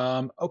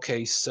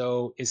 Okay,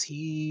 so is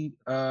he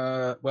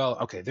well,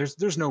 okay,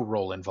 there's no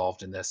role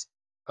involved in this.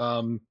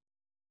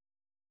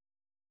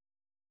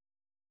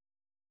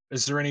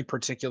 Is there any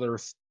particular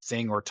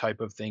thing or type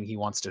of thing he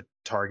wants to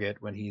target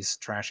when he's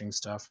trashing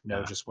stuff?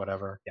 No, just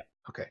whatever. Yeah.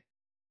 Okay.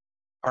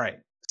 All right.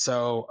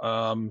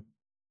 So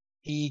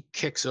he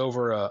kicks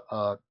over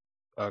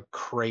a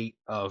crate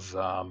of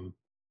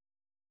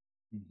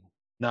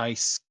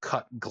nice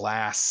cut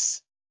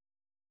glass,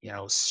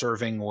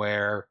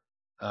 servingware.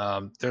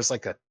 There's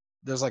like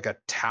a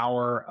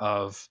tower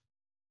of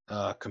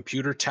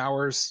computer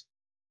towers,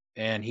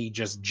 and he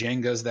just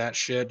Jengas that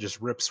shit,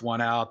 just rips one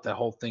out. The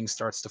whole thing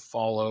starts to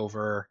fall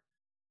over.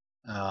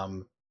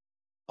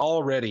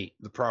 Already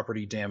the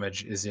property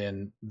damage is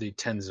in the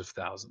tens of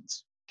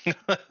thousands.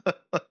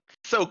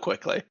 So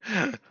quickly.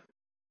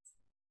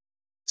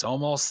 It's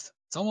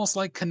almost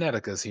like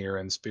Connecticut's here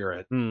in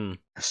spirit.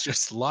 It's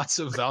just lots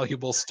of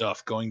valuable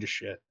stuff going to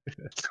shit.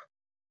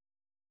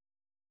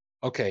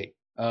 Okay,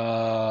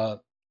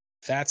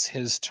 that's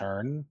his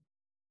turn.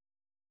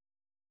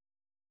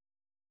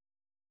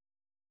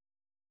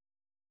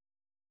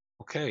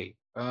 Okay,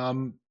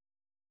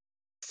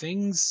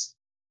 things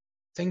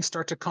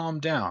start to calm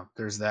down.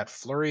 There's that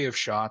flurry of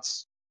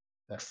shots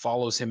that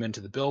follows him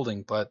into the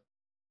building, but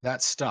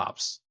that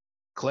stops.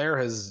 Claire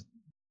has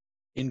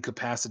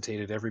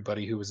incapacitated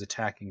everybody who was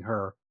attacking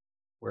her.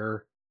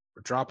 We're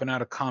dropping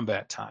out of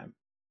combat time.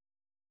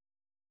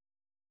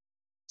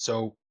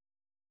 So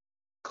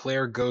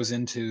Claire goes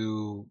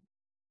into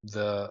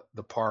the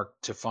park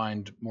to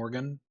find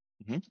Morgan.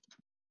 Mm-hmm.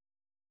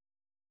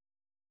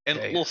 And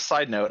a little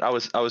side note, I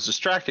was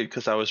distracted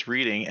because I was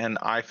reading, and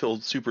I feel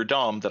super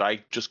dumb that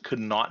I just could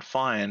not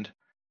find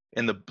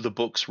in the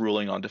book's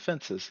ruling on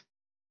defenses.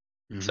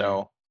 Mm-hmm.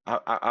 So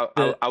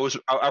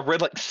I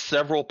read like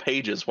several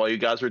pages while you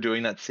guys were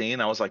doing that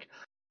scene. I was like,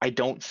 I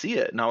don't see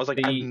it, and I was like,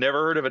 I've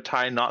never heard of a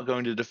tie not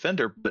going to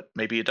defender, but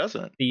maybe it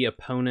doesn't. The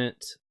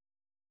opponent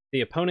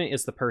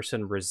is the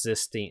person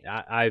resisting.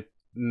 I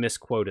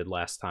misquoted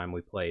last time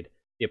we played.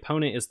 The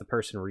opponent is the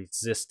person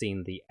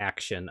resisting the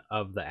action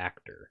of the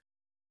actor.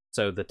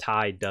 So the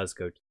tie does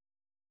go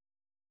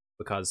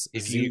because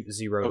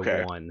 0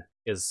 to 1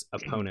 is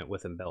opponent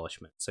with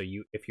embellishment. So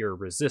if you're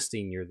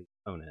resisting, you're the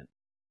opponent.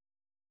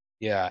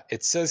 Yeah,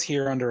 it says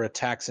here under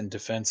attacks and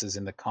defenses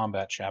in the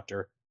combat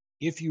chapter,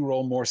 if you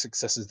roll more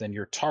successes than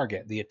your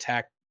target, the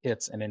attack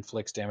hits and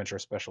inflicts damage or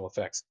special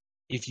effects.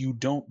 If you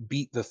don't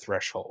beat the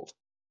threshold,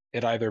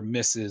 it either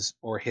misses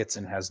or hits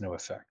and has no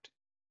effect.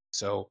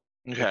 So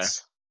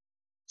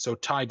So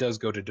tie does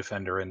go to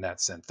defender in that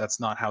sense. That's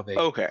not how they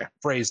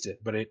phrased it,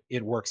 but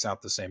it works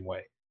out the same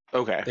way.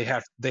 Okay.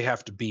 They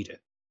have to beat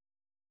it.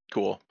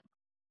 Cool.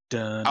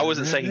 I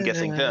wasn't second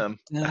guessing him.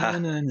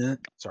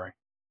 Sorry.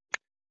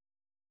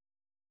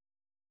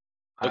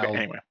 Okay,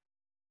 anyway.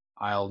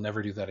 I'll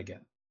never do that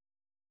again.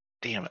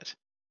 Damn it.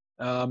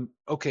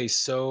 Okay,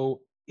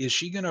 so is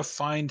she gonna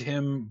find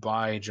him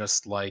by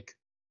just like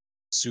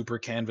super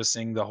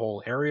canvassing the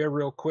whole area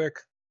real quick,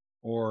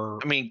 or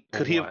I mean, or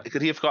could he what?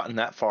 have gotten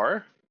that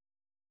far?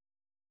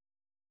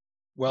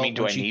 Well, I mean,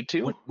 do I need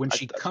to? when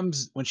she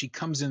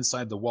comes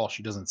inside the wall,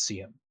 she doesn't see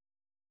him.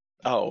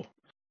 Oh,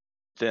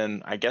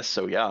 then I guess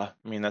so. Yeah.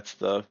 I mean, that's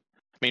the.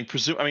 I mean,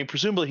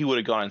 presumably he would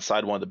have gone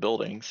inside one of the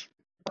buildings,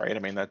 right? I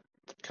mean, that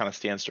kind of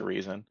stands to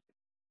reason.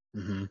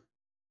 Mm-hmm.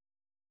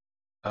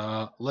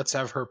 Let's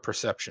have her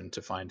perception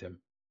to find him.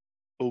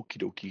 Okie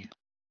dokie.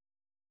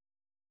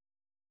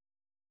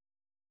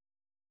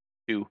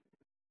 2.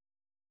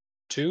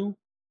 2?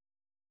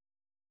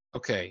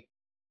 Okay.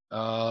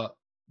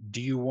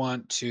 Do you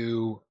want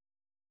to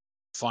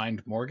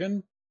find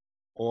Morgan,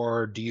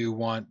 or do you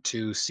want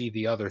to see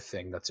the other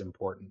thing that's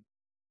important?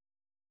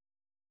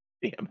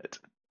 Damn it.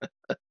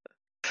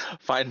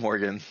 Find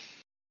Morgan.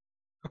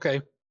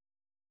 Okay.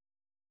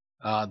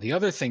 The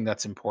other thing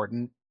that's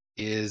important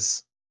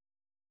is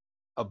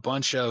a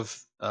bunch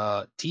of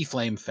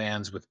T-Flame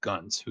fans with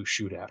guns who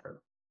shoot at her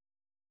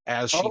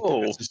as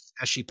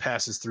she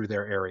passes through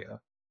their area.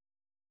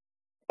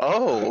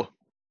 Oh.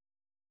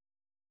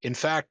 In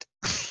fact,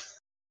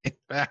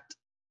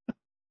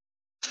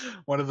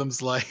 one of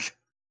them's like,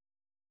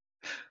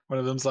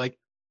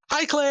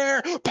 "Hi,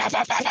 Claire."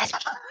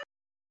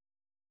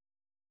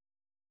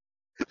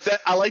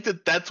 I like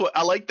that. That's what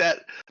I like.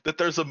 That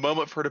there's a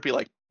moment for her to be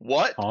like,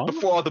 "What?" Huh?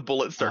 Before all the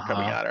bullets start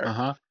coming at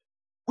her.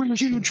 We're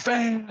huge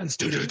fans.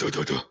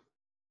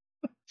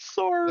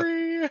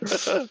 Sorry.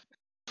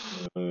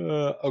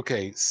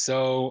 Okay,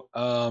 so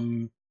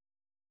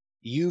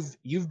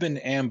you've been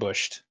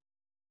ambushed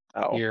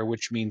here,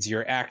 which means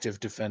your active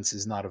defense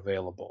is not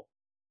available.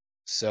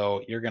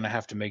 So you're gonna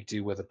have to make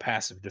do with a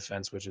passive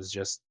defense, which is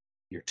just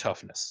your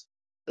toughness.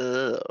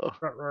 Ugh.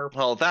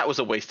 Well, that was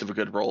a waste of a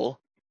good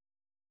roll.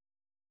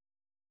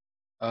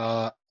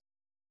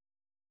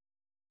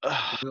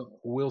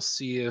 We'll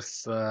see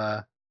if.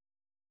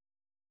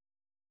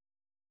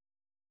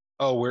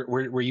 Oh,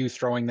 were you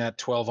throwing that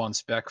 12 on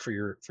spec for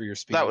your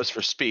speed? That was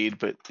for speed,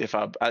 but if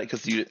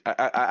because you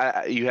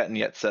hadn't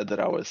yet said that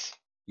I was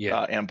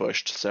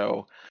ambushed,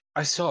 so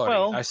I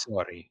saw it.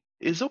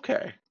 It's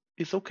okay.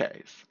 It's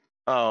okay.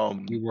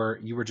 You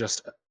were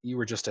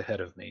just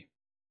ahead of me.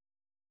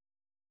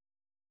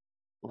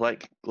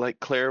 Like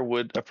Claire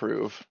would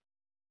approve.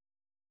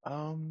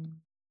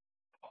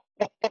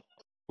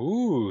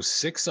 Ooh,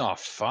 6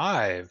 off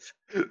 5.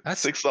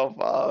 That's 6 off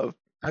 5.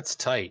 That's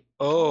tight.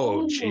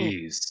 Oh,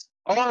 jeez.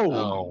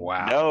 Oh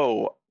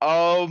wow.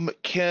 No.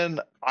 Can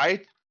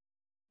I?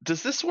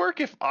 Does this work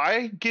if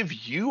I give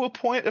you a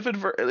point of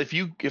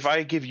if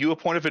I give you a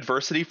point of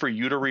adversity for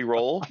you to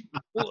re-roll?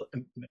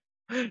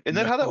 Isn't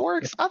that how that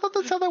works? I thought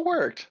that's how that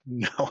worked.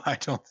 No, I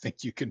don't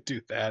think you can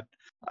do that.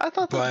 I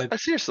thought that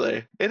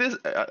seriously, it is.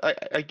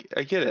 I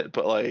get it,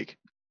 but like,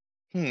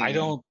 I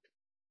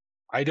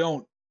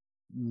don't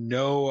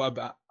know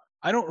about.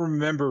 I don't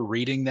remember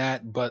reading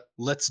that, but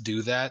let's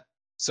do that.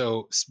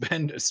 So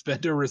spend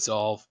a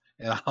resolve,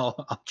 and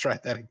I'll try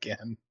that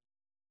again.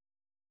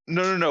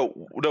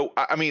 No.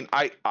 I mean,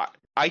 I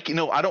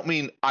don't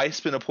mean I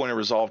spend a point of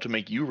resolve to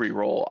make you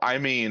re-roll. I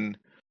mean,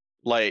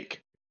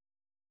 like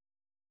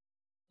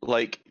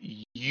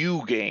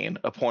you gain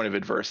a point of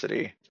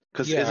adversity,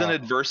 because isn't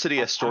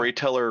adversity a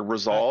storyteller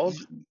resolve?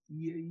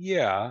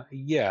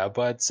 Yeah,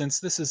 but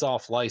since this is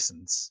off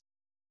license,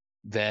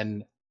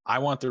 then I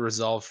want the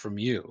resolve from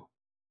you.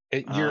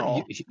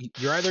 You're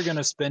either going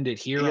to spend it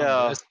here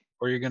on this,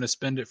 or you're going to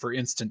spend it for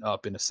instant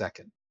up in a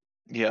second.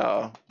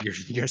 Yeah,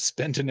 you're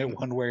spending it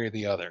one way or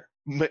the other.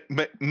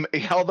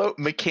 Although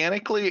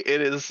mechanically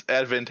it is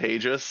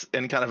advantageous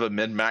in kind of a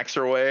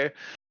min-maxer way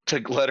to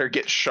let her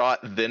get shot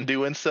then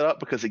do instant up,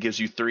 because it gives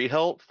you 3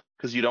 health,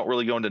 because you don't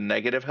really go into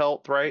negative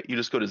health, right? You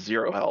just go to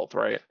 0 health,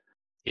 right?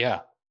 Yeah.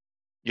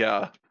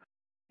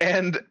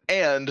 And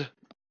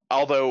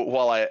although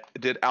while I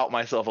did out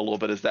myself a little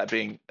bit as that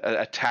being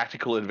a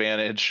tactical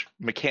advantage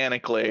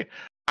mechanically,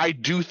 I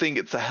do think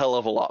it's a hell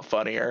of a lot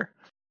funnier.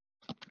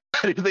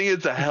 I do think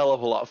it's a hell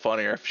of a lot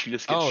funnier if she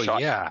just gets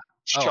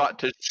shot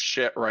to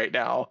shit right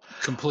now.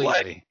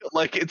 Completely.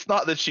 Like it's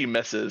not that she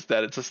misses,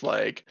 that it's just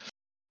like,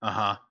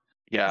 yeah,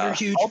 you're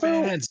huge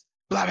fans.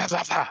 Blah blah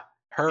blah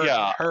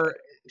blah.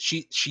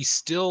 She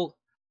still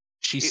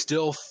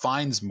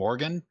finds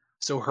Morgan.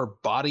 So her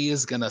body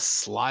is going to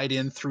slide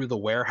in through the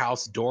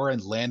warehouse door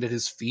and land at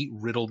his feet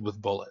riddled with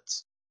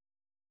bullets.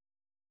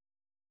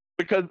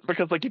 Because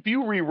like if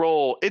you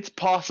re-roll, it's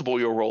possible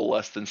you'll roll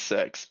less than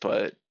 6,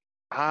 but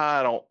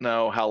I don't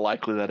know how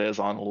likely that is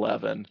on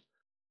 11.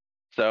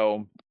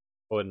 So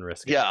I wouldn't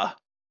risk it. Yeah.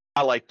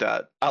 I like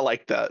that.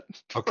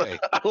 Okay.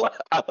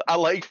 I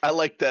like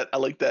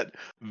that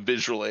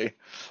visually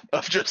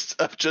of just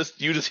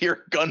you just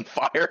hear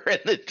gunfire and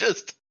it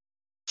just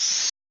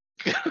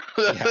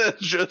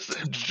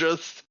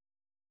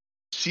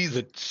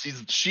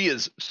She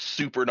is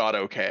super not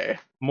okay.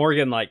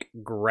 Morgan like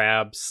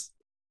grabs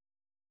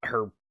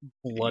her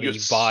You bloody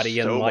have body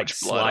and so like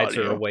much blood slides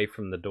on her you. away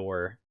from the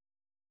door.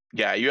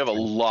 Yeah, you have a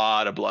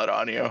lot of blood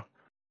on you.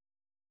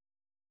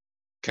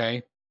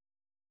 Okay.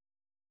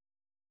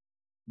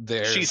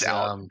 There's She's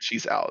out.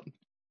 She's out.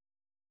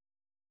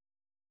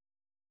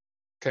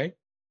 Okay.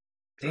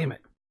 Damn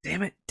it.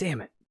 Damn it.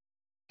 Damn it.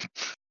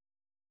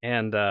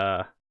 And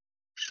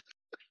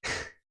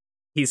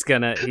he's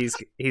gonna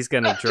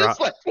drop.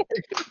 Just like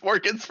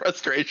Morgan's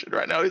frustration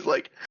right now. He's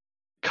like,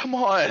 "Come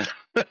on."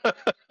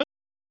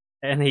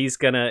 And he's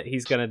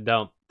gonna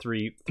dump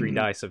three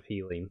dice of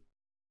healing.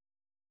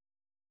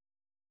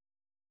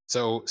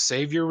 So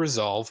save your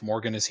resolve.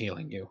 Morgan is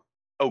healing you.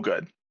 Oh,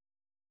 good.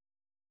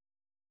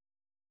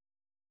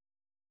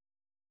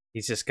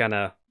 He's just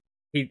gonna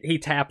he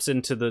taps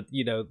into the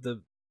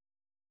the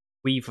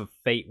weave of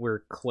fate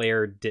where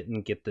Claire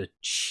didn't get the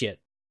shit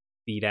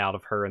beat out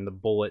of her, and the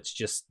bullets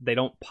just they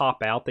don't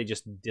pop out, they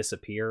just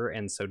disappear,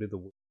 and so do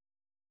the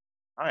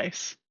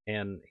Nice.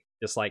 and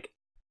just like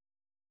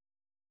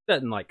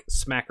doesn't like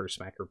smack her,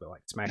 but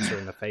like smacks her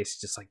in the face,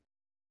 just like,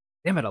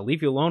 damn it, I'll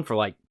leave you alone for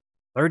like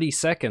 30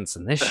 seconds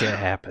and this shit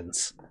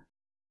happens.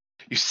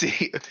 You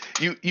see,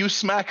 you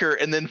smack her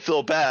and then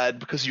feel bad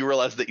because you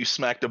realize that you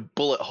smacked a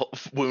bullet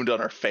wound on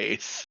her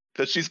face.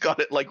 That she's got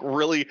it like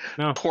really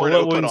torn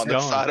open on the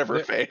side of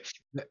her face.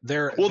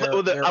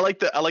 I like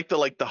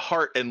the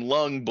heart and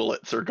lung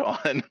bullets are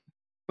gone.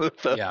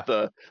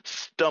 The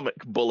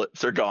stomach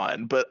bullets are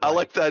gone, but right. I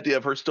like the idea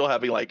of her still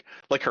having like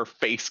her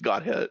face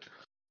got hit.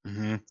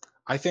 Mm-hmm.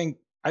 I think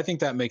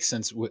that makes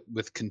sense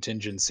with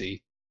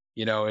contingency.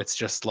 It's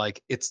just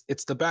like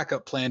it's the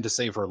backup plan to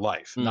save her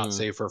life, not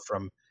save her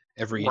from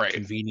every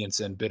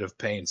inconvenience and bit of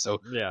pain. So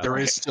there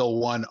is still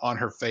one on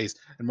her face,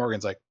 and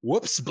Morgan's like,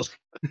 "Whoops!"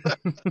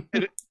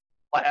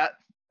 Flat.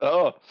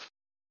 Oh.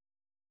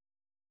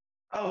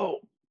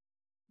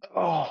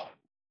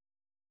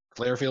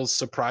 Claire feels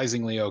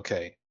surprisingly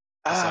okay,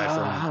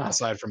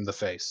 aside from the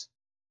face.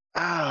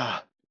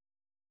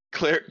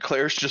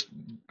 Claire's just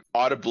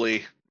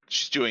audibly,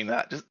 she's doing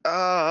that. Just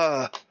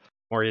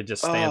Morgan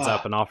just stands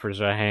up and offers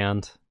her a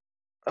hand.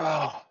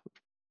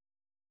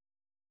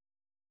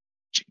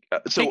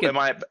 So am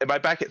I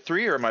back at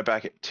 3 or am I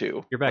back at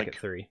 2? You're back at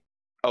 3.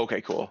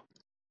 Okay, cool.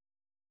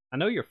 I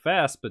know you're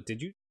fast, but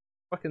did you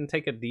fucking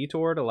take a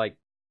detour to like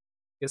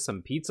get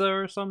some pizza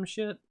or some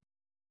shit?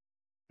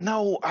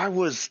 No, I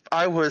was,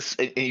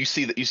 and you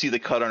see the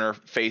cut on her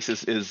face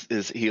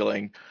is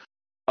healing.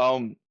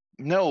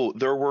 No,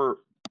 there were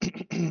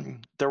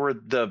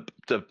the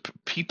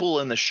people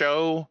in the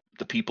show.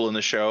 The people in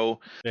the show.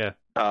 Yeah.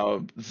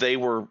 They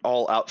were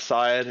all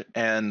outside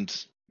and.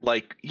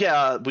 Like,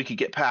 yeah, we could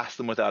get past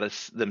them without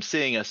them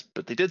seeing us,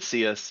 but they did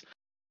see us.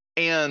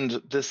 And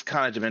this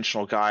kind of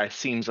dimensional guy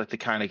seems like the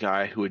kind of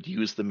guy who would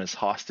use them as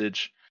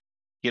hostage.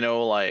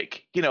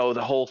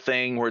 The whole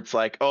thing where it's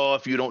like, oh,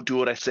 if you don't do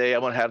what I say, I'm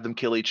going to have them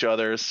kill each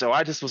other. So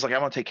I just was like, I'm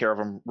going to take care of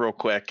them real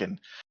quick. And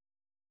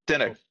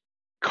then a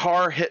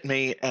car hit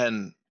me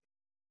and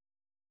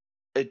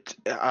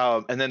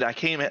then I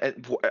came.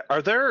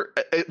 Are there?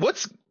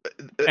 What's?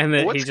 And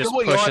then what's he just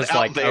pushes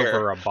like there?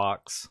 over a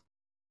box.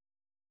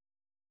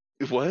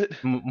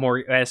 What? More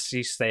as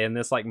she's saying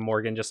this, like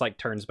Morgan just like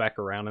turns back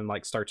around and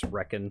like starts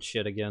wrecking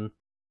shit again.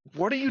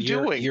 What are you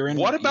doing?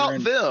 What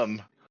about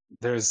them?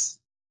 There's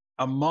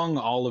among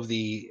all of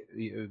the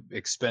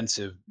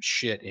expensive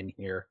shit in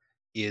here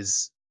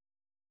is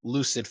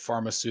Lucid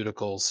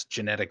Pharmaceuticals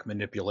genetic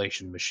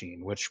manipulation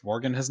machine, which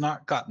Morgan has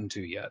not gotten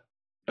to yet.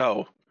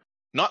 Oh,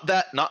 not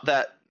that.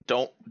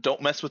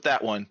 Don't mess with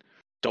that one.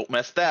 Don't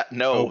mess that.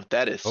 No,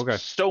 that is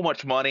so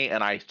much money,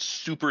 and I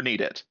super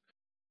need it.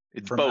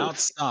 It's from both,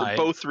 outside,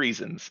 for both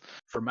reasons.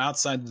 From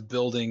outside the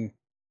building,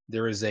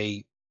 there is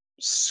a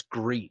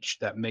screech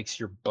that makes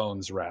your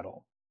bones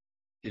rattle.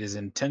 It is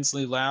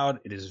intensely loud.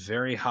 It is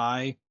very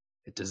high.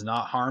 It does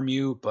not harm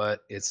you,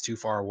 but it's too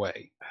far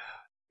away.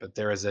 But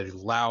there is a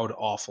loud,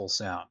 awful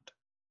sound.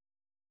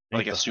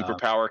 Like a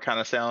superpower kind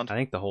of sound? I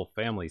think the whole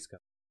family's got.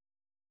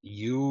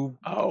 You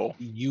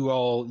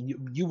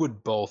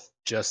would both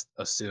just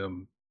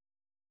assume,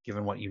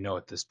 given what you know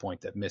at this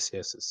point, that Miss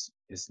Hiss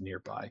is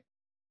nearby.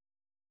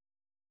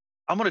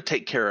 I'm going to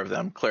take care of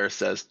them, Claire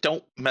says.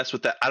 Don't mess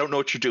with that. I don't know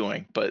what you're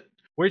doing, but...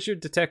 Where's your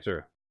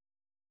detector?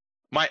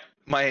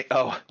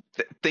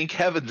 Thank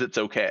heavens it's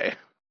okay.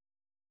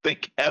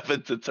 Thank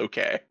heavens it's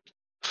okay.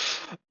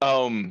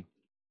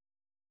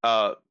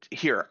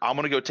 Here, I'm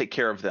going to go take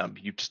care of them.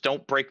 You just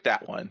don't break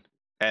that one.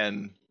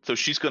 And so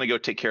she's going to go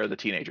take care of the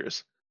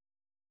teenagers.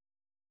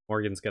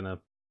 Morgan's going to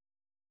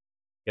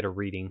get a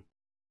reading.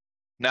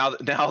 Now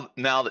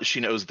that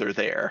she knows they're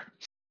there.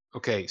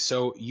 Okay,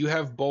 so you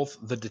have both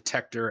the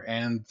detector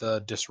and the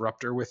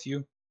disruptor with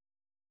you?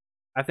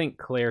 I think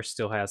Claire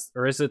still has,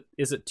 or is it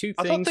two things?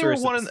 I thought they were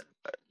one.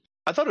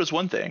 I thought it was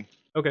one thing.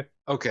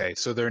 Okay,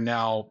 so they're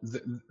now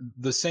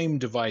the same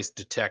device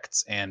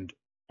detects and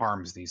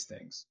harms these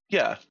things.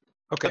 Yeah.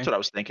 Okay, that's what I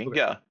was thinking. Okay.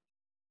 Yeah.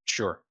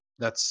 Sure,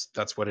 that's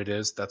what it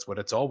is. That's what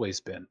it's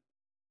always been.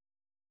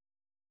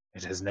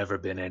 It has never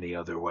been any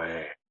other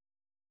way.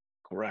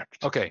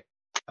 Correct. Okay.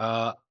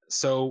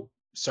 So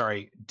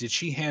sorry, did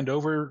she hand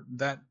over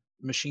that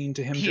machine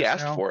to him He just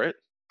asked now? for it.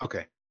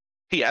 Okay.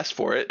 He asked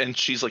for it, and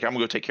she's like, "I'm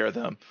gonna go take care of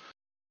them."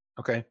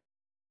 Okay.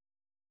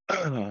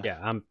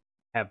 Yeah,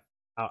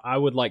 I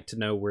would like to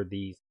know where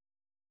these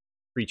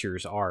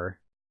creatures are,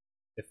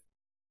 if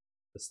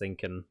this thing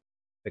can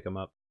pick them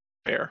up.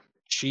 Fair.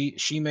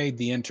 She made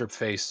the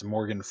interface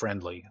Morgan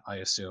friendly, I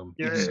assume.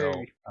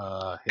 So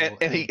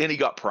And he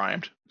got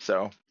primed.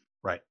 So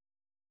right.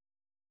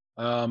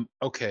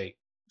 Okay.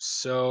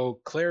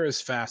 So Claire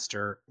is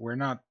faster. We're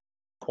not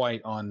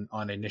quite on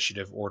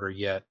initiative order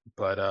yet,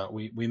 but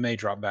we may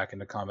drop back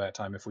into combat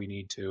time if we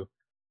need to.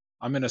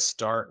 I'm gonna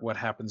start what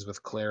happens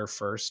with Claire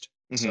 1st.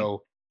 Mhm.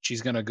 So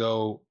she's gonna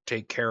go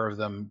take care of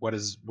them. What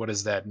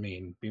does that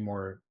mean? Be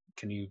more.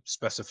 Can you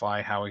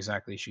specify how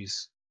exactly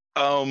she's?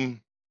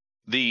 The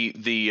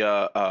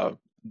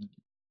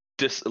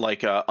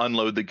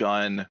unload the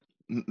gun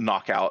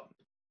knockout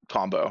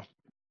combo.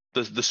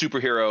 The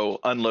superhero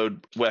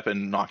unload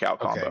weapon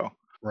knockout Okay. combo.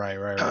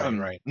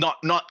 Right.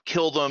 Not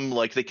kill them,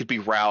 like they could be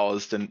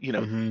roused, and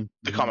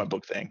the comic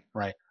book thing.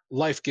 Right.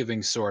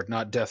 Life-giving sword,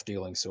 not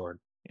death-dealing sword.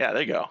 Yeah,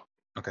 there you go.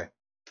 Okay.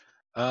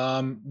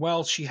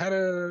 Well, she had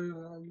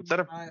a. Is that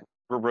a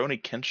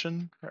Rurouni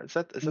Kenshin? Is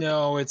that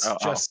No, it's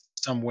just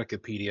some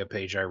Wikipedia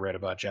page I read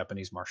about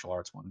Japanese martial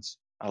arts ones.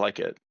 I like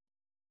it.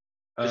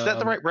 Is that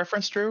the right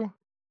reference, Drew?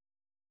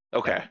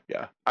 Okay,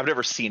 yeah. I've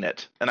never seen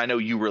it, and I know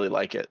you really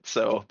like it,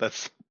 so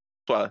that's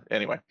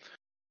anyway.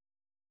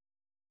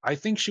 I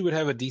think she would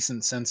have a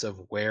decent sense of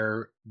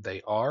where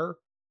they are,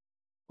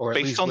 or at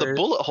based least on the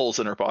bullet holes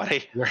in her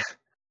body.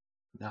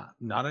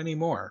 Not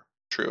anymore.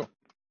 True.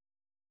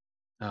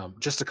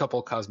 Just a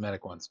couple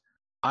cosmetic ones.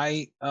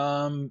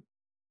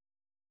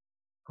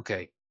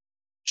 Okay.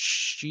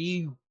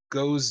 She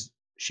goes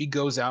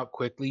out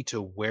quickly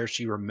to where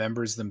she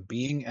remembers them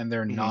being, and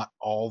they're not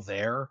all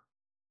there.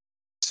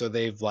 So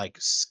they've like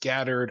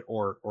scattered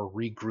or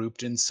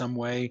regrouped in some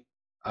way.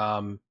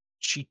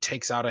 She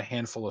takes out a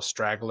handful of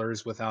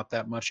stragglers without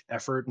that much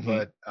effort,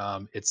 but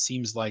it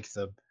seems like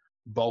the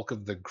bulk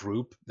of the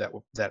group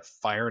that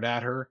fired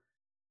at her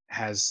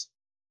has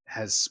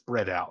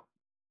spread out.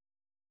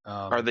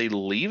 Are they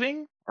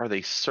leaving? Are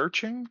they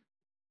searching?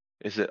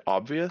 Is it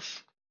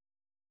obvious?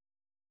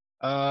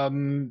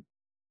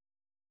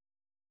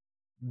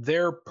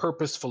 They're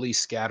purposefully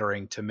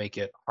scattering to make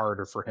it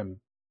harder for it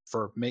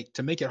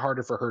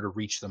harder for her to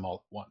reach them all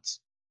at once.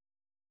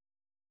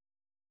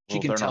 She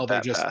can tell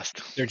they're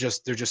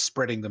just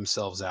spreading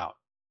themselves out.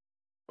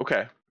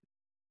 Okay.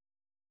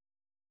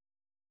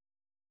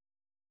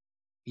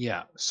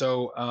 Yeah.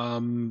 So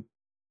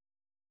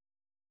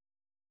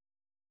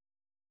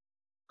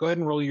go ahead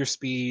and roll your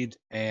speed,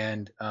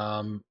 and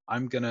I'm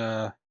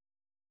gonna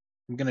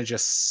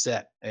just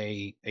set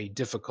a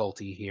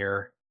difficulty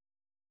here,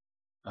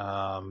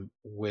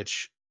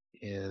 which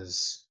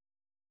is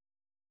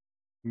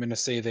I'm gonna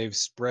say they've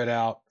spread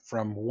out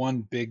from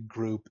one big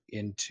group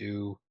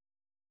into.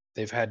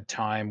 They've had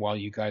time while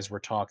you guys were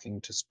talking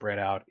to spread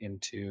out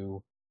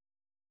into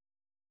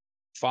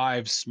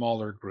 5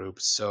 smaller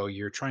groups. So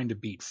you're trying to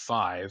beat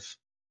 5.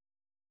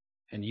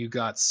 And you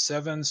got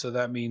 7, so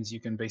that means you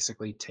can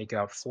basically take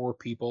out 4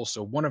 people.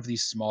 So one of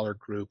these smaller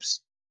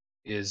groups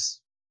is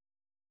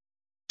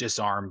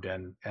disarmed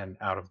and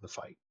out of the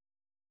fight.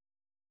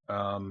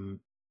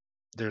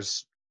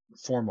 There's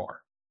 4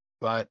 more.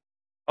 But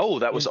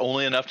that was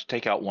only enough to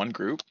take out one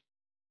group?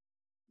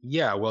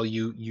 Yeah, well,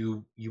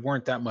 you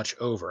weren't that much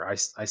over. I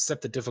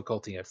set the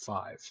difficulty at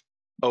 5.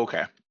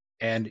 Okay.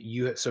 And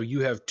you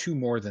have 2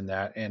 more than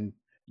that, and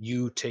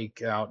you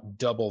take out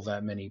double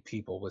that many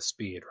people with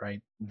speed,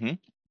 right? Mm-hmm.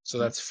 So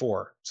that's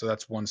 4. So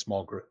that's one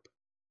small group.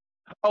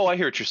 Oh, I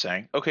hear what you're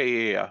saying.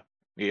 Okay,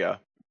 yeah.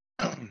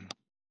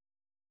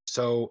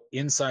 So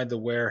inside the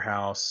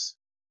warehouse,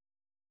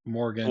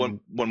 Morgan.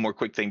 One more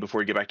quick thing before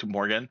we get back to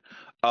Morgan.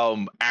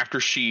 After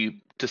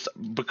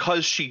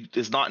because she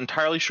is not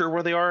entirely sure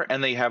where they are,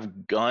 and they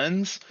have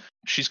guns,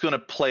 she's going to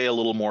play a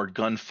little more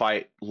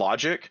gunfight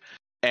logic.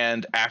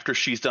 And after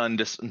she's done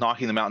just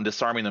knocking them out and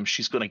disarming them,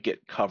 she's going to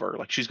get cover.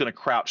 Like she's going to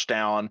crouch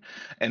down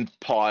and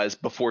pause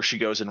before she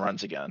goes and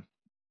runs again.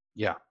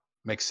 Yeah,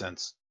 makes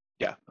sense.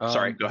 Yeah.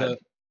 Sorry. Go ahead.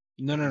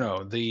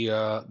 No.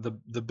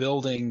 The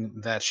building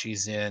that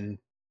she's in,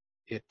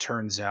 it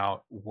turns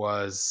out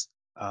was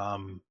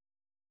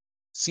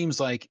seems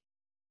like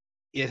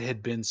it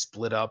had been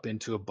split up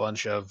into a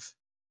bunch of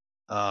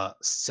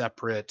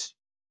separate,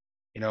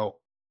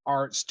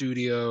 art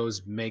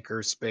studios,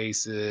 maker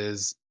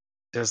spaces.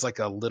 There's like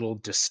a little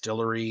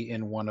distillery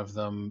in one of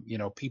them.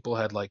 People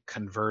had like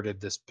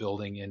converted this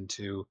building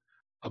into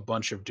a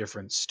bunch of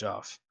different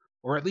stuff,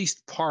 or at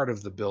least part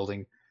of the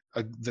building.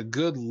 The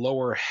good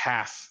lower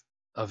half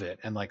of it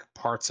and like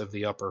parts of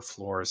the upper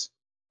floors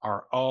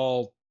are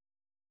all.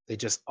 They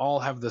just all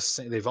have the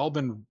same. They've all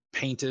been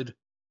painted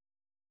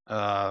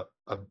a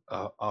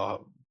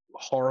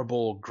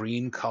horrible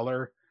green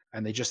color,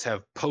 and they just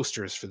have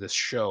posters for this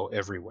show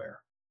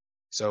everywhere.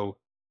 So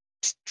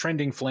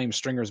Trending Flame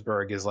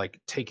Stringersburg is like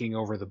taking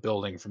over the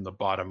building from the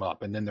bottom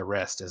up, and then the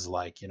rest is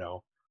like,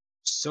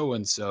 so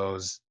and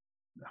so's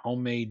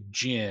homemade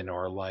gin,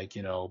 or like,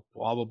 blah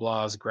blah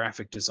blah's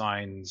graphic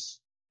designs,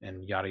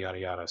 and yada yada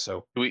yada.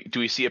 So Do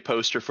we see a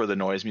poster for the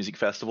Noise Music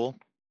Festival?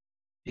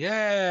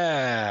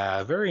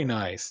 yeah, very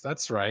nice.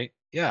 That's right.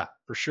 Yeah,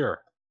 for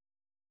sure.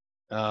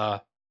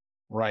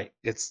 Right.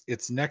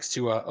 It's next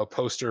to a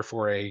poster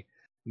for a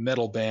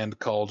metal band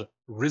called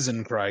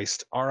Risen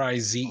Christ,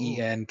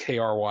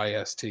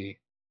 RIZENKRYST.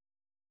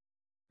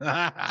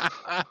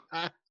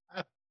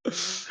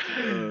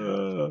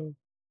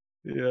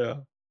 Yeah,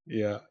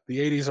 yeah. The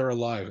 80s are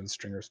alive in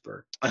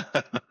Stringersburg.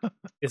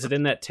 Is it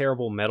in that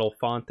terrible metal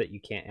font that you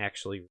can't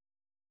actually?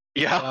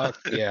 Yeah.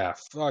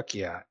 Fuck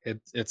yeah.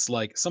 It's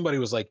like somebody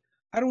was like,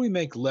 how do we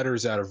make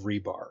letters out of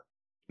rebar?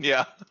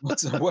 Yeah.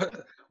 What's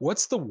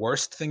the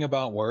worst thing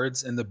about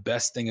words and the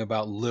best thing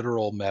about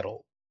literal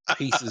metal?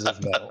 Pieces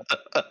of metal.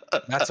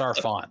 That's our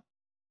font.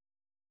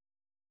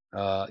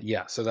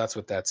 Yeah, so that's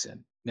what that's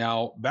in.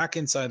 Now, back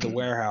inside the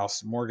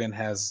warehouse, Morgan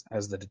has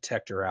the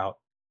detector out.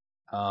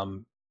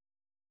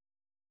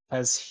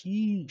 Has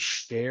he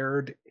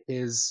shared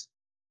his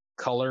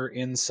color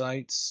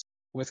insights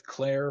with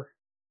Claire?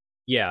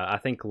 Yeah, I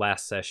think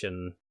last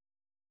session.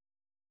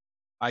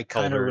 I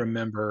kind of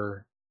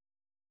remember.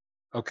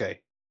 Okay,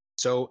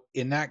 so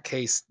in that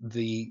case,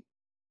 the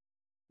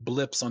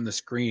blips on the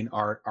screen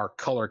are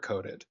color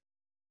coded.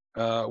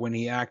 When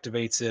he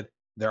activates it,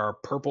 there are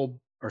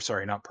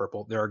not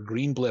purple. There are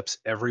green blips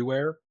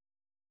everywhere.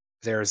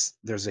 There's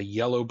a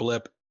yellow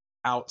blip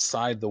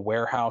outside the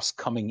warehouse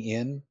coming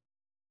in,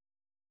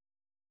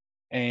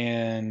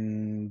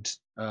 and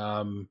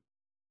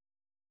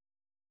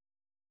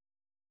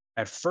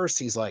at first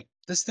he's like,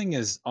 this thing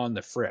is on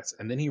the fritz,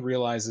 and then he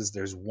realizes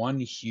there's one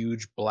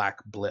huge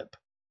black blip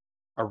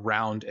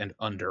around and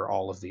under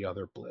all of the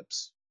other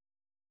blips.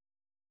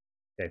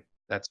 Okay,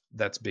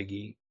 that's Big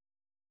E.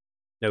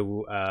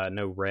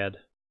 No red.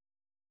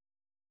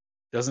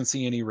 Doesn't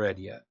see any red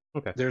yet.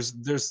 Okay. There's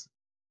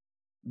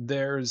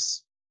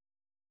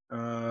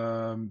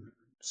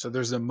so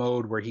there's a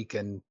mode where he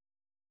can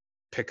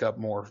pick up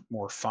more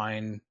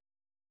fine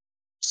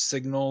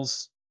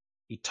signals.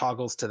 He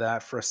toggles to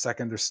that for a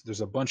second.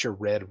 There's a bunch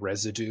of red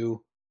residue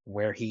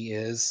where he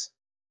is.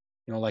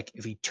 Like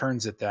if he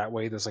turns it that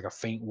way, there's like a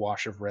faint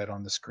wash of red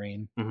on the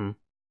screen. Mm-hmm.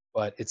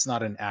 But it's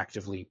not an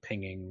actively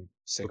pinging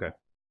signal.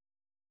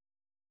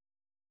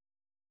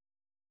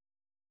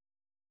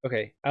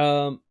 Okay.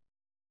 I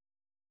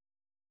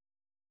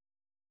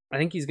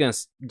think he's gonna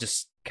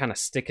just kind of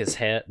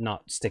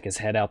not stick his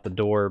head out the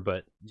door,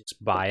 but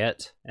just buy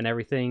it and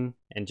everything,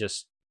 and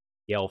just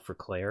yell for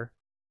Claire.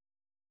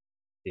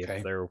 See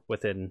if they're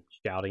within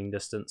shouting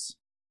distance.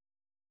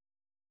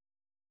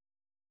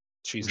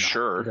 She's not.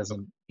 Sure.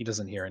 He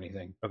doesn't hear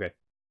anything. Okay.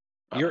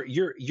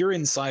 You're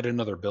inside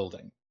another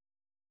building.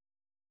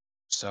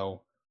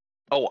 So.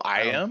 Oh,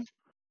 I am?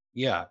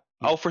 Yeah.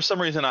 Oh, for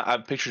some reason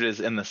I've pictured it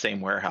as in the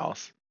same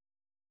warehouse.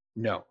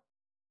 No.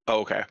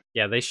 Oh, okay.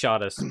 Yeah, they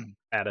shot us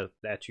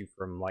at you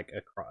from like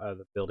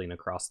the building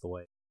across the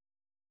way.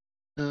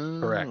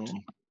 Correct.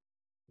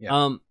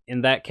 Yeah.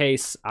 In that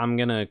case, I'm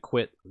gonna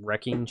quit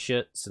wrecking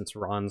shit since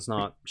Ron's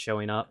not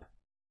showing up,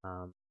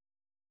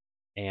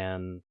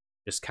 and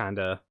just kind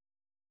of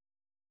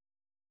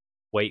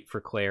wait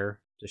for Claire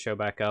to show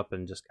back up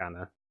and just kind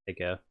of take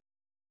a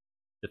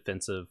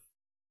defensive.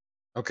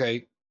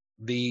 Okay.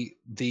 The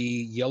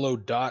yellow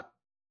dot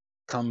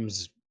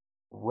comes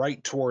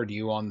right toward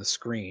you on the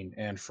screen,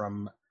 and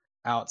from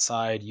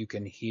outside you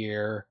can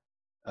hear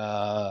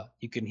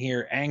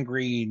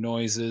angry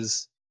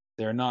noises.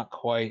 They're not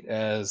quite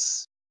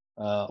as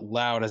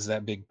loud as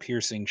that big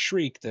piercing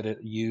shriek that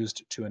it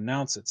used to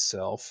announce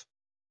itself,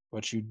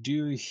 but you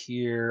do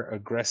hear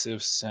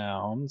aggressive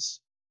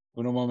sounds.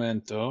 Uno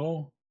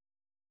momento.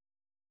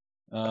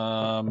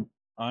 I'm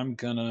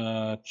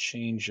gonna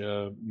change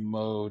a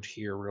mode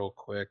here real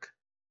quick.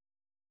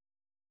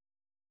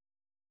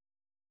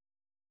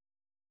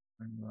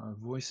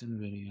 Voice and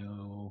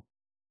video.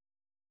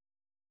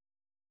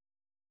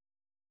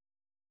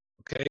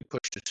 Okay,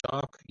 push to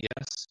talk.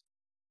 Yes.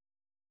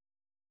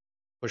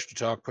 Push to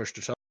talk. Push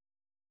to talk.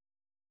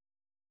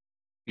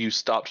 You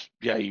stopped.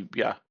 Yeah.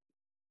 Yeah.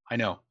 I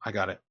know. I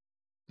got it.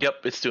 Yep,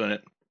 it's doing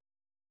it.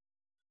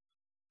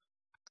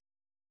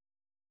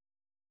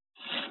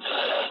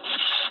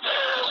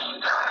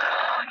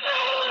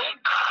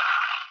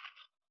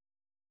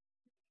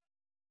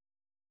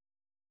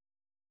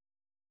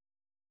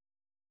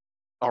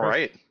 All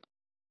right.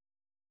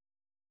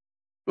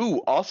 Ooh,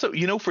 also,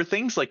 for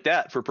things like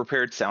that, for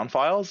prepared sound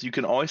files, you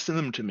can always send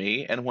them to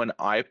me, and when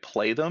I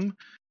play them,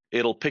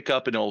 it'll pick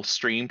up and it'll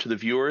stream to the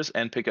viewers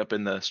and pick up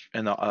in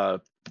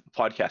the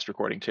podcast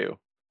recording too.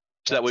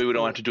 So that way we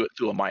don't have to do it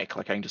through a mic.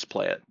 Like I can just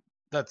play it.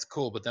 That's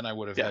cool, but then I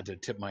would have had to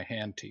tip my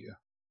hand to you.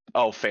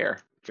 Oh,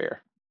 fair.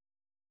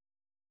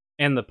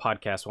 And the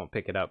podcast won't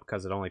pick it up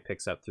because it only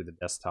picks up through the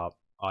desktop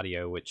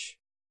audio, which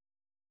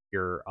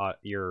your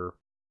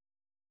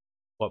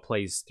what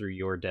plays through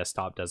your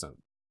desktop doesn't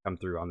come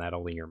through on that,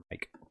 only your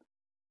mic.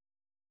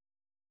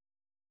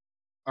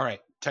 All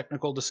right,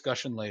 technical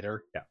discussion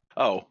later.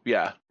 Oh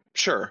yeah,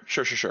 sure.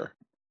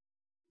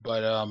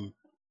 But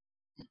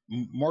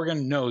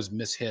Morgan knows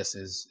Miss Hiss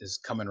is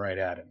coming right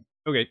at him.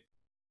 Okay.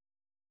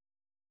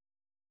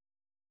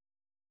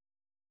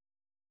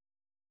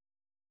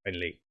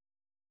 Finally,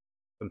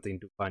 something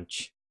to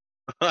punch.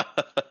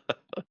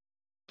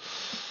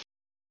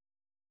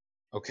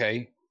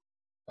 Okay.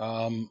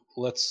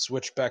 Let's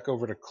switch back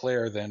over to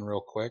Claire then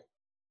real quick.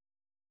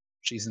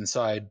 She's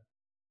inside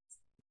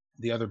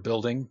the other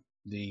building,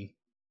 the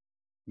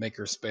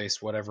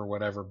makerspace,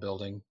 whatever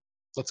building.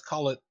 Let's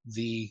call it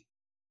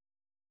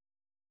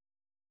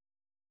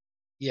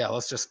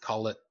let's just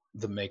call it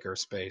the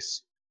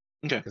makerspace.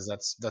 Okay. Because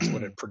that's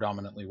what it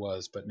predominantly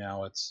was, but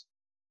now it's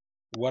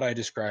what I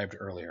described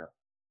earlier.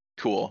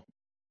 Cool.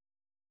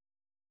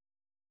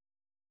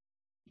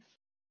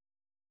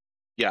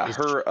 Yeah,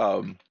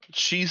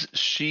 she's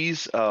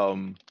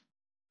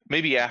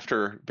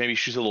maybe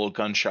she's a little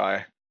gun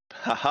shy.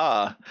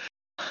 Haha.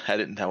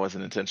 That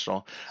wasn't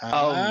intentional.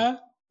 Very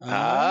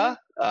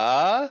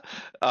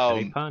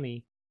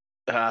punny.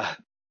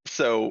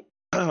 So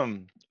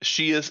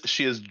she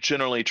is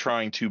generally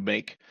trying to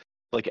make,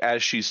 like,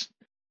 as she's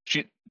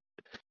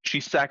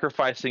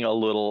sacrificing a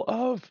little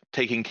of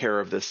taking care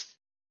of this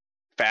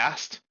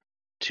fast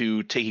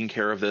to taking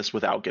care of this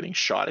without getting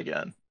shot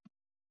again.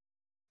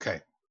 Okay.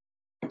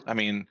 I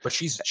mean, but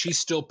she's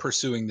still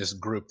pursuing this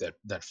group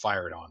that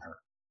fired on her.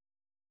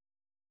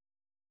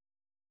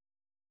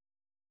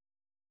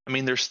 I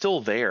mean, they're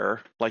still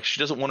there. Like, she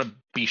doesn't want to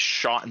be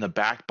shot in the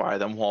back by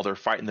them while they're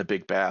fighting the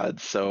big bad.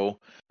 So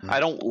I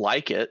don't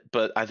like it,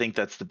 but I think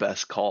that's the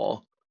best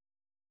call.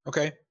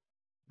 Okay.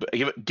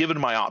 But given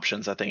my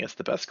options, I think it's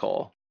the best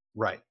call.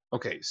 Right.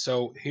 Okay.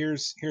 So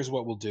here's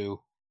what we'll do.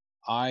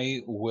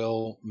 I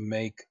will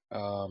make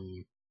I'll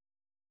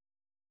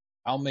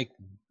make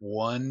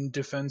one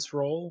defense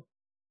roll.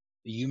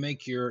 You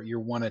make your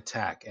one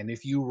attack, and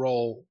if you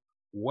roll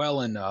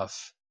well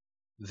enough,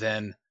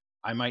 then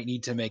I might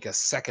need to make a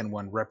second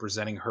one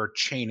representing her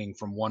chaining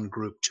from one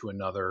group to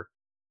another.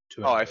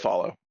 I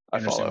follow.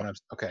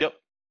 Okay. Yep.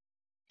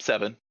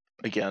 7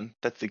 again.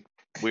 That's the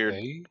weird.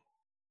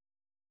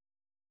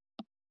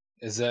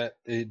 Is that?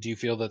 Do you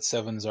feel that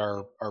 7s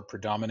are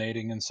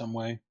predominating in some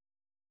way?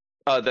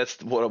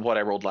 That's what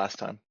I rolled last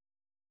time.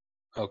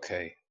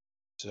 Okay.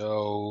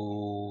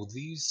 So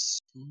these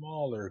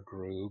smaller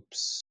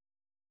groups.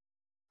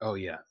 Oh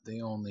yeah,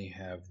 they only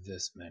have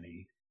this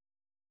many.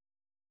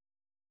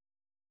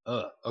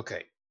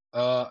 Okay.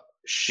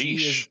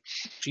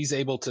 She's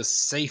able to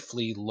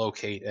safely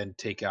locate and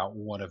take out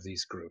one of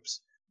these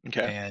groups.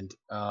 Okay. And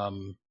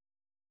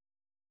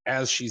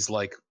as she's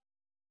like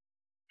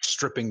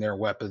stripping their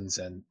weapons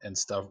and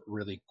stuff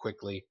really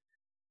quickly,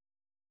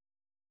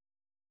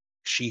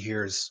 she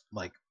hears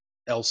like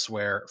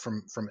elsewhere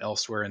from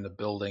elsewhere in the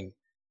building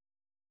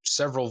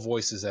several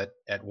voices at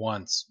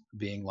once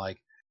being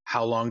like,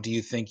 how long do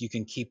you think you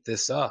can keep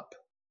this up?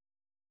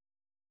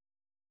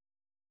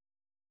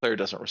 Claire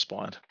doesn't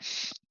respond.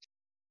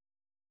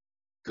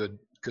 Good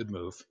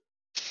move.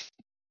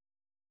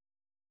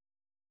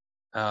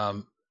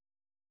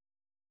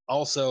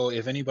 Also,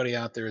 if anybody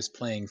out there is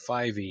playing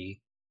 5e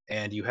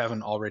and you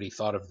haven't already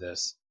thought of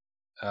this,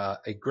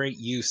 a great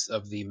use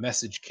of the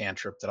message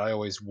cantrip that I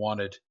always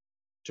wanted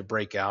to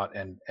break out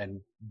and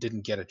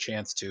didn't get a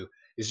chance to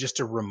is just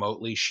to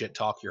remotely shit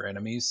talk your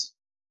enemies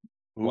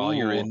while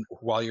you're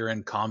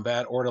in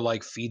combat, or to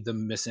like feed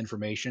them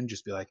misinformation.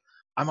 Just be like,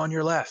 I'm on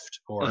your left,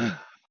 or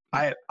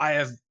I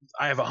have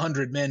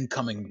 100 men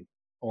coming,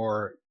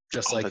 or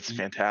just like, that's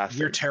fantastic.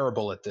 You're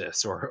terrible at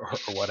this, or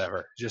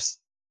whatever. Just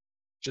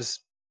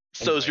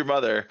so's your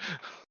mother.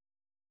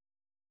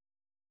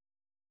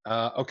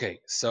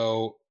 Okay,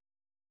 so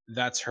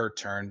that's her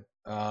turn.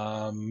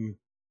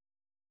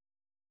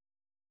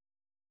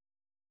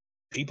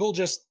 People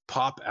just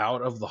pop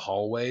out of the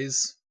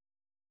hallways.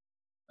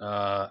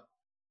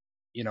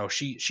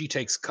 She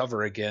takes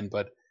cover again,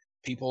 but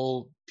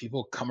people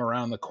come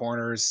around the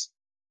corners,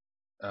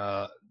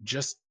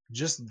 just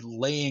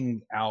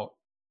laying out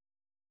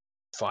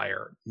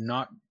fire.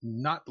 Not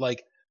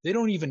like they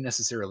don't even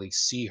necessarily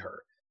see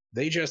her.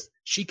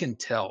 She can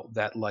tell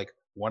that like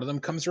one of them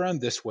comes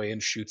around this way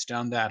and shoots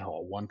down that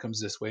hall. One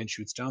comes this way and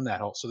shoots down that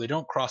hall. So they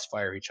don't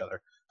crossfire each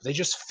other. They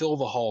just fill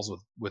the halls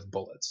with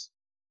bullets.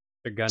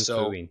 They're gun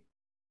fooing.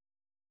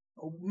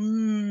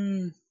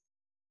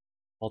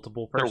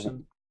 Multiple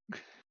person.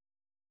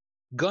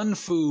 Gun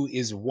fu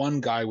is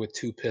one guy with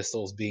 2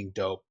 pistols being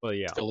dope,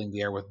 yeah, filling the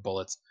air with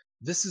bullets.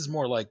 This is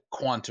more like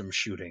quantum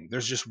shooting.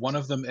 There's just one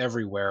of them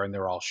everywhere, and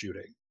they're all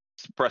shooting.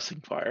 Suppressing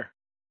fire.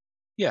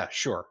 Yeah,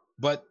 sure.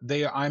 But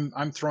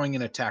I'm throwing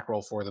an attack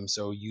roll for them,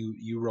 so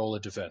you roll a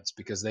defense,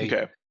 because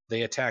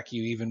they attack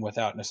you even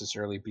without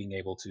necessarily being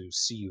able to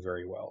see you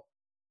very well.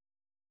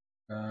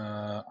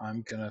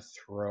 I'm gonna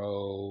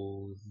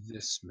throw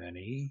this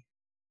many.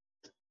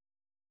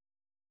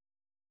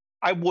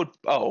 I would.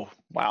 Oh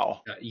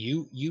wow.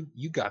 You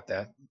got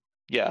that.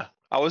 Yeah,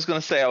 I was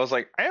gonna say. I was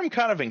like, I am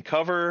kind of in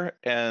cover,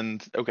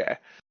 and okay.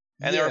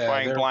 and they are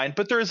flying blind,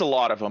 but there is a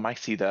lot of them. I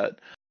see that.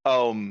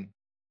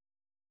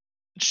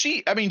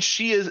 She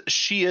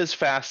is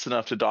fast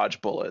enough to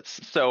dodge bullets,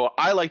 so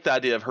I like the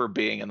idea of her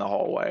being in the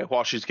hallway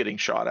while she's getting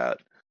shot at.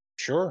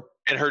 Sure.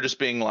 And her just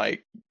being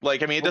like, I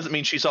mean, it doesn't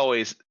mean she's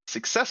always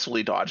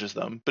successfully dodges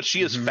them, but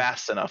she is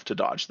fast enough to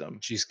dodge them.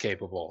 She's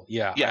capable.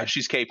 Yeah. Yeah,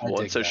 she's capable,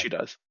 and so she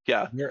does.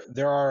 Yeah.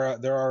 There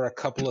are a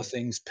couple of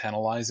things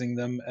penalizing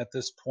them at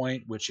this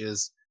point, which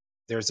is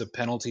there's a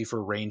penalty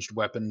for ranged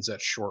weapons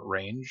at short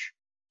range.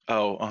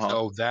 Oh,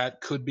 So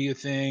that could be a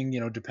thing,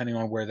 depending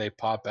on where they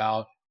pop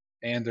out.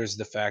 And there's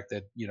the fact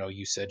that,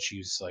 you said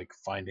she's like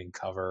finding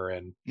cover,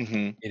 and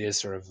it is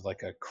sort of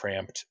like a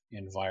cramped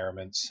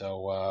environment.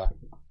 So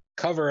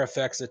cover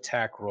affects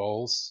attack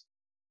rolls.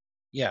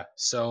 Yeah,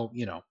 so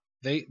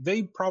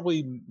they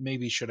probably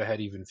maybe should have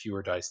had even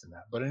fewer dice than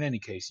that. But in any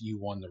case, you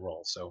won the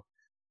roll. So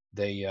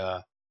they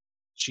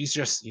she's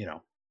just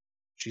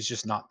she's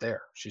just not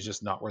there. She's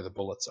just not where the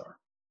bullets are.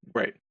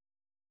 Right.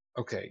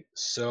 Okay,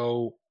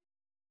 so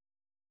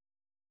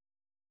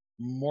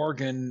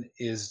Morgan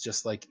is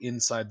just like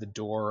inside the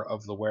door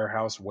of the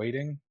warehouse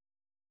waiting.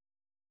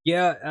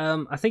 Yeah,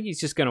 I think he's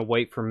just gonna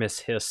wait for Miss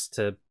Hiss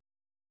to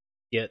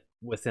get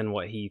within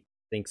what he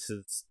thinks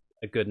is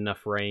a good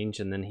enough range,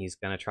 and then he's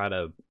gonna try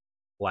to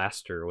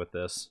blast her with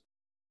this.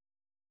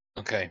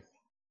 Okay.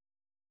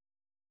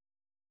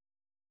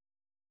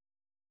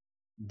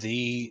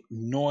 The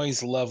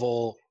noise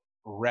level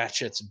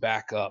ratchets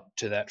back up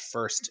to that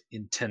first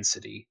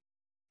intensity,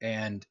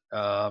 and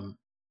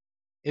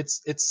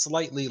it's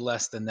slightly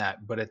less than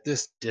that, but at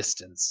this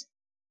distance,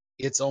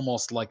 it's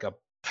almost like a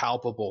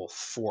palpable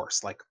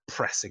force, like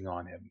pressing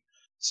on him.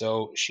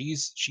 So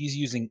she's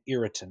using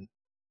irritant,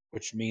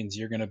 which means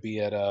you're going to be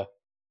at a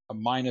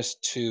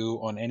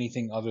 -2 on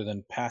anything other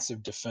than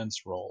passive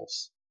defense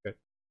rolls. Okay.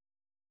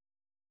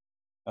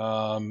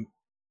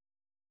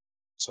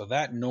 So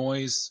that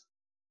noise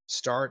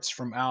starts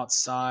from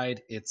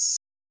outside. It's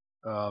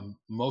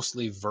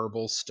mostly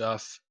verbal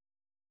stuff,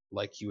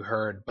 like you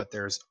heard, but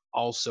there's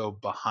also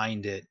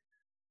behind it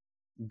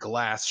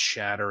glass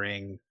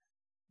shattering,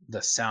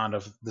 the sound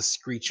of the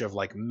screech of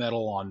like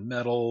metal on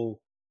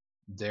metal.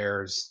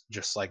 There's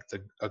just like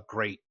a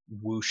great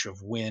whoosh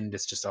of wind.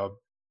 It's just a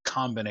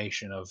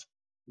combination of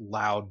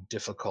loud,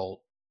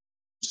 difficult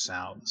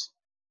sounds.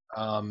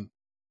 And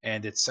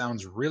it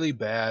sounds really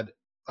bad,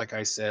 like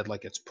I said,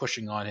 like it's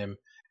pushing on him,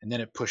 and then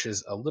it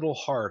pushes a little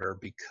harder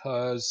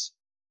because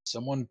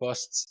someone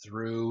busts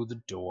through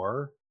the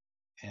door,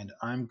 and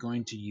I'm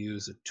going to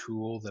use a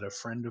tool that a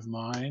friend of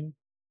mine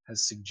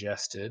has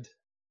suggested.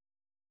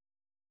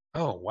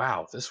 Oh,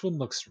 wow, this one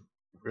looks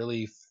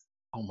really,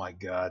 oh my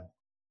god.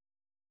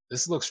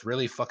 This looks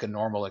really fucking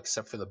normal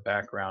except for the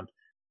background.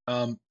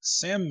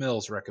 Sam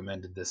Mills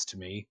recommended this to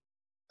me.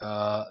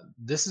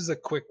 This is a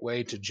quick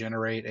way to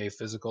generate a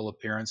physical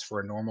appearance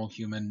for a normal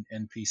human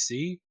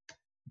NPC.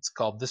 It's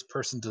called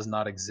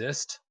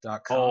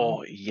thispersondoesnotexist.com.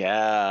 Oh,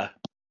 yeah.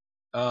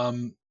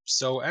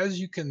 So as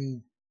you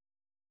can,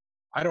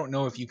 I don't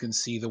know if you can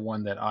see the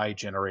one that I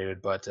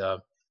generated, but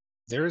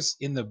there's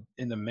in the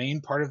main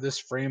part of this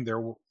frame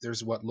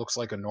there's what looks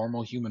like a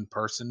normal human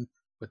person,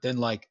 but then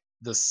like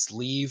the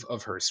sleeve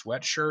of her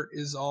sweatshirt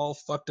is all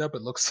fucked up.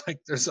 It looks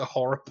like there's a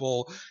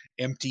horrible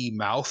empty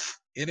mouth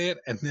in it,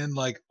 and then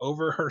like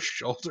over her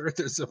shoulder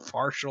there's a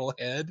partial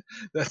head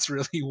that's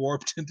really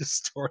warped and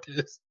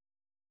distorted.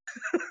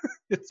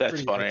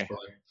 That's funny.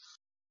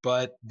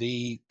 But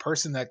the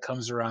person that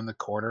comes around the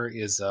corner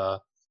is a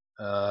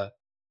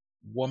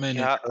woman.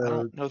 Yeah, I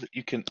don't know that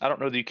you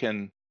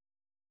can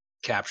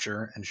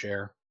capture and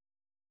share.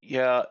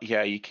 Yeah,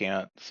 you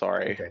can't.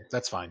 Sorry. Okay,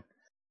 that's fine.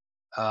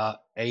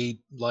 A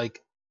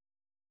like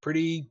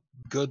pretty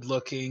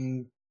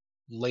good-looking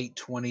late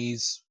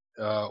 20s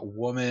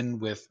woman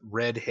with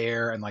red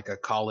hair and like a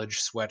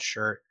college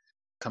sweatshirt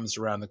comes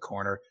around the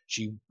corner.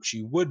 She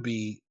would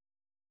be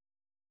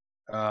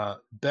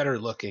better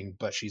looking,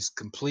 but she's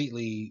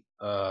completely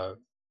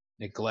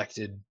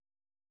neglected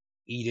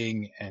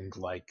eating and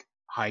like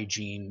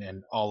hygiene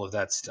and all of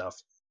that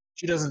stuff.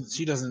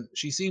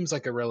 She seems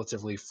like a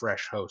relatively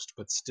fresh host,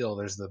 but still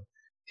there's the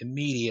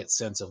immediate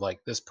sense of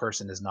like this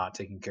person is not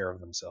taking care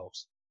of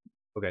themselves.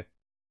 Okay.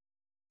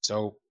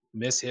 So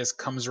Miss Hiss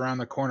comes around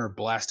the corner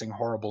blasting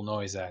horrible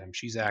noise at him.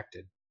 She's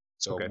acted.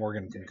 So okay.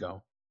 Morgan can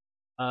go.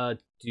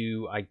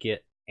 Do I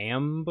get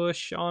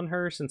ambush on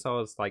her since I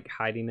was like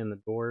hiding in the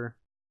door?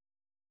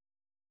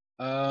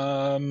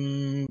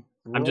 I'm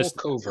just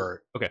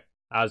covert. Okay.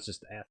 I was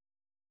just asking.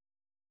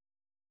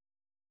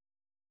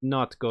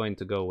 Not going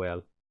to go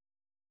well.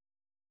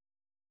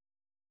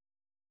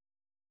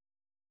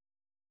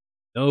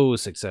 No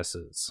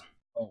successes.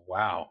 Oh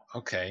wow.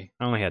 Okay.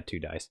 I only had 2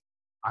 dice.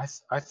 I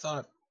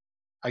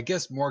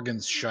guess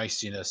Morgan's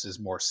shystiness is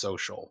more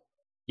social.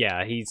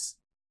 Yeah, he's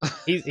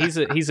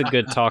a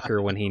good talker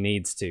when he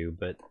needs to,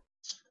 but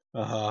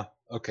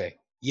okay.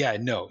 Yeah,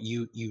 no,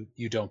 you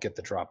don't get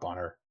the drop on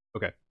her.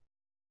 Okay.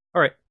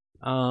 All right.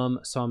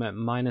 So I'm at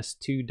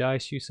 -2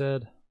 dice, you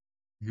said?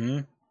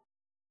 Mm-hmm.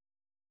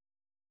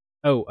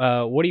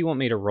 Oh, what do you want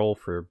me to roll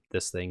for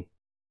this thing?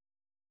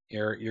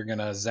 You're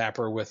gonna zap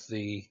her with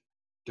the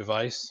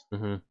device?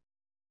 Mm-hmm.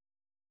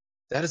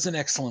 That is an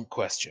excellent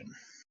question.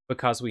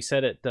 Because we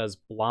said it does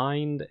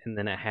blind, and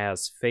then it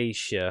has phase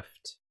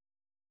shift.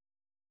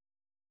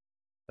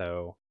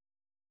 So,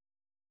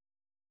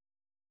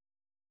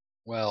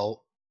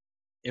 Well,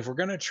 if we're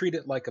gonna treat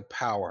it like a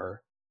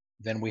power,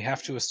 then we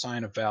have to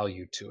assign a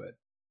value to it.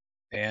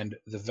 And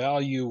the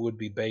value would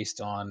be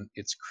based on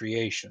its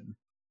creation,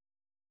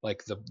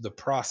 like the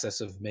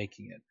process of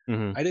making it.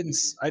 mhm.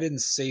 I didn't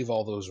save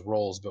all those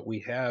roles, but we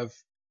have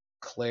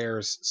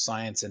Claire's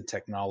science and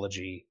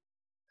technology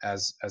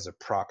as a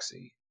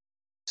proxy.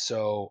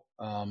 So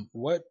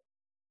what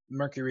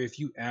Mercury, if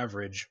you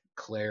average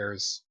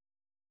Claire's,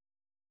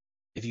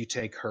 if you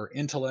take her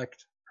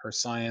intellect, her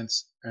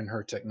science, and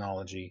her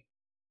technology,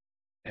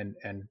 and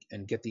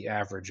get the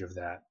average of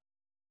that,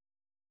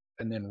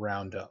 and then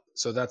round up.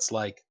 So that's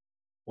like,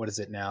 what is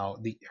it now?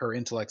 Her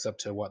intellect's up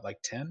to what,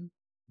 like 10?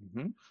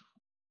 Mm-hmm.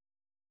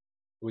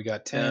 We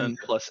got 10. 10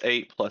 plus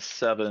 8 plus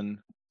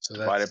 7 So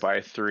divided that's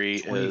by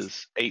 3 20.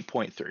 is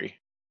 8.3.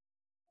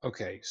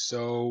 Okay,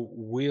 so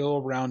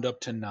we'll round up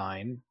to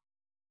 9.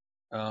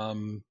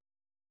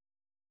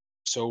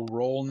 So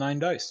roll 9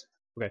 dice.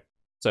 Okay.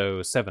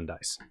 So 7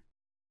 dice.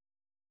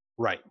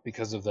 Right,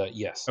 because of the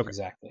yes, Okay.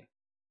 exactly.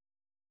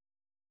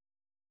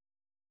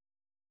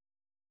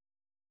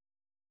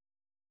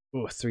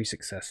 Ooh, 3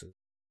 successes.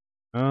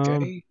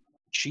 Okay.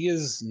 She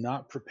is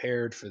not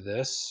prepared for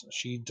this.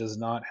 She does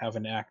not have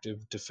an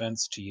active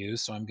defense to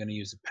use, so I'm going to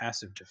use a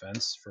passive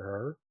defense for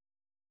her.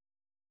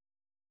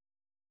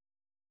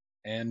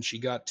 And she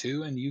got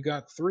 2, and you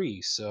got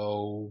 3.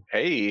 So,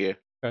 Hey,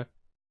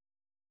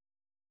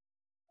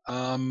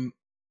 um,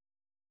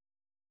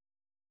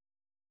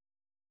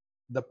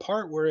 the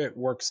part where it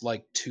works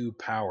like 2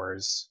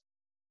 powers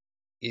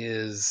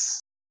is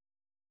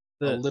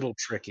a the little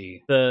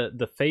tricky.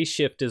 the phase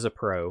shift is a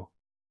pro,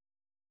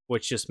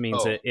 which just means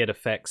Oh. that it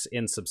affects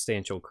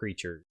insubstantial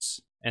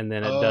creatures, and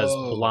then it does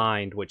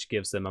blind, which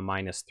gives them a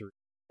 -3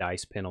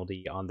 dice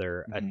penalty on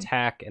their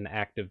attack and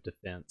active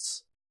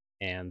defense,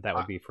 and that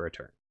would be for a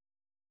turn.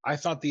 I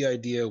thought the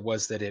idea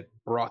was that it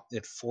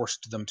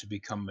forced them to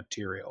become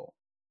material.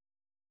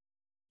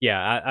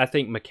 Yeah, I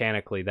think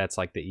mechanically that's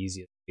like the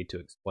easiest way to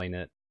explain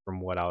it from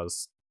what I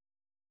was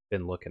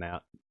been looking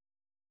at.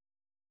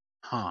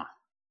 Huh.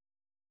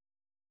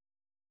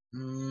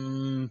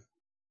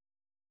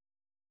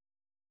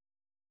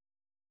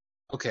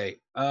 Okay.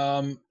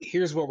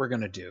 Here's what we're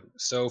gonna do.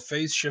 So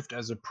phase shift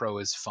as a pro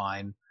is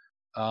fine.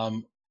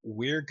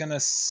 We're gonna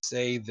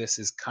say this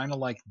is kind of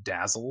like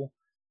Dazzle,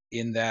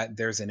 in that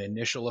there's an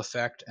initial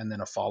effect and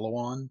then a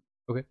follow-on.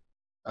 Okay.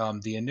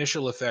 The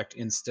initial effect,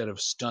 instead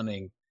of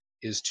stunning,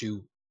 is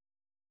to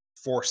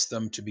force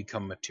them to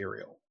become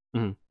material.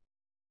 Mhm.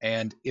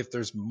 And if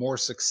there's more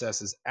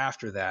successes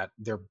after that,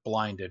 they're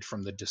blinded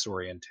from the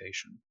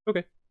disorientation.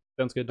 Okay,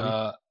 sounds good to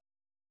me.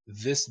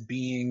 This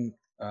being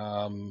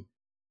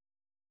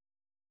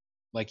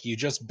like, you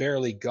just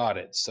barely got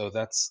it, so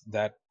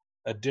that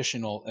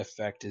additional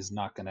effect is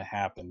not going to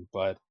happen.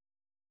 But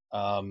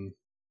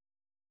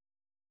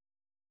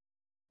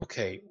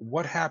okay,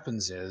 what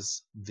happens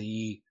is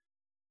the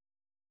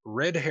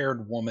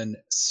red-haired woman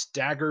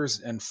staggers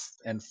and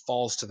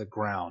falls to the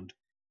ground,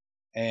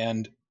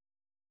 and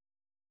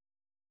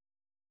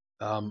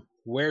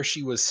where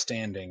she was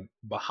standing,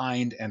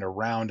 behind and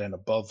around and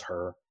above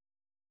her,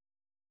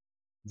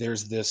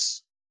 there's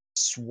this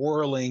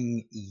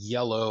swirling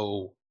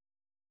yellow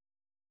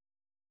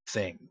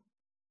thing.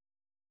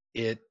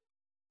 It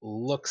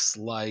looks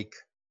like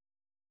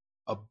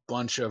a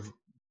bunch of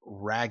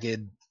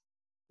ragged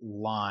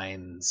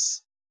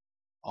lines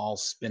all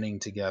spinning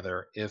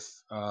together.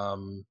 If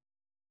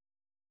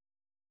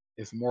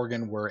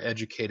Morgan were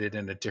educated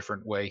in a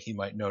different way, he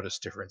might notice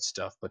different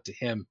stuff. But to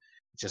him,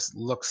 it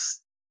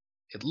looks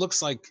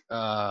like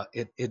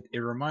it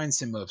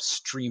reminds him of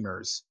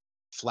streamers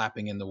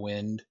flapping in the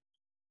wind,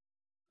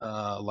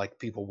 like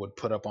people would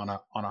put up on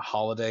a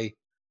holiday.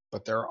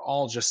 But they're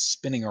all just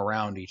spinning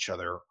around each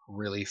other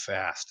really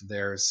fast.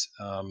 There's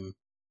a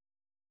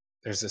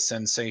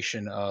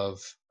sensation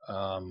of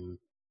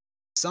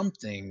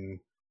something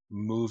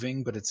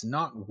moving, but it's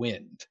not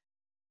wind.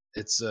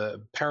 It's a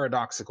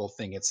paradoxical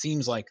thing. It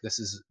seems like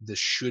this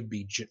should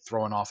be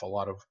throwing off a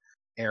lot of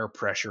air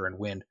pressure and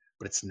wind,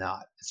 but it's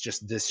not. It's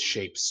just this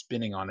shape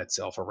spinning on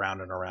itself around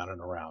and around and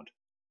around.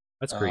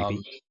 That's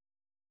creepy.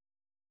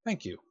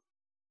 Thank you.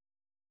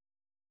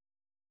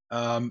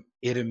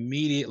 It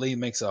immediately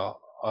makes a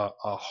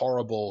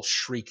horrible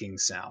shrieking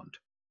sound.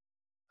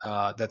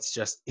 That's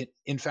just it.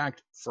 In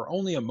fact, for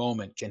only a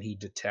moment can he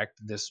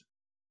detect this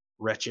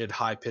wretched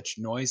high-pitched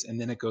noise, and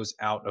then it goes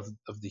out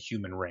of the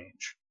human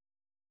range.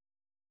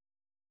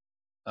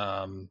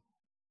 But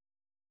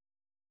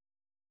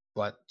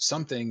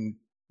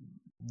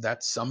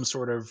that's some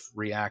sort of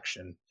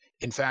reaction.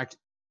 In fact,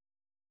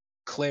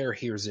 Claire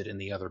hears it in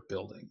the other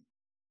building.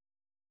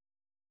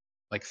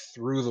 Like,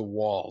 through the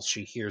walls,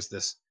 she hears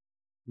this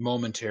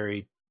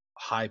momentary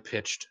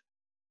high-pitched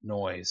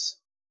noise.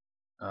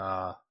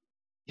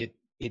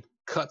 It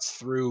cuts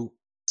through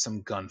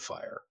some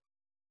gunfire,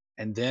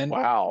 and then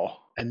Wow.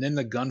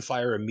 the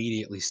gunfire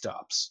immediately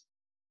stops.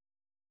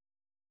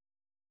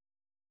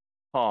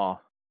 Huh.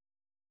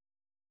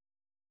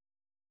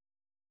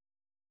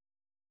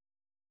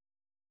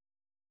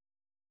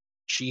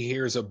 She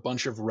hears a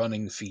bunch of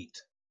running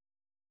feet,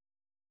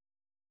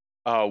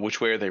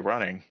 Which way are they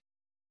running?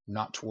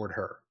 not toward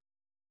her.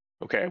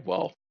 Okay,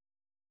 well,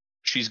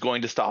 she's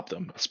going to stop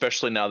them,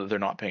 especially now that they're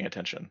not paying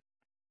attention.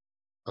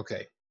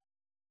 Okay.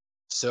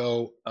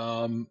 So,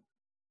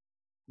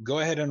 go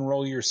ahead and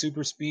roll your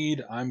super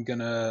speed. I'm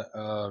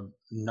gonna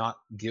not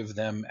give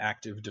them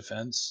active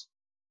defense.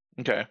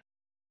 Okay.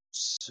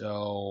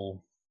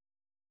 So,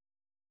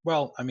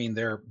 well, I mean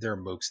they're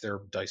mooks. Their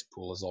dice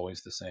pool is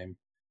always the same,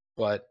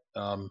 but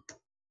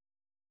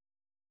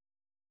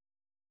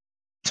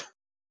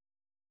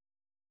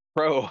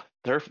Bro,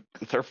 they're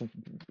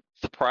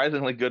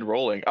surprisingly good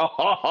rolling. Oh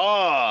ha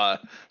ha!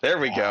 There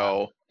we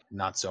go.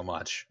 not so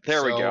much.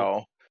 There we So,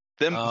 go.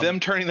 Them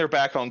turning their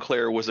back on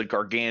Claire was a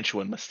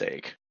gargantuan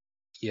mistake.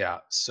 Yeah.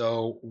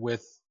 So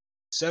with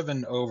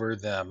 7 over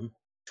them,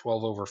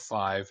 12 over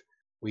 5,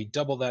 we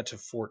double that to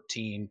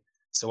 14.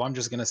 So I'm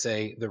just going to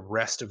say the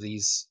rest of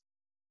these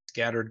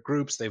scattered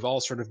groups, they've all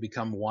sort of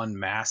become one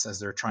mass as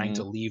they're trying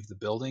to leave the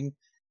building.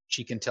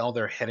 She can tell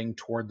they're heading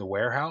toward the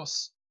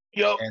warehouse,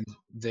 Yep. and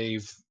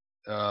they've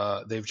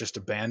just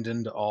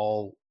abandoned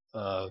all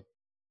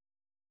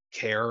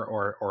care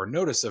or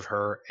notice of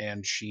her,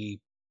 and she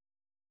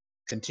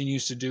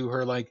continues to do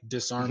her like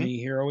disarm me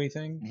hero-y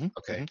thing.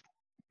 Okay.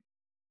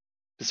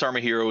 Disarm a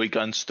hero-y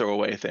guns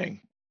throwaway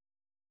thing.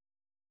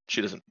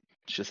 She doesn't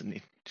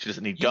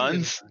need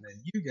guns.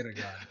 You get a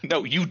gun.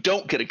 No, you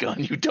don't get a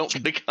gun. You don't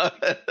get a gun.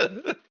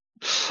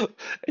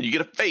 And you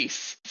get a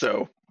face.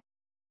 So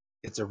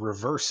it's a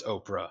reverse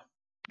Oprah.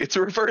 It's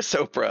a reverse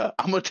Oprah.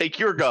 I'm gonna take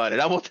your gun,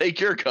 and I'm gonna take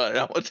your gun, and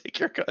I'm gonna take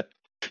your gun.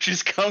 She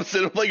just comes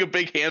in with like a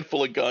big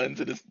handful of guns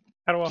and just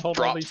how do I hold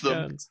all these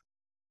guns?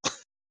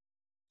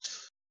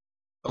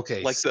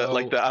 Okay, like the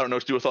I don't know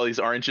what to do with all these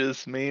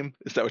oranges meme.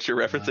 Is that what you're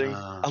referencing?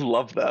 I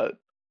love that.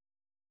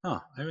 Huh,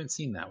 I haven't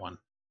seen that one.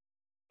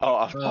 Oh,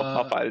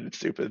 I'll find it. It's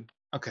stupid.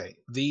 Okay,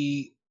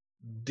 the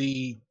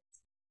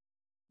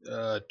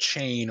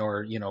chain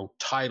or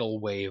tidal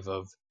wave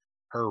of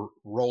her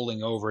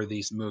rolling over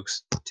these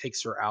mooks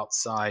takes her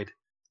outside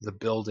the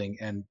building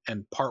and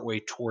partway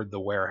toward the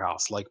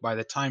warehouse. Like by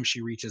the time she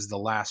reaches the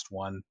last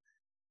one,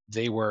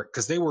 they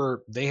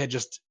had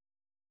just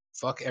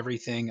fuck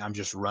everything. I'm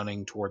just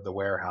running toward the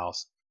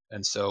warehouse,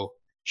 and so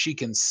she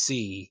can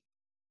see.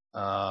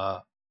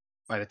 By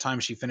the time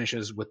she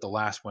finishes with the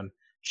last one,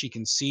 she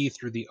can see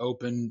through the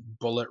open,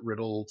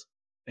 bullet-riddled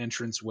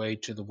entranceway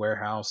to the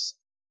warehouse.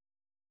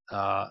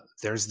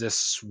 There's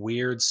this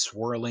weird,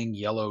 swirling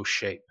yellow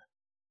shape.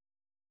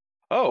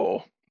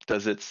 Oh,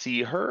 does it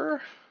see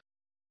her?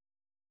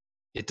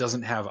 It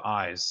doesn't have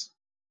eyes.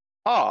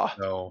 Ah.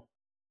 So.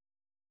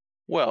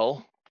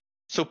 Well,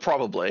 so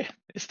probably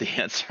is the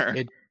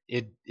answer.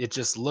 It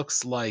just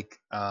looks like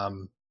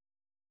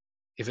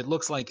if it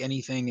looks like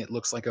anything, it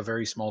looks like a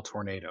very small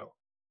tornado.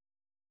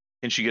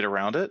 Can she get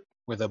around it?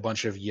 With a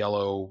bunch of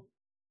yellow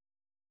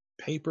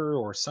paper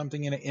or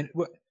something in it. And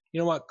you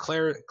know what?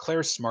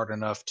 Claire's smart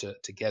enough to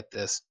get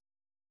this.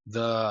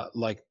 The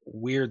like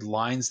weird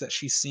lines that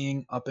she's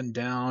seeing up and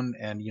down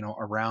and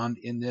around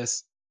in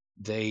this,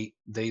 they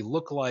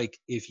look like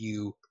if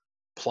you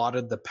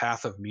plotted the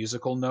path of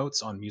musical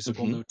notes on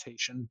musical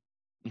notation.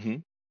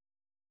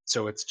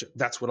 So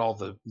that's what all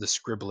the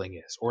scribbling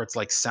is, or it's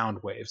like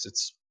sound waves.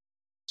 It's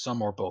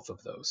some or both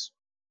of those.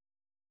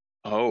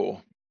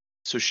 Oh,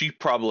 so she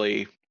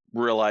probably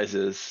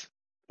realizes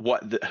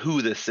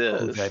who this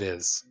is. Who that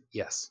is,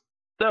 yes.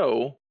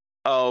 So,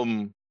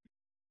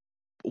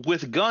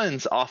 with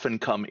guns often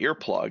come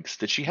earplugs.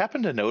 Did she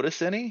happen to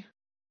notice any?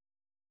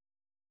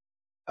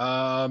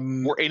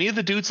 Were any of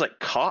the dudes like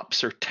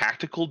cops or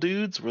tactical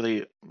dudes? Were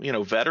they,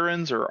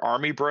 veterans or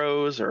army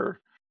bros or?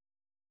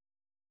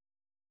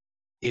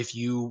 If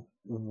you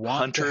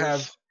want to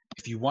have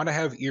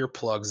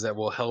earplugs that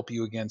will help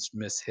you against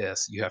Miss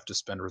Hiss, you have to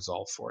spend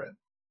resolve for it.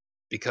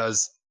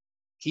 Because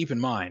keep in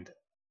mind,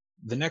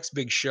 the next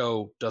big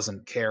show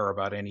doesn't care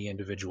about any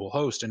individual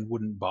host and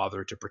wouldn't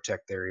bother to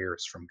protect their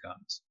ears from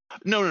guns.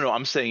 No.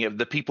 I'm saying if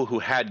the people who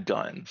had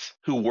guns,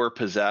 who were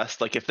possessed,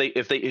 like if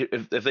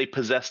they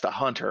possessed a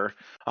hunter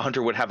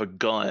would have a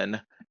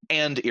gun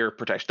and ear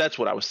protection. That's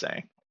what I was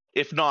saying.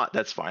 If not,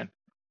 that's fine.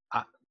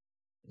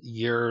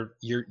 You're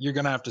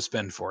gonna have to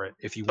spend for it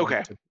if you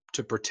want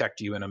to protect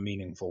you in a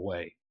meaningful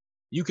way.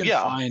 You can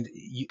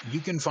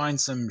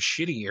find some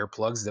shitty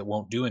earplugs that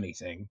won't do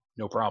anything,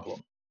 no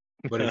problem.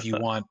 But if you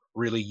want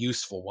really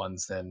useful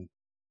ones, then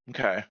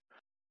okay.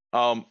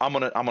 I'm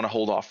gonna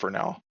hold off for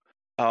now.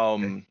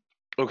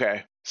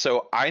 Okay.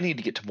 So I need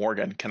to get to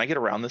Morgan. Can I get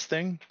around this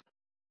thing?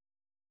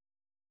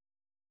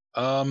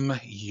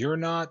 You're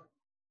not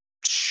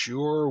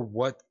sure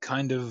what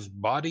kind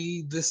of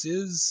body this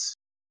is,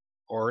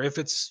 or if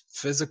it's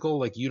physical.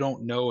 Like you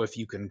don't know if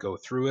you can go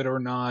through it or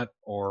not,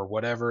 or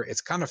whatever.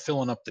 It's kind of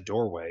filling up the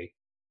doorway,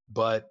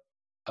 but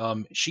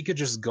she could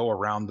just go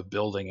around the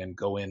building and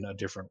go in a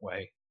different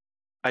way.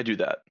 I do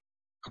that.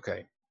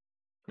 Okay.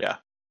 Yeah.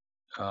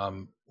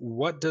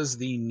 What does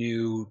the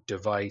new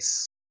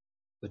device,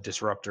 the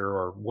disruptor,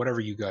 or whatever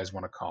you guys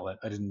want to call it?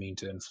 I didn't mean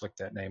to inflict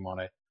that name on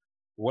it.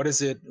 What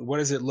does it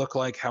look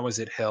like? How is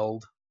it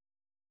held?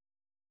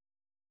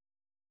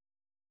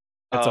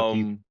 That's up to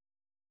you.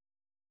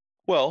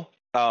 Well,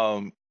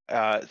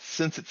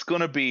 since it's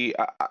going to be,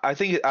 I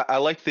think I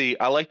like the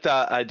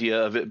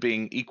idea of it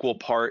being equal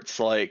parts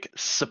like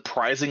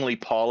surprisingly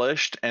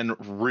polished and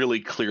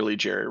really clearly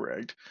jerry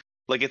rigged.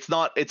 Like it's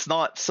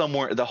not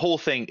somewhere. The whole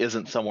thing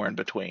isn't somewhere in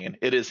between.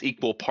 It is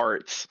equal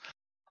parts,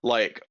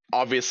 like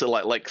obviously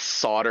like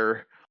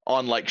solder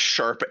on like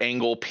sharp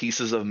angle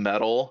pieces of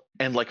metal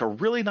and like a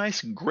really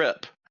nice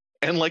grip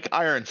and like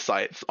iron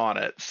sights on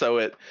it. So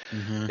it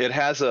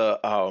has a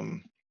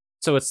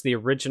So it's the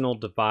original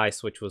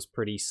device, which was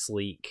pretty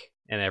sleek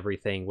and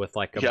everything, with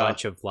like a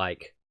bunch of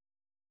like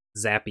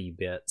zappy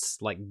bits,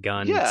 like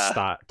gun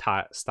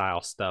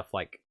style stuff,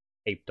 like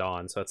taped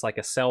on. So it's like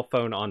a cell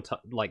phone on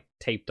like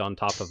taped on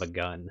top of a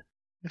gun.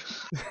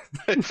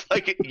 It's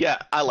like, yeah,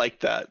 I like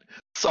that.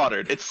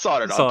 Soldered. It's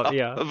soldered on top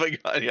of a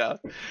gun. Yeah.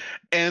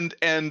 And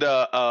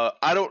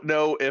I don't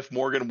know if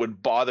Morgan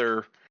would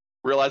bother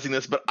realizing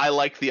this, but I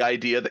like the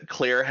idea that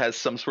Claire has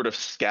some sort of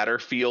scatter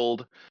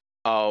field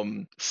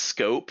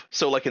scope.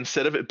 So like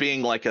instead of it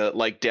being like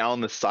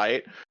down the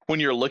sight, when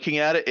you're looking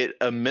at it, it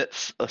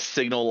emits a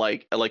signal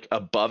like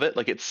above it,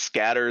 like it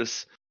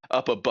scatters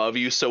up above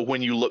you. So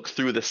when you look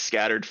through the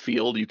scattered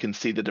field, you can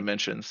see the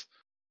dimensions,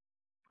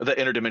 the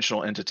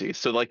interdimensional entities.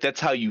 So like that's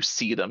how you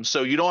see them.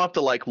 So you don't have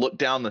to like look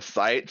down the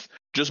sights.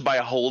 Just by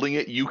holding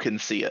it, you can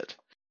see it.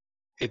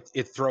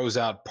 It throws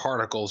out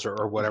particles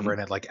or whatever,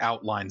 and it like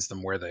outlines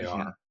them where they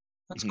are.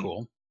 That's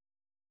cool.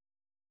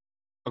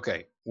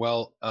 Okay,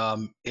 well,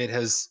 it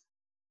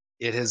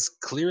has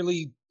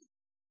clearly,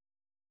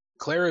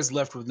 Claire is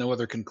left with no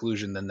other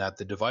conclusion than that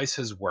the device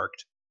has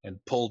worked and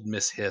pulled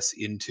Miss Hiss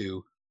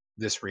into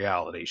this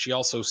reality. She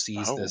also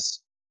sees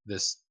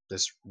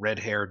this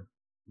red-haired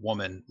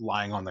woman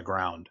lying on the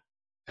ground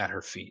at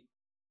her feet.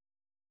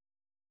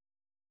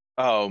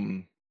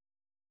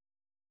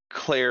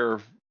 Claire,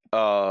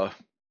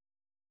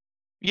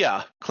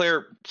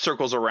 Claire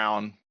circles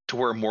around to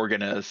where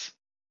Morgan is.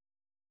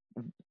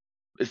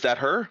 Is that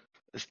her?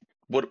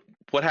 What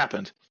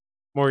happened?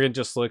 Morgan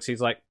just looks.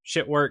 He's like,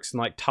 "Shit works," and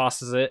like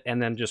tosses it, and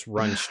then just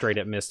runs straight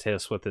at Miss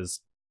Hiss with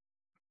his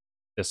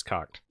fist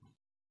cocked.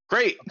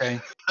 Great. Okay,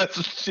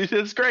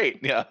 that's great.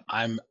 Yeah.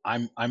 I'm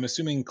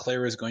assuming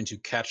Claire is going to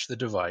catch the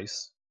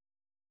device.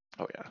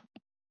 Oh yeah.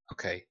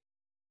 Okay,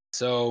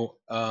 so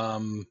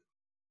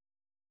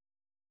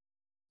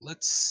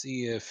let's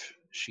see if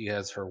she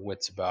has her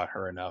wits about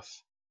her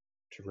enough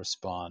to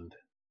respond.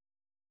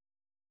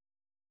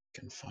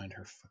 Can find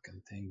her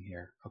fucking thing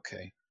here.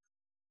 Okay.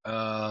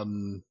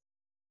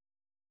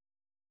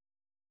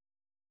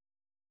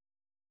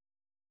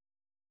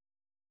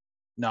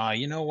 Nah,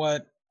 you know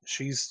what?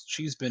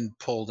 She's been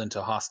pulled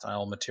into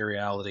hostile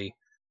materiality,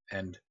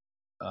 and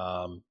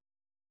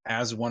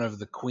as one of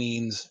the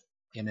queens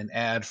in an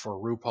ad for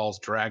RuPaul's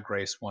Drag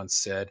Race once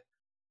said,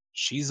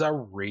 she's a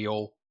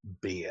real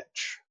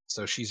bitch.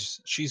 So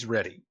she's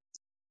ready.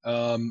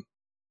 All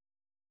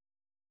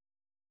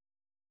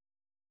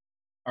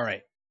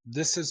right.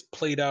 This has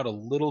played out a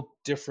little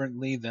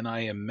differently than I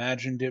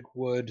imagined it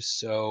would,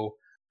 so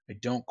I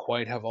don't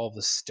quite have all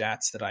the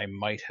stats that I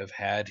might have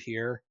had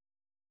here.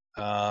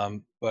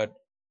 But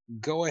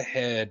go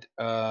ahead.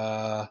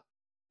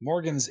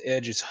 Morgan's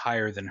edge is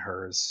higher than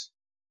hers,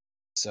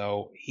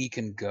 so he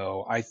can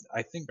go. I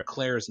think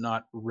Claire's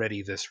not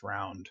ready this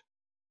round.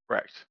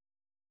 Correct.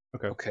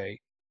 Okay.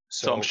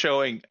 So I'm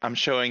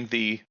showing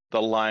the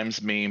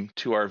Limes meme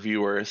to our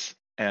viewers,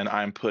 and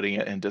I'm putting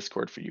it in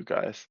Discord for you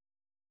guys.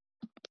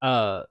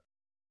 So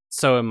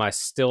am I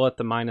still at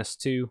the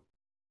 -2?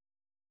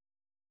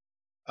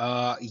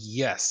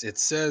 Yes, it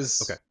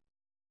says.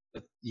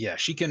 Okay. Yeah,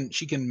 she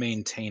can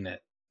maintain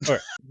it. All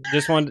right.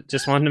 Just wanted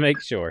to make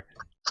sure.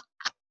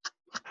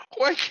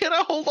 Why can't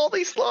I hold all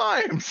these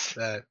limes?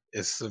 That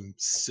is some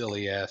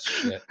silly ass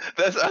shit.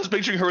 I was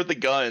picturing her with the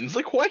guns.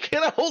 Like, why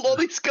can't I hold all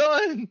these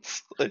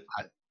guns?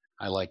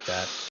 I like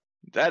that.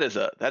 That is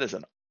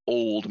an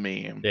old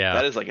meme. Yeah.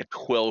 That is like a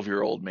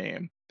 12-year-old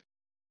meme.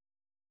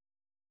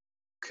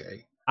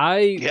 Okay.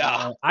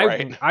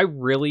 I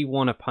really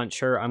want to punch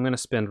her. I'm gonna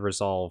spend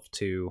resolve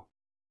to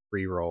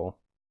reroll.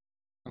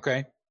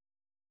 Okay.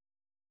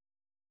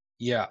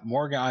 Yeah,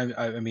 Morgan.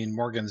 I mean,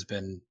 Morgan's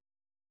been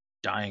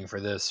dying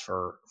for this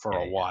for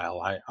a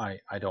while.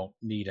 I don't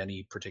need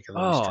any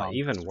particularly strong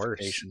even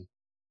worse.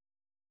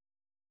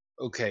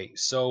 Okay,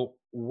 so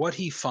what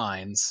he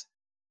finds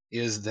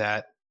is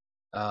that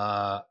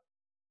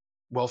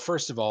well,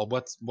 first of all,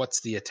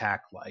 what's the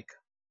attack like?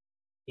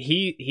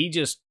 He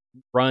just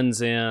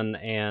runs in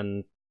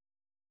and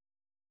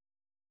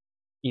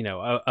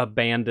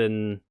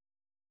abandon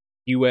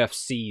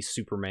UFC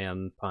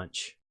Superman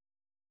punch.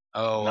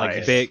 Oh, like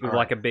nice. big,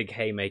 like a big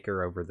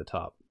haymaker over the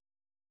top.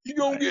 You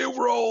gonna Nice. get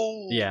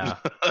rolled. Yeah.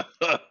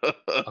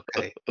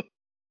 Okay.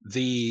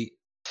 The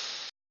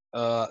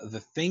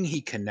thing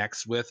he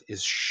connects with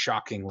is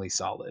shockingly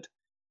solid.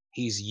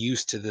 He's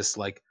used to this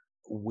like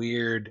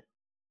weird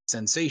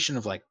sensation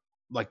of like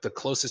the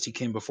closest he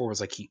came before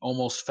was like he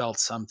almost felt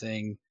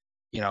something.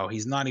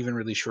 He's not even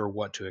really sure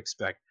what to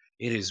expect.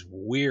 It is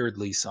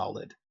weirdly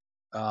solid.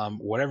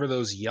 Whatever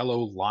those yellow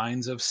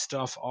lines of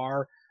stuff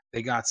are,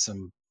 they got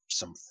some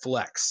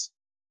flex.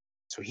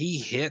 So he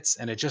hits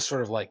and it just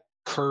sort of like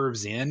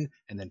curves in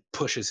and then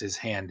pushes his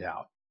hand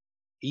out.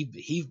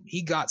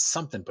 He got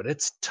something, but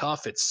it's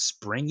tough, it's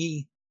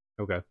springy.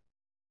 Okay.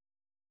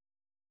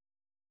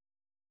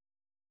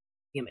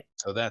 Damn it.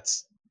 So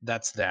that's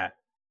that.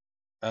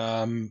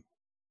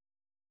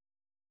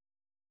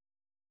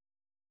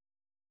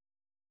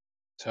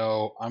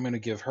 So I'm going to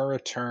give her a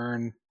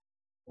turn,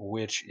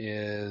 which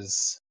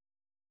is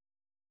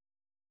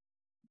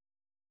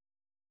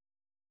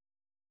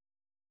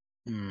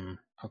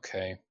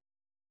okay.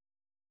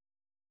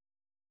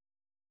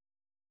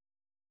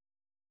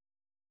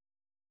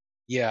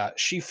 Yeah,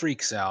 she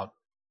freaks out.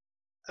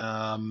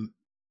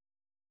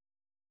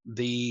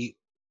 The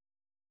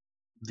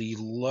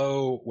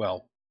low,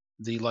 well,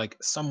 the like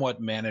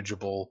somewhat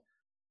manageable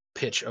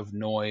pitch of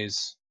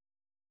noise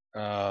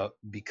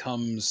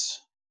becomes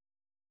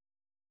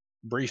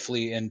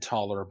briefly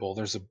intolerable.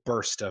 There's a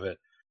burst of it.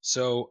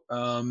 So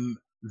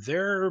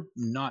they're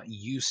not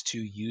used to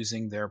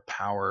using their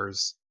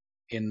powers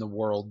in the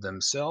world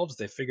themselves.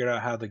 They figured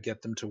out how to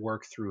get them to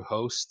work through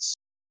hosts.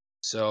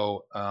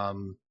 So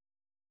I'm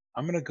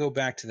going to go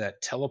back to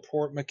that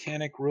teleport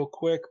mechanic real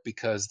quick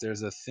because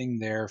there's a thing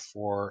there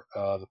for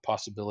the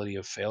possibility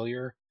of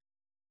failure.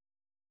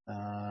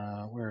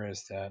 Where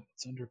is that?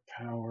 It's under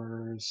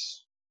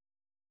powers.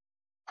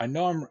 I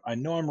know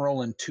I'm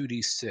rolling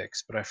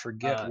 2d6, but I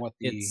forget what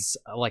the It's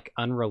like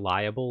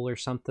unreliable or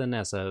something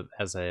as a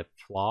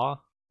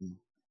flaw.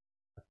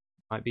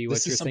 Might be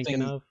what you're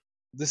thinking of.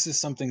 This is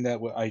something that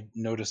I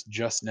noticed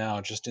just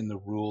now, just in the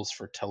rules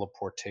for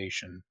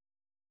teleportation.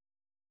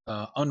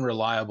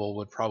 Unreliable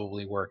would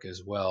probably work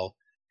as well.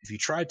 If you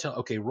try to,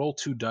 okay, roll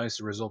 2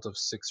 dice, a result of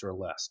 6 or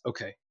less.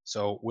 Okay,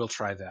 so we'll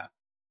try that.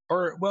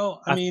 Or,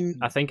 well, I mean,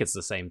 I think it's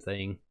the same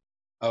thing.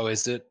 Oh,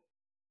 is it?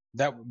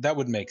 That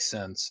would make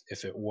sense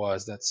if it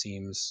was. That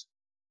seems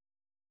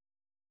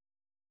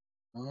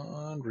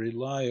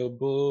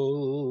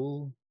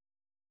unreliable.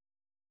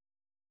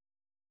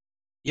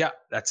 Yeah,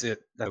 that's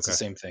it. That's the Okay.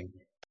 same thing.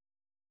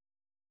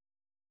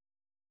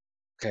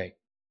 Okay.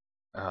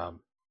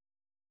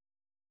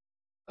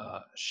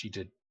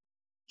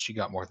 She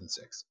got more than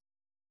 6.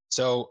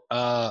 So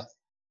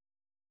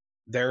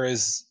there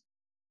is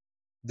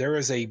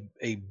a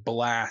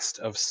blast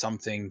of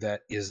something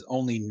that is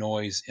only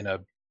noise in a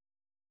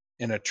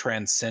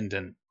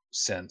transcendent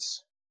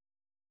sense.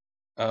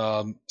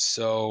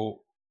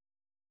 So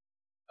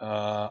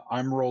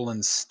I'm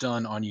rolling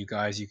stun on you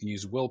guys. You can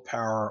use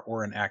willpower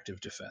or an active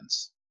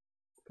defense.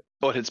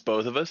 Oh, it hits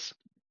both of us?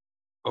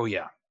 Oh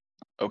yeah.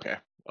 Okay.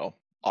 Well,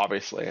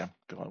 obviously I'm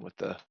going with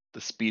the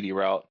speedy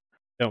route.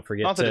 Don't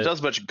forget Not that it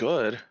does much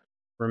good.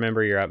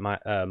 Remember, you're at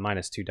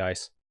minus 2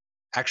 dice.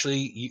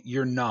 Actually,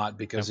 you're not,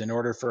 because in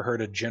order for her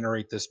to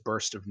generate this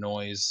burst of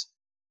noise,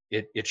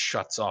 it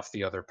shuts off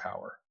the other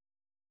power.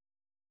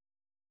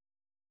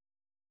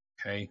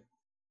 Okay.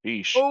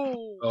 Yeesh.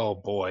 Oh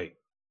boy.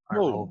 I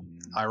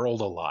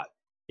rolled a lot.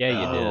 Yeah,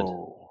 you did.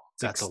 Oh,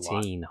 16. That's a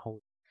lot.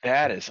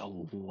 That is a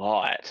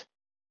lot.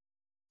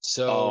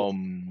 So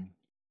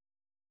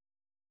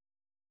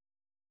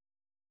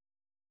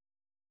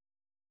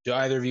do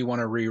either of you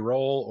want to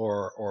re-roll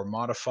or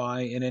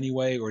modify in any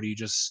way, or do you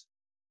just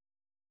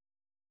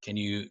can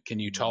you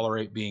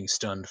tolerate being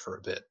stunned for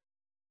a bit?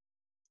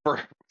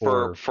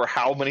 For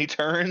how many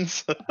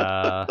turns?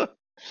 That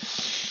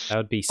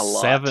would be A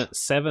lot.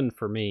 7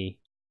 for me.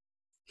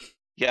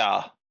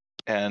 Yeah.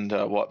 And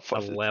what?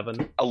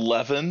 11.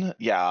 11?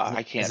 Yeah,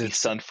 I can't be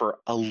stunned for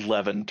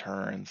 11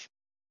 turns.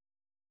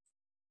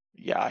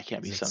 Yeah, I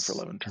can't be stunned for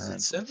 11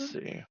 turns. Let's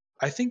see.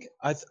 I think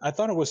I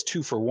thought it was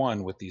 2 for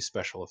 1 with these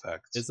special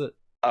effects. Is it?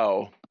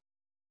 Oh.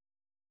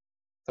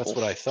 That's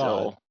what I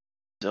thought.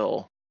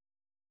 Still.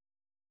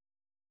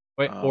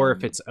 Wait, or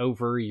if it's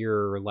over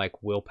your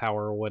like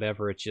willpower or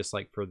whatever, it's just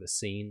like for the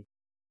scene.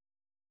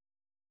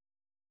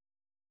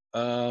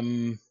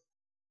 Special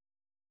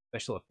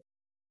effect.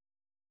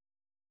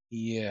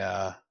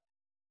 Yeah.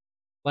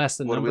 Last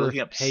the number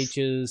of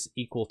pages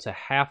equal to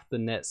half the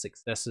net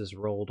successes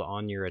rolled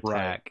on your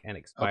attack and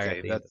expire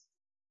at the end.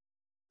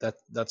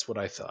 That's what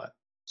I thought.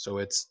 So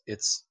it's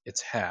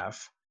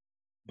half,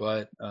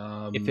 but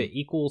if it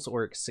equals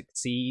or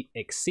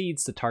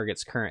exceeds the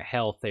target's current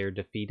health, they are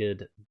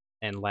defeated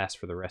and last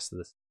for the rest of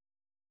this.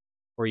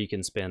 Or you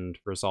can spend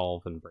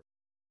resolve and break.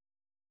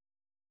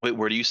 Wait,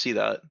 where do you see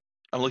that?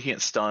 I'm looking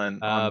at stun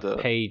on the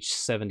page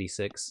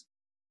 76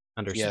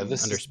 under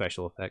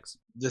special effects.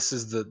 This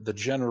is the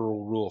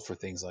general rule for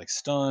things like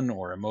stun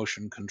or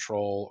emotion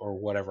control or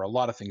whatever. A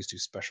lot of things do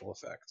special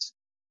effects.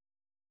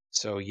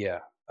 So yeah.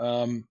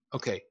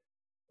 Okay.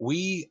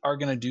 we are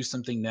going to do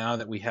something now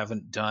that we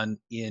haven't done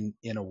in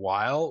a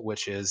while,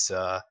 which is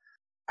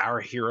our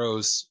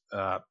heroes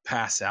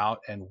pass out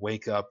and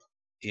wake up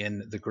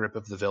in the grip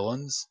of the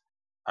villains.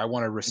 I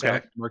want to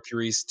respect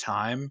Mercury's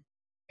time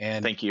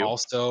and Thank you.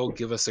 also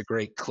give us a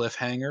great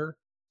cliffhanger.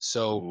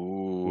 So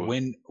Ooh.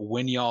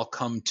 when y'all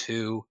come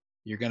to,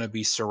 you're going to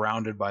be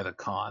surrounded by the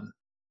con.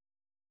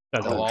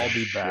 They'll all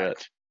be back.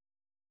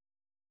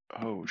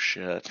 Oh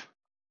shit.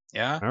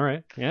 Yeah. All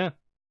right. Yeah.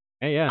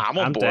 Hey, yeah. I'm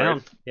on board.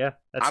 Down. Yeah.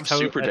 I'm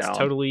super that's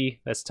down.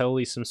 That's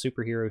totally some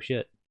superhero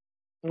shit.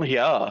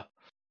 Yeah.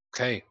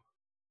 Okay.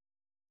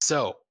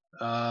 So,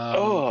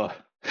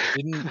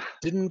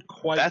 didn't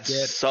quite that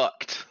get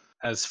sucked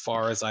as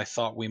far as I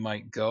thought we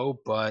might go,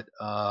 but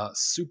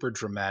super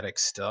dramatic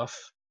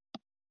stuff.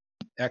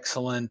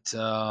 Excellent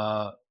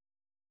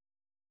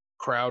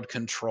crowd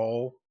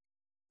control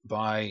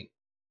by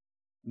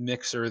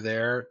Mixer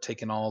there,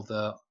 taking all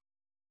the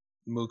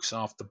mooks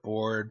off the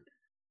board.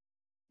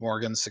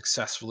 Morgan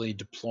successfully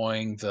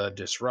deploying the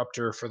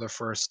disruptor for the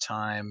first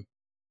time,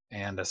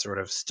 and a sort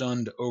of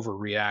stunned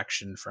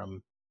overreaction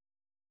from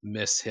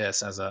Miss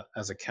Hiss as a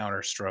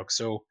counterstroke.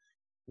 So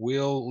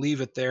we'll leave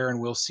it there, and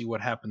we'll see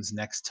what happens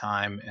next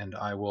time. And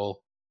I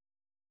will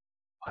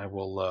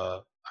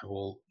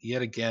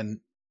yet again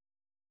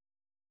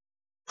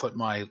put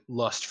my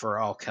lust for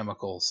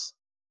alchemicals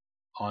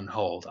on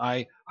hold.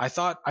 I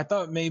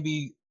thought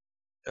maybe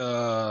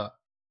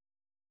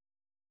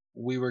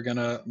we were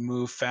gonna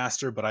move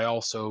faster, but I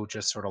also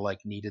just sort of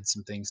like needed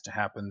some things to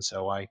happen.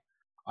 So I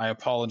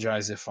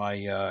apologize if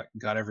I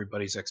got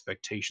everybody's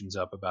expectations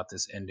up about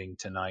this ending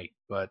tonight.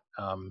 But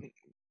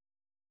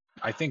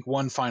I think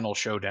one final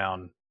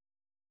showdown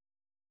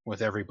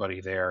with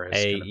everybody there is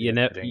Hey, going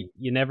to be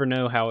you never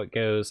know how it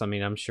goes. I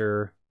mean, I'm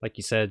sure, like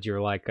you said,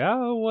 you're like,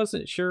 oh, I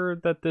wasn't sure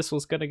that this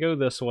was going to go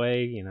this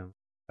way,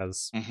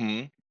 because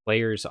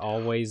players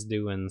always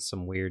doing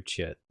some weird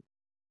shit.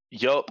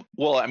 Yup.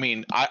 Well, I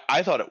mean,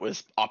 I thought it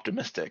was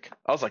optimistic.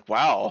 I was like,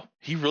 wow,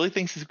 he really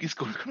thinks he's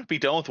going to be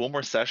done with one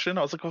more session.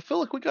 I was like, I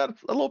feel like we got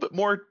a little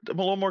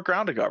more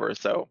ground to cover.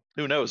 So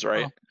who knows,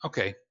 right? Oh,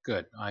 okay,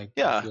 good.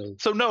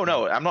 So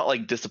no, I'm not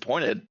like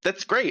disappointed.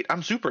 That's great.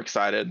 I'm super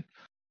excited.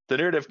 The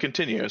narrative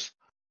continues.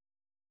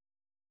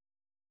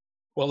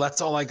 Well, that's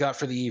all I got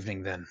for the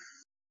evening then.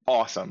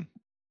 Awesome.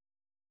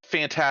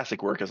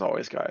 Fantastic work as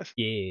always, guys.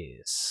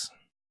 Yes.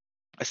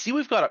 I see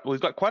we've got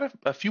quite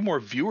a few more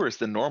viewers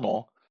than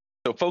normal.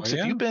 So folks,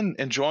 if you've been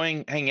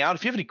enjoying hanging out,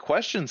 if you have any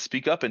questions,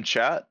 speak up in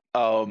chat.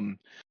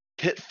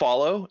 Hit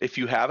follow if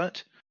you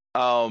haven't.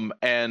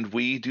 And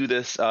we do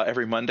this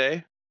every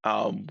Monday.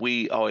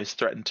 We always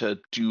threaten to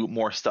do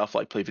more stuff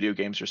like play video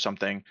games or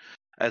something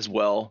as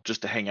well,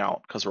 just to hang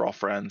out because we're all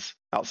friends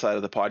outside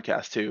of the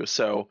podcast too.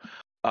 So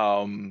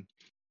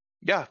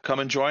yeah, come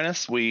and join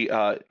us.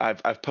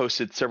 I've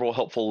posted several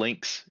helpful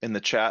links in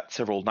the chat,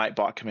 several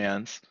Nightbot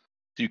commands.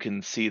 So you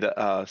can see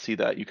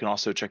that. You can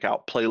also check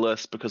out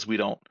playlists because we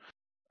don't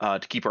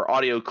to keep our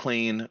audio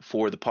clean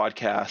for the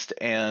podcast,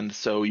 and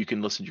so you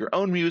can listen to your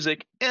own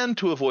music. And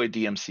to avoid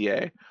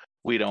DMCA,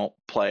 we don't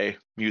play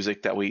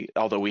music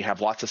although we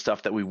have lots of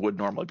stuff that we would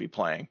normally be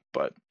playing,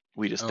 but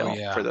we just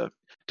don't for the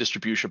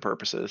distribution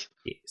purposes.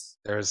 Yes.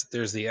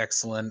 There's the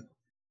excellent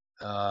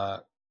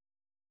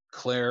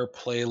Claire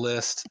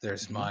playlist.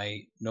 There's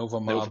my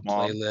Nova Mob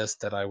playlist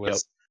that I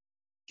was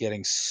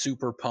getting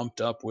super pumped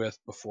up with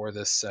before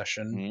this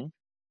session.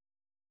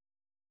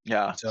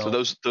 Yeah, so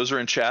those are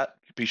in chat.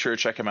 Be sure to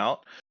check them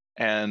out.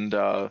 And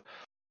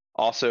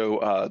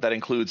also that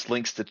includes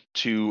links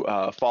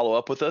to follow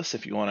up with us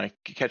if you want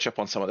to catch up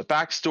on some of the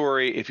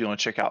backstory, if you want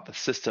to check out the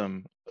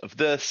system of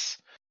this.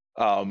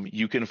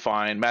 You can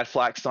find Matt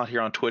Flack's not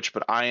here on Twitch,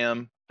 but I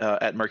am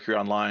at Mercury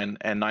Online,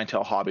 and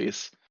Ninetail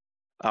Hobbies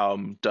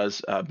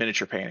does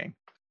miniature painting.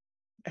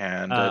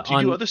 And do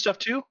you do other stuff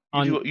too?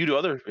 You do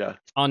other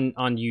on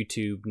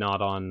YouTube,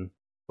 not on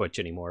Twitch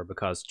anymore,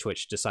 because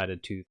Twitch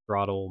decided to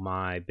throttle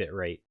my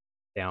bitrate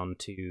down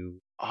to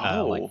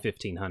like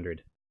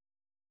 1500.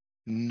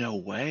 No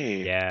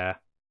way. Yeah.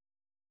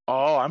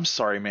 Oh, I'm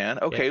sorry, man.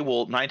 Okay,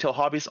 well, Ninetail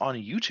Hobbies on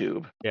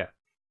YouTube. Yeah.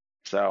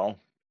 So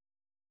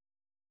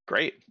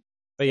great.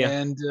 But yeah.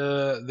 And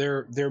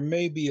there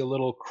may be a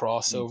little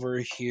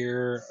crossover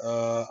here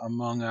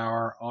among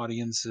our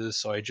audiences,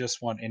 so I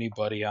just want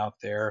anybody out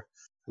there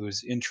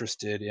who's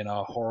interested in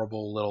a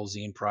horrible little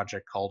zine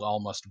project called All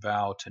Must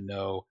Bow to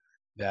know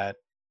that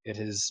it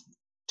has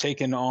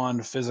taken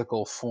on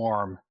physical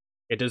form.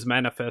 It is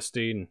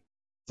manifesting.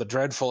 The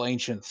dreadful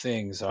ancient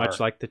things much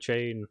like the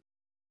chain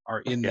are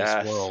in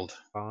this world.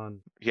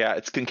 Yeah,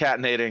 it's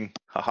concatenating.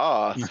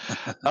 Haha.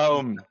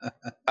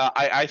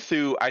 I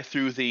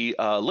threw the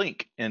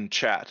link in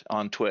chat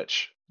on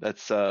Twitch.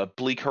 That's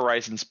Bleak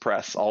Horizons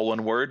Press, all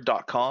one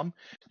word.com.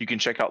 You can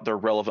check out their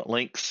relevant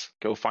links.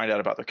 Go find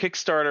out about their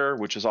Kickstarter,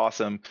 which is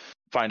awesome.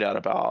 Find out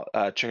about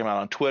check them out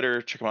on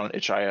Twitter, check them out on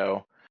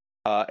itch.io,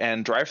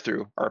 and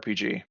Drive-Thru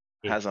RPG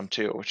has them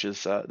too, which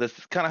is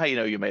that's kind of how you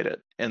know you made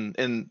it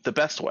in the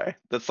best way.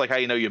 That's like how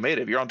you know you made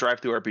it. If you're on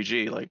Drive-Thru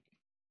RPG, like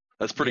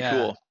that's pretty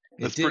cool.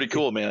 That's pretty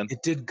cool, man.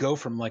 It did go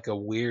from like a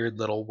weird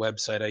little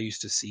website I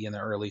used to see in the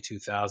early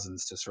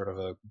 2000s to sort of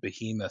a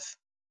behemoth.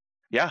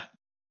 Yeah.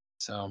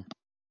 So,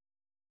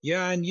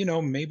 yeah,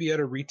 and maybe at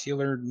a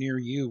retailer near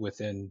you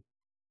within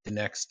the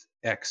next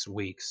X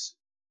weeks.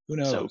 Who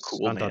knows? So cool,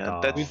 Dun, dun,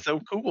 man. dun. That's so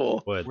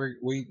cool. Would.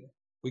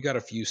 We got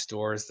a few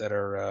stores that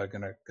are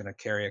gonna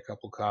carry a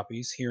couple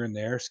copies here and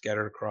there,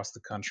 scattered across the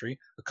country.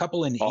 A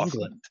couple in Awesome.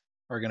 England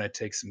are gonna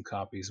take some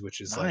copies, which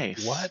is Nice.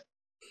 like, what?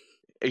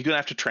 Are you gonna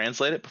have to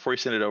translate it before you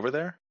send it over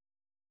there?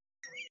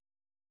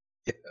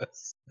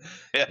 Yes.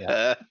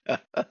 Yeah.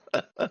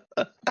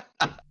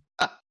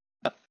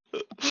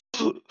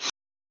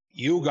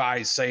 You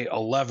guys say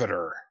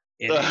elevator.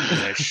 In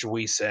English,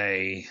 we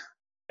say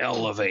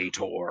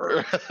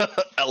elevator.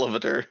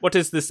 Elevator. What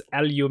is this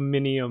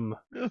aluminium?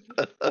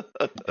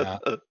 Yeah.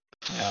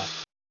 Yeah.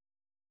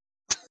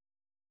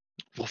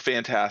 Well,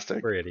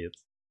 fantastic. We're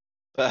idiots.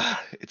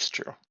 It's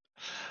true.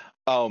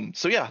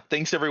 So yeah,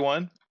 thanks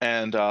everyone,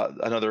 and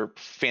another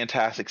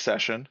fantastic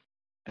session.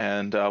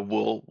 And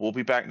we'll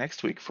be back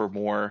next week for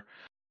more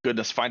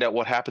goodness. Find out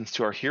what happens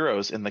to our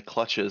heroes in the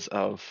clutches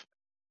of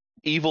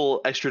evil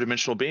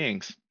extra-dimensional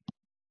beings.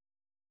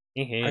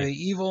 Are they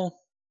evil?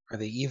 Are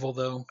they evil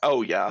though?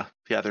 Oh yeah,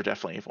 they're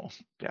definitely evil.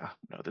 Yeah,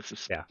 no, this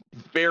is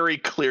very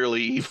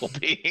clearly evil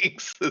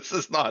beings. This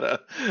is not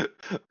a.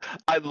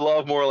 I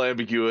love moral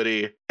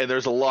ambiguity, and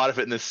there's a lot of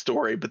it in this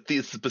story, but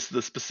these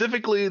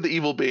specifically the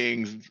evil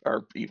beings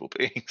are evil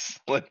beings.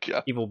 Like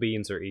Evil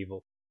beings are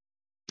evil.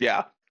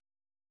 Yeah.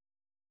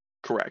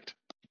 Correct.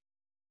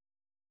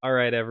 All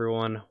right,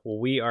 everyone. Well,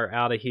 we are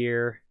out of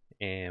here,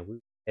 and we'll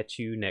catch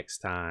you next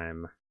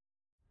time.